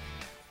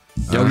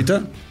 ¿Ya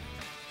ahorita?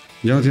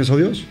 ¿Ya no tienes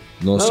audios?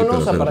 No, sí, pero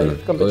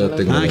todavía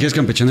tengo. ¿quieres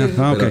campechanear?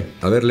 Ok.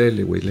 A ver,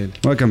 léele, güey, léele.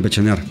 Voy a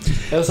campechanear.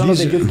 Esos son los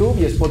de YouTube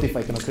y Spotify.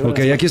 Que nos ok,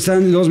 aquí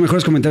están los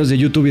mejores comentarios de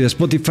YouTube y de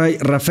Spotify.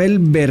 Rafael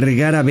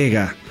Vergara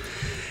Vega.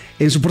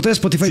 En su portada de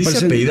Spotify ¿Sí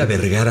se apellida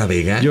Vergara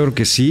Vega? Yo creo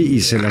que sí,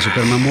 y se la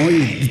supermamó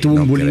y tuvo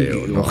un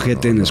bullying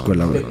ojete en la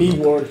escuela.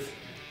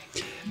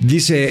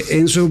 Dice,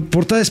 en su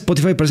portada de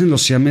Spotify aparecen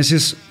los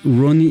siameses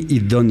Ronnie y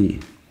Donnie.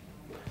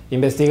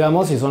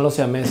 Investigamos y son los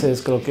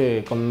siameses, creo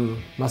que con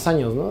más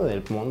años, ¿no?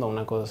 Del mundo,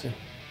 una cosa así.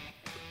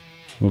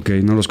 Ok,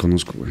 no los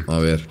conozco, güey. A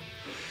ver.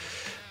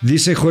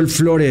 Dice Joel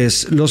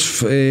Flores, los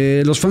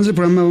fans del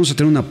programa vamos a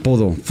tener un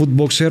apodo,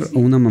 futvoxer o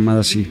una mamada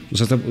así. O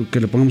sea, que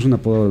le pongamos un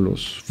apodo a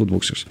los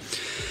futvoxers.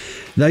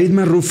 David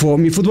Marrufo,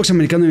 mi futvox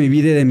americano de mi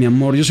vida y de mi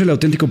amor. Yo soy el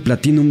auténtico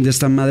platinum de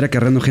esta madre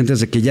acarreando gente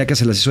desde que Yaka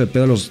se las hizo de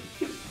pedo a los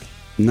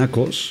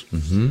nacos,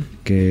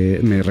 que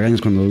me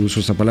regañas cuando uso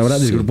esta palabra,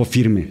 del grupo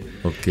Firme.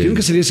 Yo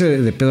nunca se le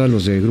hice de pedo a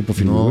los de grupo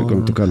Firme, güey,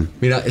 cuando tocaron.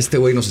 Mira, este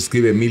güey nos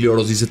escribe, Emilio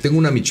Oros, dice, tengo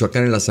una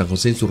Michoacán en la San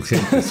José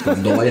Insurgentes.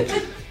 Cuando vaya,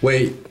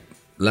 güey,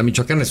 la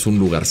Michoacana es un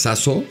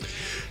lugarzazo.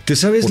 ¿Te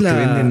sabes porque la...?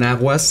 venden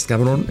aguas,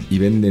 cabrón, y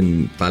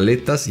venden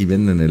paletas y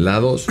venden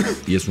helados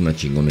y es una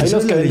chingonera. Hay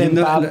unos que venden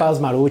leyenda-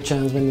 papas,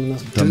 maruchans, venden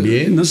unas...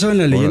 ¿También? ¿No saben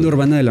la leyenda Órale.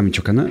 urbana de la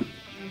Michoacana?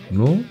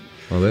 ¿No?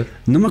 A ver.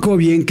 No me acuerdo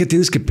bien qué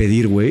tienes que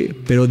pedir, güey,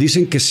 pero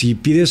dicen que si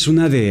pides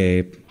una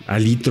de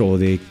al litro o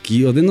de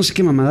kilo, de no sé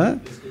qué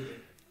mamada.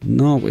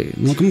 No, güey,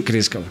 no, ¿cómo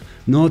crees, cabrón?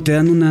 No, te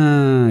dan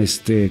una,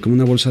 como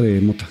una bolsa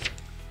de mota.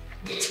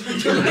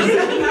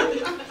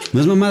 No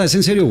es mamada, es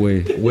en serio,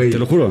 güey. Te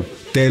lo juro.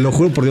 Te lo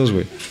juro por Dios,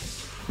 güey.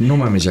 No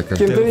mames, Yaka.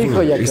 ¿Quién te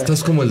dijo, Yaka?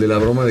 Estás como el de la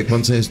broma de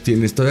cuántos años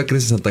tienes. Todavía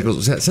crees en Santa Cruz.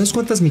 O sea, ¿sabes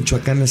cuántas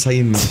michoacanas hay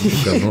en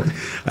México, no?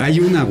 Hay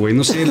una, güey,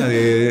 no sé, la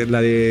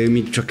de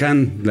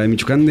Michoacán. La de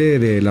Michoacán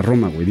de la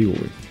Roma, güey, digo,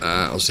 güey.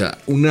 Ah, o sea,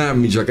 una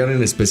michoacana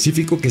en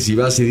específico que si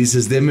vas y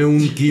dices, deme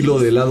 1 kilo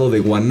de helado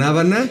de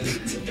guanábana,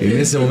 en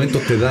ese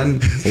momento te dan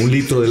 1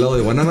 litro de helado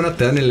de guanábana,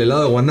 te dan el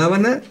helado de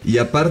guanábana y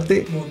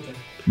aparte,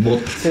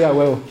 mota. Sí, a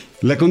huevo.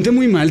 La conté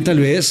muy mal, tal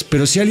vez,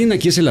 pero si alguien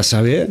aquí se la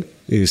sabe,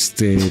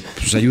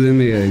 pues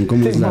ayúdenme en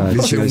cómo es la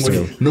Pinche historia.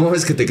 güey. No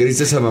mames que te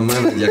creíste esa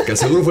mamada, Yaka.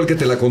 Seguro fue el que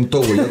te la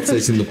contó, güey. Ya te está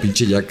diciendo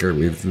pinche Yaka,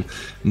 güey.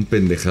 Un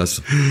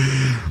pendejazo.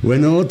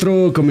 Bueno,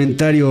 otro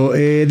comentario.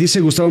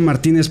 Dice Gustavo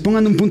Martínez,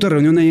 pongan un punto de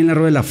reunión ahí en la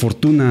Rueda de la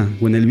Fortuna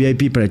o en el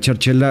VIP para echar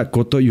chela,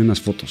 coto y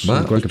unas fotos.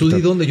 Va, Recuerden tú que-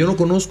 di dónde, yo no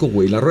conozco,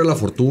 güey. La Rueda de la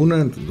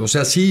Fortuna. O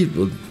sea, sí,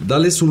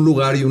 dales un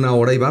lugar y una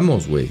hora y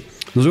vamos, güey.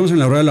 Nos vemos en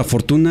la Rueda de la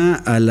Fortuna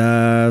a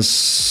las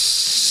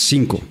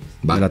 5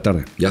 de la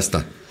tarde. Ya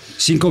está.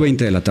 5:20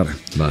 de la tarde.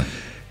 Va.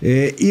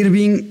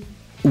 Irving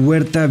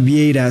Huerta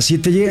Vieira, si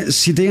te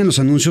llegan los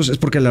anuncios es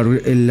porque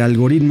el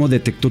algoritmo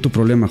detectó tu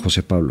problema,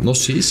 José Pablo. No,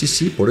 sí,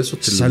 por eso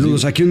te lo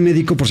Saludos. digo. Aquí un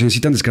médico, por si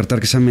necesitan descartar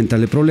que sea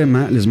mental el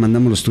problema, les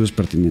mandamos los estudios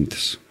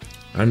pertinentes.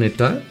 ¿Ah,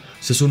 neta?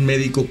 O sea, ¿es un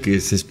médico que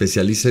se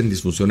especializa en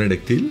disfunción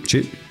eréctil?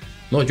 Sí.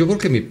 No, yo creo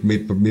que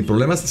mi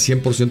problema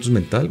 100% es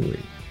mental, güey.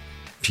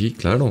 Sí,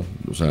 claro.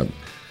 O sea,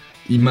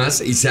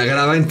 y se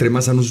agrava entre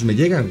más anuncios me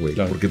llegan, güey.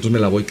 Claro. Porque entonces me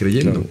la voy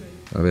creyendo. Claro.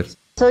 A ver.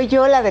 Soy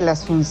yo la de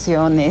las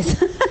funciones.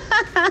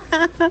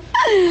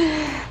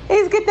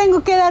 Es que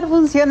tengo que dar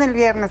función el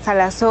viernes a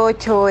las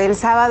 8, el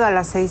sábado a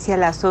las 6 y a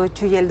las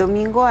 8 y el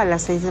domingo a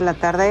las 6 de la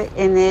tarde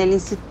en el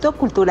Instituto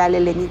Cultural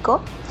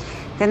Helénico.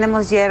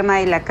 Tenemos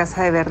Yerma y la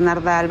casa de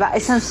Bernarda Alba.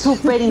 Están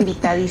súper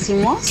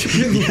invitadísimos.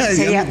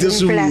 Sería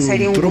un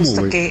placer y un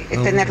gusto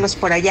tenerlos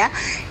por allá.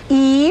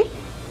 Y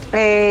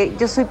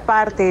yo soy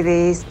parte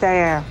de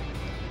esta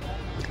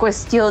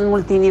cuestión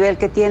multinivel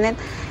que tienen.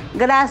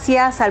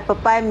 Gracias al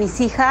papá de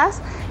mis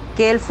hijas,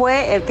 que él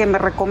fue el que me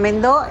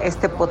recomendó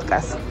este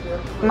podcast.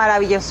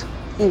 Maravilloso,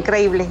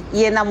 increíble.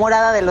 Y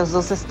enamorada de los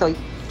dos estoy.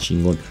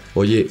 Chingón.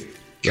 Oye,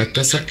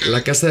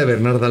 la casa de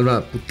Bernarda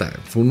Alba, puta,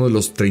 fue uno de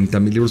los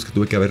 30,000 libros que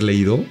tuve que haber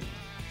leído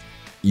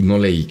y no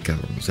leí,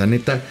 cabrón. O sea,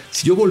 neta,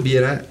 si yo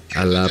volviera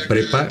a la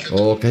prepa...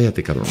 Oh,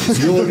 cállate, cabrón.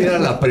 Si yo volviera a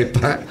la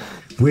prepa,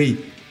 güey,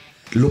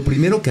 lo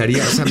primero que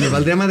haría, o sea, me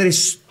valdría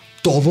madres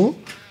todo,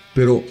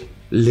 pero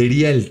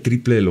leería el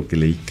triple de lo que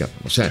leí, cabrón.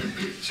 O sea,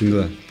 sin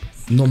duda.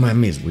 No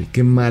mames, güey.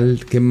 Qué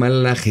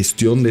mal la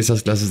gestión de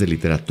esas clases de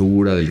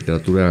literatura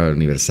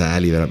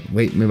universal.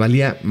 Güey, me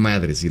valía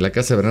madres. Y la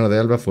casa de Bernarda de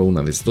Alba fue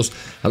una de estos.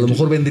 A lo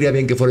mejor vendría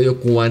bien que fuera yo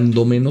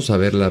cuando menos a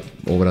ver la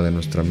obra de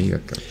nuestra amiga,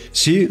 cabrón.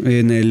 Sí,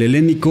 en el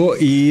Helénico.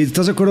 ¿Y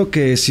estás de acuerdo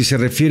que si se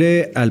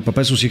refiere al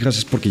papá de sus hijas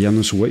es porque ya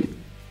no es su güey?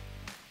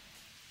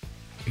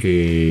 O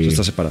sea,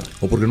 está separada.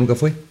 O porque nunca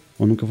fue.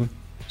 O nunca fue.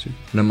 Sí.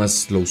 Nada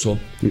más lo usó.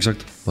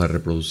 Exacto. Para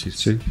reproducir.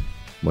 Sí.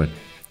 Bueno.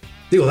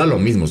 Digo, da lo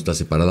mismo si está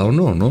separada o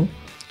no, ¿no?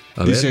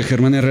 Dice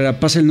Germán Herrera,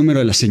 pasa el número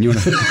de la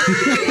señora.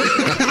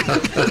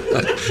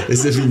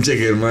 Ese pinche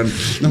Germán.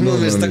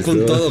 No, está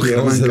con todo,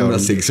 Germán. Una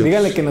sección.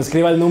 Dígale que nos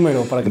escriba el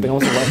número para que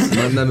tengamos el WhatsApp.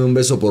 Mándame un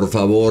beso, por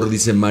favor,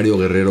 dice Mario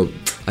Guerrero.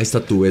 Ahí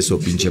está tu beso,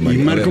 pinche Mario.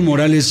 Y Marco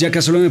Morales, ya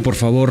casólame, por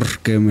favor,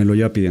 que me lo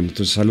lleva pidiendo.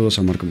 Entonces, saludos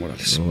a Marco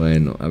Morales.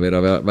 Bueno, a ver,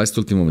 va este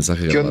último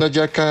mensaje. ¿Qué onda,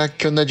 Yaka?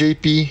 ¿Qué onda,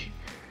 JP?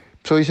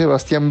 Soy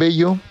Sebastián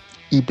Bello.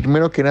 Y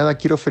primero que nada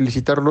quiero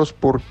felicitarlos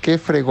por qué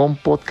fregón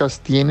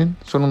podcast tienen.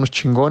 Son unos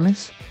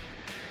chingones.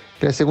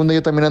 La segunda,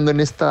 yo también ando en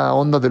esta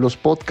onda de los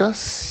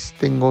podcasts.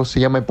 Se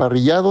llama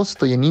Emparrillados.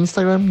 Estoy en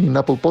Instagram y en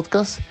Apple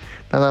Podcasts.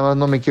 Nada más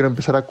no me quiero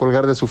empezar a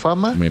colgar de su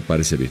fama. Me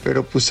parece bien.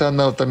 Pero pues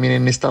ando también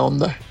en esta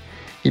onda.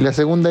 Y la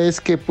segunda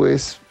es que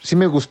pues sí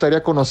me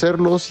gustaría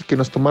conocerlos y que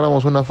nos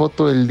tomáramos una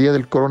foto el día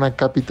del Corona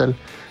Capital.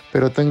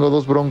 Pero tengo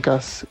dos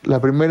broncas. La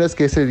primera es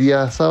que ese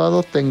día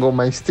sábado tengo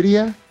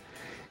maestría.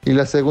 Y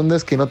la segunda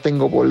es que no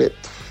tengo boleto.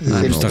 No,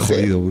 está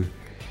jodido, güey.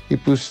 Y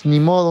pues ni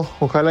modo.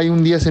 Ojalá y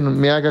un día se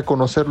me haga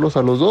conocerlos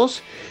a los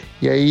dos.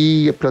 Y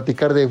ahí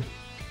platicar de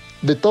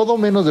todo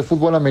menos de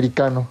fútbol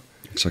americano.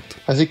 Exacto.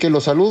 Así que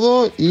los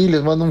saludo y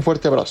les mando un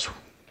fuerte abrazo.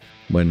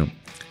 Bueno,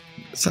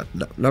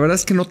 la verdad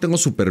es que no tengo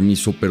su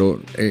permiso,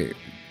 pero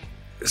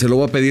se lo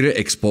voy a pedir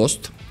ex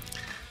post.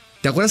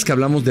 ¿Te acuerdas que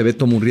hablamos de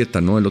Beto Murrieta,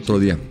 no? El otro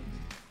día.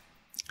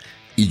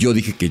 Y yo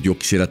dije que yo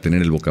quisiera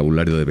tener el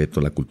vocabulario de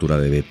Beto, la cultura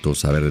de Beto,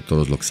 saber de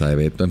todos lo que sabe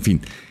Beto, en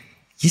fin.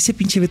 Y ese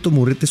pinche Beto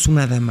Murrieta es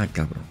una dama,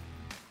 cabrón.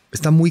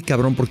 Está muy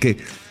cabrón porque,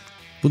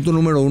 punto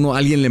número 1,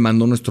 alguien le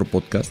mandó nuestro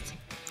podcast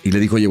y le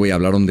dijo, oye, güey,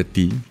 hablaron de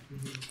ti.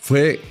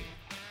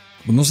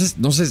 No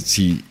sé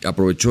si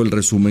aprovechó el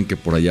resumen que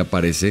por ahí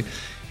aparece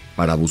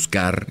para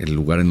buscar el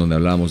lugar en donde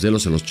hablábamos de él, o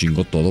se los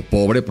chingó todo,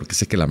 pobre, porque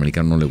sé que el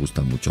americano no le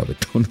gusta mucho a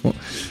Beto, ¿no?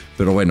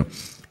 Pero bueno,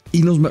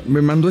 y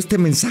me mandó este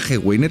mensaje,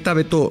 güey. Neta,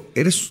 Beto,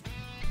 eres...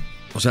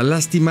 O sea,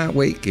 lástima,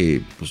 güey,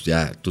 que pues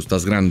ya tú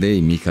estás grande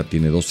y mi hija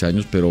tiene 12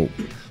 años, pero... O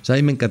sea, a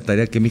mí me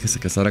encantaría que mi hija se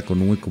casara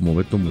con un güey como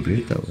Beto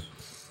Murrieta, güey.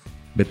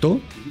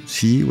 ¿Beto?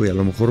 Sí, güey, a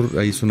lo mejor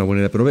ahí es una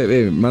buena idea. Pero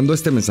ve, mandó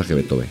este mensaje,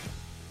 Beto, ve.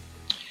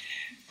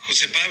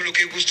 José Pablo,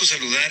 qué gusto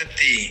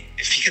saludarte.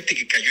 Fíjate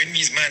que cayó en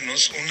mis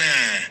manos una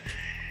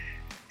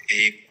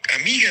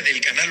amiga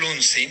del Canal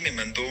 11, me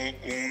mandó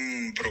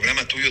un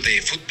programa tuyo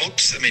de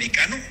futvox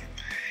americano.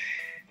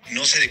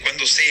 No sé de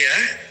cuándo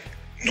sea,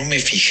 no me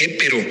fijé,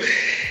 pero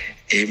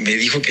me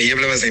dijo que ahí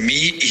hablabas de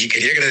mí y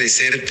quería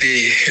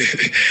agradecerte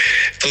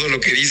todo lo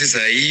que dices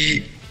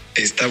ahí.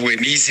 Está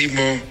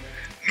buenísimo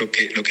lo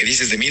que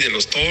dices de mí, de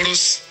los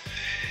toros.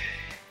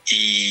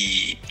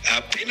 Y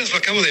apenas lo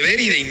acabo de ver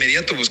y de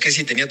inmediato busqué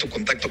si tenía tu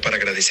contacto para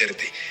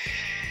agradecerte.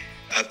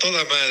 A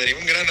toda madre,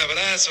 un gran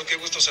abrazo, qué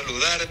gusto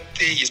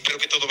saludarte y espero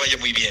que todo vaya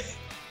muy bien.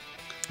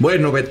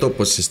 Bueno, Beto,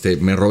 pues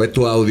me robé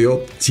tu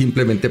audio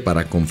simplemente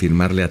para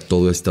confirmarle a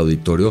todo este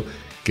auditorio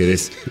que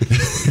eres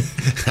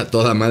a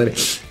toda madre.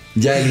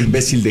 Ya el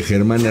imbécil de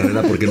Germán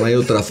Herrera, porque no hay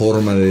otra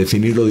forma de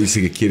definirlo,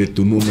 dice que quiere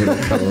tu número,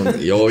 cabrón.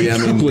 Y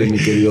obviamente, mi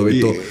querido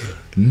Beto,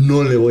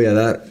 no le voy a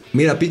dar.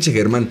 Mira, pinche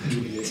Germán,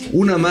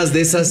 una más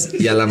de esas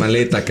y a la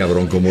maleta,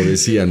 cabrón, como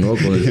decía, ¿no?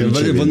 Con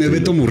el pone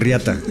Beto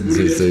Murriata.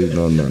 Sí,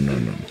 no.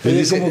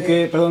 Es como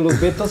que, perdón,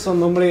 los Betos son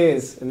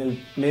nombres en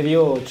el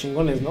medio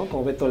chingones, ¿no?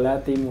 Como Beto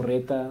Lati,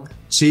 Murrieta.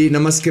 Sí,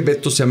 nada más que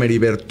Beto se llama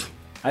Heriberto.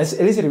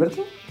 ¿Eres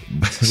Heriberto?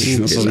 Sí,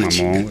 no sos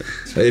mamón, güey.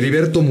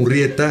 Heriberto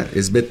Murrieta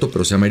es Beto,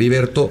 pero se llama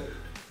Heriberto.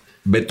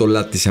 Beto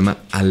Lati se llama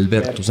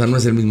Alberto. O sea, no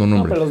es el mismo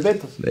nombre. No, pero los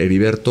Betos.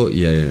 Heriberto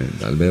y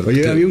Alberto.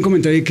 Oye, había un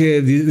comentario ahí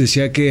que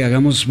decía que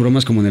hagamos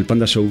bromas como en el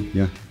Panda Show.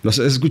 ¿Ya? ¿Has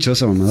escuchado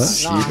esa mamada?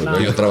 Sí,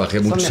 yo trabajé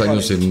muchos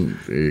años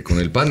con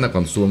el Panda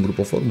cuando estuvo en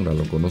Grupo Fórmula.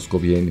 Lo conozco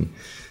bien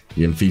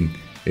y en fin.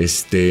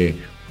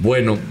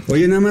 Bueno.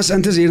 Oye, nada más,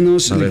 antes de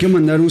irnos, le quiero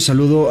mandar un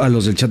saludo a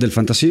los del chat del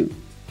Fantasy.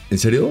 ¿En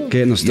serio?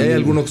 ¿Y hay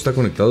alguno que está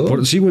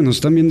conectado? Sí, güey, nos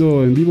están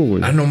viendo en vivo,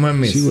 güey. Ah, no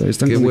mames. Sí, güey,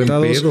 están Qué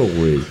conectados. Buen pedo,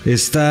 güey.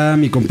 Está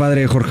mi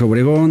compadre Jorge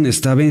Obregón,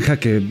 está Benja,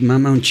 que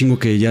mama un chingo,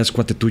 que ya es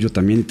cuate tuyo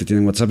también y te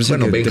tiene en WhatsApp.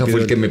 Bueno, Benja fue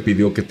el que me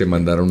pidió que te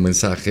mandara un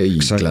mensaje y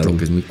claro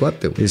que es mi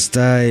cuate, güey.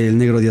 Está el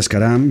negro Díaz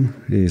Caram,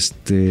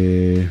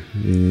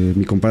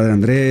 mi compadre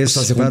Andrés. O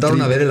sea, ¿se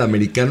juntaron a ver el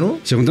americano?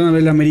 Se juntaron a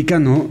ver el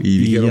americano. Y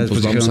dijeron,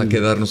 pues vamos a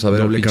quedarnos a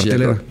ver doble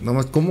cartelera. Nada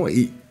más,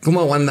 ¿Cómo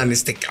aguantan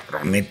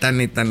cabrón?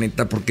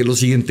 Neta. ¿Por qué lo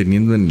siguen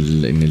teniendo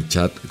en el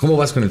chat? ¿Cómo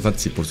vas con el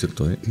fantasy, por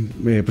cierto?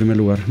 Primer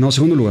lugar. No,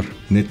 segundo lugar.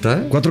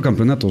 ¿Neta? 4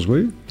 campeonatos,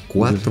 güey.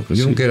 4.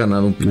 Yo nunca he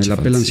ganado un pinche Me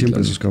la pelan fantasy,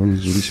 siempre esos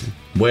cabrones, durísimo.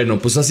 Bueno,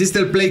 pues así está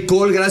el Play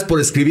Call. Gracias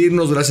por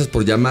escribirnos, gracias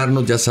por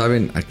llamarnos. Ya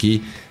saben,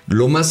 aquí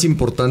lo más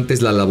importante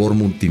es la labor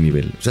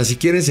multinivel. O sea, si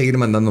quieren seguir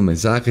mandando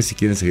mensajes, si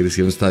quieren seguir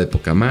escribiendo, está de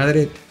poca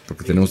madre,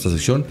 porque tenemos esta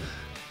sección.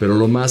 Pero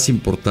lo más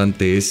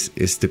importante es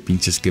este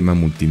pinche esquema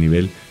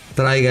multinivel.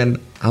 Traigan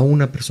a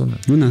una persona.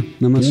 Nada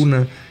más.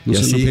 Una. No, y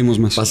así no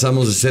más.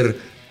 pasamos de ser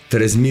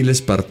 3,000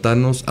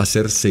 espartanos a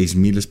ser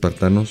 6,000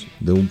 espartanos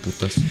de un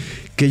putazo.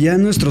 Que ya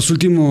nuestros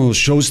últimos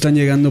shows están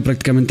llegando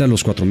prácticamente a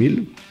los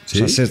 4,000. ¿Sí? O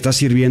sea, se está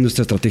sirviendo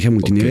esta estrategia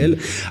multinivel.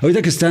 Okay.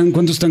 Ahorita que están,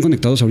 ¿cuántos están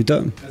conectados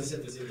ahorita? Casi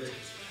 700.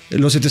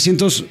 Los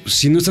 700,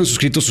 si no están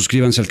suscritos,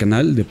 suscríbanse al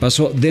canal. De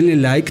paso, denle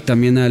like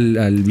también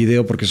al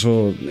video, porque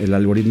eso el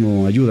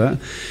algoritmo ayuda.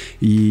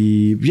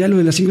 Y ya lo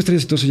de las 5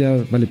 estrellas y todo eso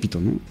ya vale pito,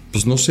 ¿no?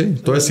 Pues no sé,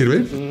 ¿todavía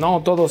sirve?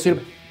 No, todo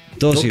sirve.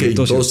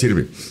 Todo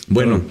sirve.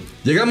 Bueno,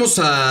 llegamos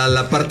a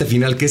la parte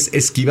final, que es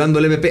esquivando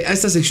el MP. A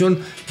esta sección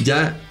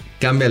ya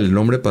cambia el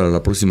nombre para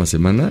la próxima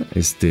semana.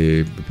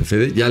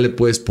 Fede, ya le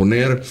puedes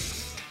poner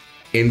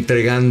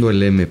entregando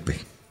el MP.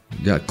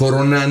 Ya,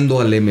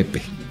 coronando al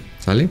MP.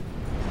 ¿Sale?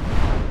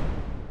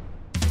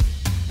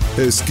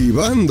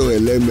 Esquivando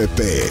el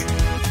MP.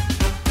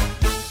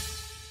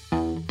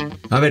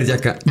 A ver,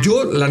 Yaka,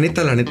 yo la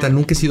neta,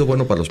 nunca he sido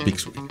bueno para los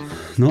picks, güey.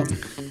 No,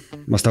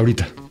 hasta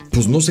ahorita.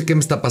 Pues no sé qué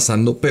me está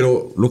pasando,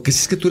 pero lo que sí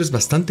es que tú eres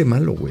bastante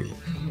malo, güey.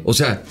 O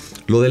sea,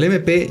 lo del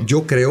MP,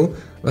 yo creo...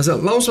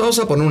 Vamos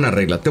a poner una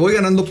regla. Te voy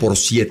ganando por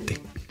 7.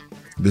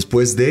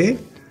 Después de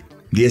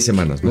 10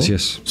 semanas, ¿no? Así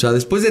es. O sea,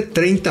 después de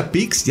 30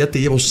 picks ya te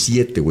llevo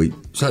 7, güey.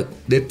 O sea,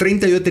 de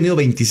 30 yo he tenido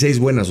 26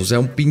 buenas. O sea,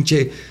 un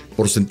pinche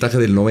porcentaje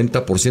del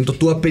 90%.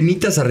 Tú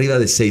apenitas arriba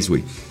de 6,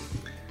 güey.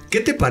 ¿Qué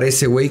te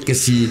parece, güey, que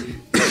si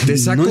te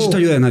saco... No necesito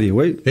ayuda de nadie,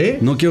 güey.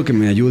 No quiero que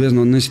me ayudes,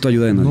 no necesito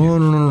ayuda de nadie.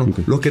 No.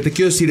 Okay. Lo que te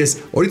quiero decir es,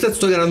 ahorita te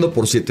estoy ganando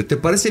por 7. ¿Te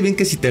parece bien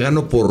que si te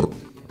gano por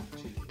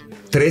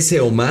 13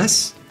 o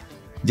más,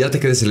 ya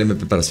te quedes el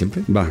MP para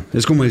siempre? Va,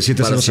 es como el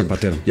 7-0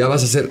 Zapatero. Ya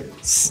vas a hacer...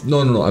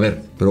 No, a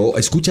ver, pero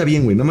escucha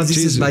bien, güey. Nada más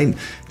dices, sí.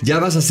 Ya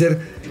vas a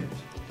hacer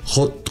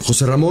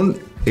José Ramón,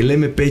 el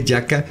MP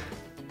Yaka,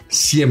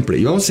 siempre.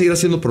 Y vamos a seguir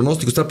haciendo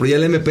pronósticos, pero ya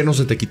el MP no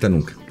se te quita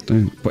nunca.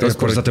 Por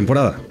esta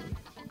temporada.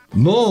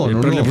 No.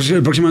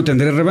 El próximo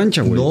tendré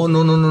revancha, güey.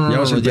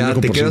 Ya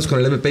te quedas con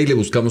el MP y le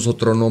buscamos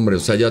otro nombre. O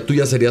sea, tú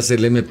ya serías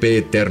el MP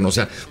eterno. O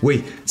sea,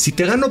 güey, si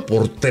te gano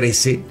por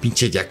 13,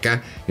 pinche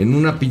Yaka, en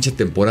una pinche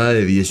temporada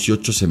de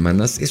 18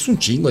 semanas, es un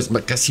chingo, es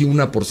casi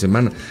una por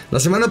semana. La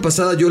semana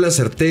pasada yo le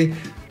acerté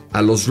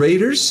a los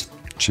Raiders,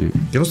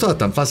 que no estaba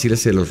tan fácil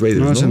ese de los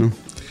Raiders, ¿no? Ese no.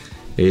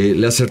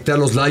 Le acerté a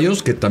los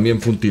Lions, que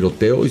también fue un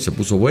tiroteo y se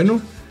puso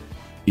bueno.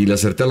 Y le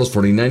acerté a los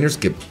 49ers,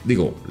 que,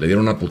 digo, le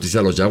dieron una putiza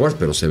a los Jaguars,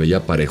 pero se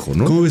veía parejo,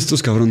 ¿no? ¿Cómo ves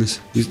estos cabrones?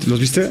 ¿Los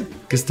viste?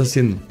 ¿Qué está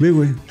haciendo? Ve,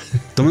 güey.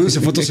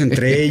 Tomándose fotos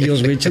entre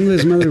ellos, güey. Echando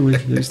desmadre, güey.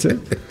 ¿Ya viste?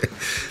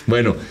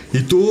 Bueno, y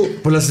tú,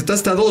 pues le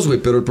acertaste a 2, güey.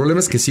 Pero el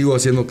problema es que sigo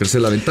haciendo crecer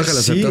la ventaja. Le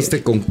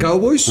acertaste con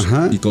Cowboys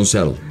y con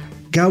Seattle.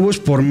 Cowboys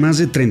por más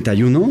de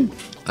 31.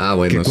 Ah,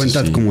 bueno. Que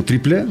cuenta como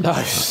triple.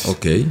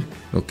 Ok.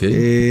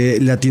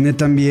 La atiné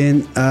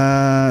también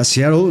a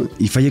Seattle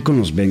y fallé con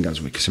los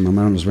Bengals, güey, que se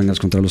mamaron los Bengals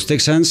contra los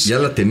Texans. Ya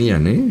la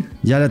tenían, ¿eh?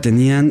 Ya la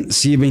tenían,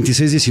 sí,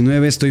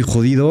 26-19, estoy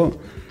jodido,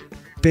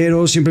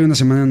 pero siempre hay una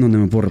semana en donde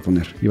me puedo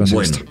reponer. Y va a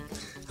ser esto.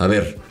 A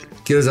ver,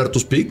 ¿quieres dar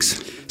tus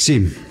picks?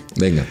 Sí.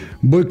 Venga.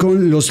 Voy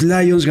con los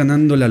Lions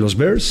ganándole a los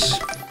Bears.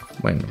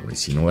 Bueno, güey,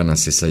 si no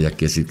ganas esa, ya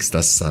quiere decir que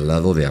estás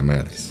salado de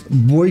amares.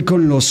 Voy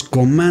con los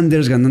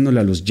Commanders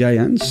ganándole a los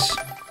Giants.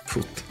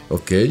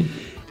 Ok.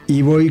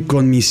 Y voy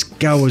con mis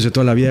Cowboys de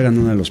toda la vida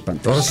ganando a los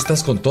Panthers. Ahora sí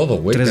estás con todo,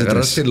 güey. Te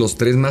agarraste los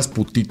 3 más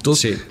putitos.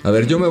 Sí. A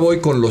ver, yo me voy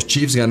con los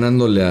Chiefs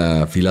ganándole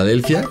a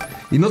Filadelfia.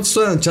 Y no te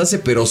estoy dando chance,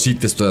 pero sí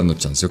te estoy dando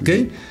chance, ¿ok?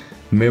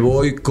 Me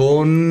voy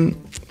con...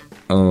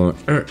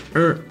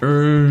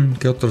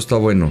 ¿Qué otro está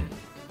bueno?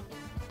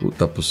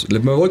 Puta, pues me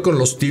voy con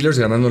los Steelers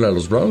ganándole a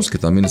los Browns, que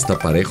también está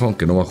parejo,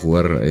 aunque no va a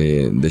jugar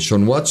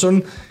Deshaun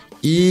Watson.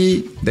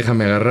 Y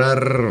déjame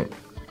agarrar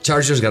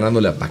Chargers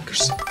ganándole a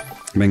Packers.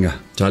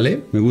 Venga.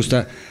 ¿Sale? Me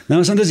gusta.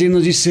 Nada más antes de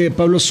irnos dice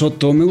Pablo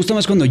Soto, me gusta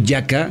más cuando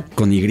Yaka,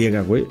 con Y,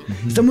 güey.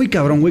 Está muy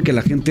cabrón, güey, que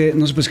la gente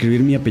no sepa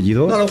escribir mi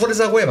apellido. No, a lo mejor es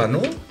la hueva,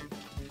 ¿no?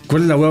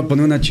 ¿Cuál es la hueva?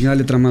 Poner una chingada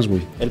letra más,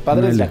 güey. El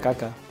padre es la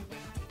caca.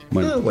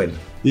 Bueno.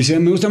 Dice,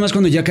 me gusta más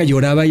cuando Yaka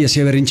lloraba y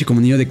hacía berrinche como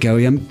niño de que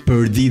habían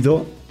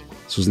perdido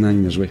sus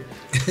niños, güey.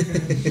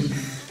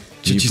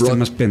 Chiste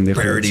más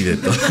pendejo. De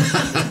todo.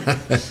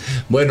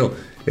 Bueno,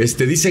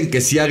 dicen que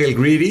si haga el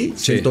greedy,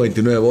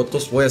 129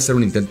 votos. Voy a hacer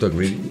un intento de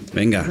greedy.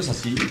 Venga. ¿No es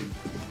así?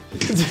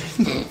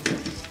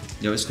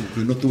 Ya ves, como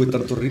que no tuve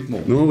tanto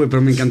ritmo. No, güey,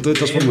 pero me encantó de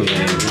todas formas, güey.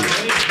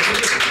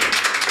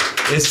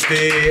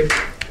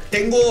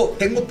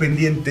 Tengo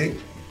pendiente.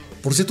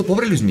 Por cierto,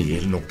 pobre Luis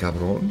Miguel, ¿no,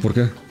 cabrón? ¿Por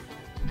qué?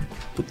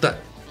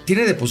 Puta,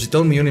 tiene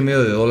depositado $1.5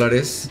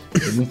 millones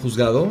en un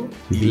juzgado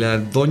y la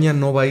doña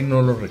no va y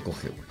no lo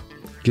recoge, güey.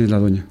 ¿Quién es la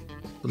doña?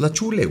 Pues la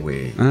Chule,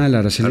 güey. Ah, la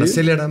Araceli.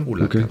 Araceli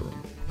Arámbula, Okay. cabrón.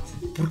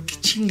 ¿Por qué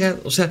chingada?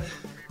 O sea,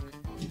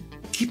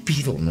 ¿qué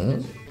pido, no?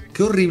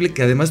 Qué horrible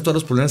que además de todos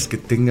los problemas que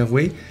tenga,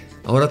 güey,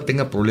 ahora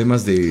tenga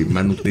problemas de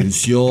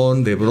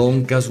manutención, de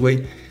broncas,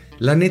 güey.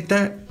 La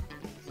neta,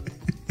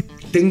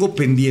 tengo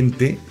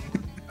pendiente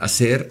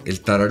hacer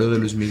el tarario de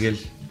Luis Miguel.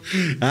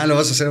 Ah, ¿lo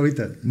vas a hacer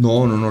ahorita?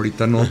 No,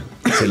 ahorita no.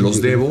 Se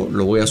los debo,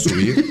 lo voy a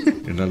subir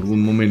en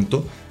algún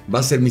momento. Va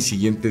a ser mi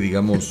siguiente,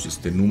 digamos,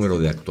 número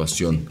de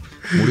actuación.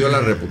 Murió la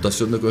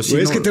reputación de... Sí,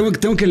 es que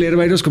tengo que leer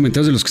varios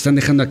comentarios de los que están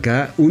dejando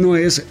acá. Uno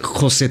es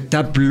José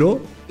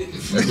Taplo.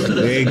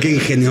 Qué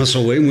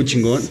ingenioso, güey, muy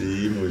chingón. Sí,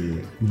 muy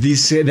bien.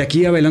 Dice, de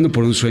aquí a Bailando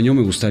por un Sueño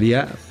me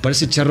gustaría.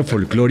 Parece charro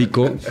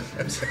folclórico.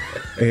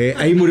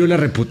 Ahí murió la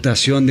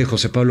reputación de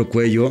José Pablo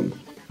Cuello.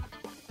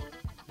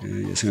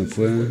 Ya se me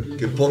fue.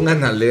 Que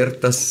pongan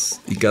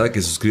alertas y cada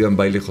que suscriban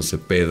baile José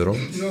Pedro.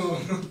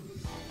 No.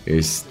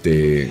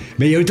 Ve,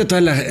 y ahorita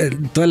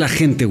toda la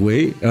gente,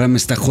 güey, ahora me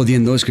está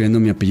jodiendo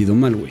escribiendo mi apellido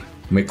mal, güey.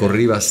 Me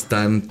corrí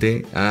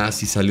bastante. Ah,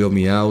 sí salió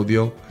mi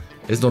audio.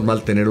 Es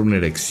normal tener una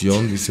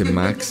erección, dice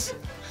Max.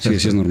 Sí,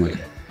 es normal.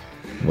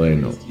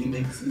 Bueno,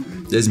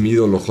 es mi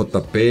ídolo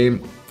JP.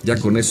 Ya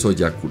con eso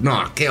ya... No,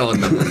 ¿qué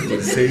onda?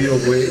 ¿En serio,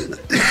 güey?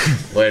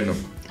 Bueno,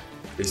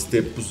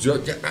 pues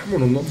yo ya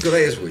vámonos, ¿no? ¿Qué hora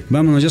es, güey?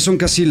 Vámonos, ya son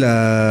casi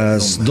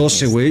las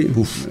 12, güey.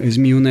 Es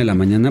mi 1 de la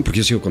mañana, porque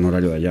yo sigo con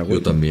horario de allá, güey.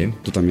 Yo también.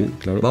 Tú también,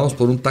 claro. Vamos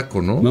por un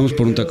taco, ¿no? Vamos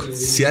por un taco.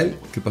 ¿Sí hay?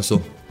 ¿Qué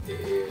pasó?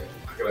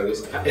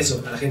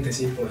 Eso, a la gente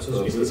sí, por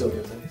eso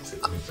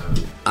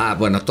Ah,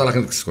 bueno, a toda la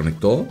gente que se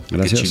conectó.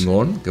 Gracias. Qué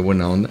chingón, qué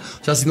buena onda.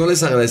 O sea, si no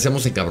les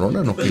agradecemos, se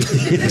cabronan, ¿no? ¿Qué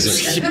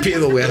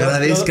pedo, güey?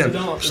 Agradezcan.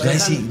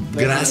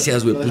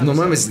 Gracias, güey. Pues no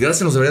mames,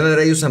 gracias nos deberían dar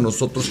a ellos a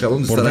nosotros,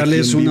 cabrón. Por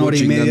darles una hora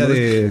y media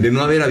de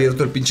no haber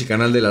abierto el pinche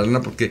canal de la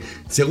lana, porque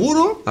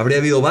seguro habría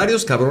habido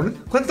varios cabrones.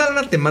 ¿Cuánta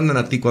lana te mandan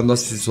a ti cuando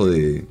haces eso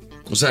de...?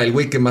 O sea, el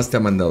güey que más te ha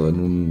mandado en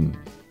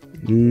un...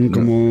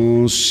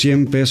 Como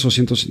 100 pesos,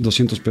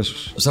 200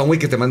 pesos. O sea, un güey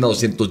que te manda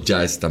 200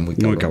 ya está muy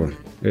cabrón. Muy cabrón.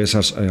 Es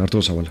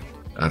Arturo Zavala.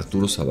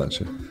 Arturo Zavala.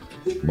 Sí.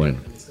 Bueno,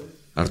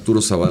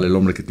 Arturo Zavala, el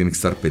hombre que tiene que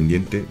estar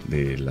pendiente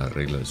de la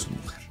regla de su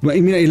mujer.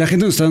 Y mira, y la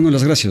gente nos está dando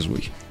las gracias,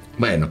 güey.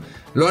 Bueno,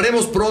 lo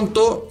haremos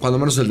pronto, cuando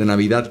menos el de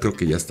Navidad creo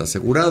que ya está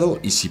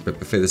asegurado. Y si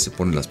Pepe Fede se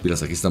pone las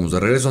pilas, aquí estamos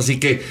de regreso. Así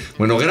que,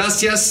 bueno,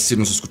 gracias. Si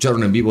nos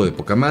escucharon en vivo, de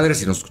poca madre.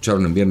 Si nos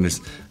escucharon en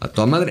viernes, a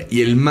toda madre.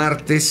 Y el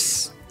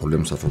martes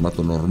volvemos al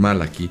formato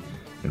normal aquí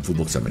en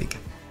futvox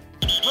americano.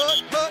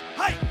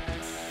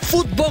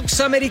 Futvox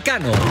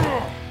Americano.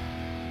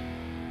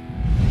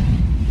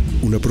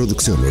 Una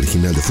producción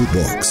original de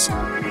futvox.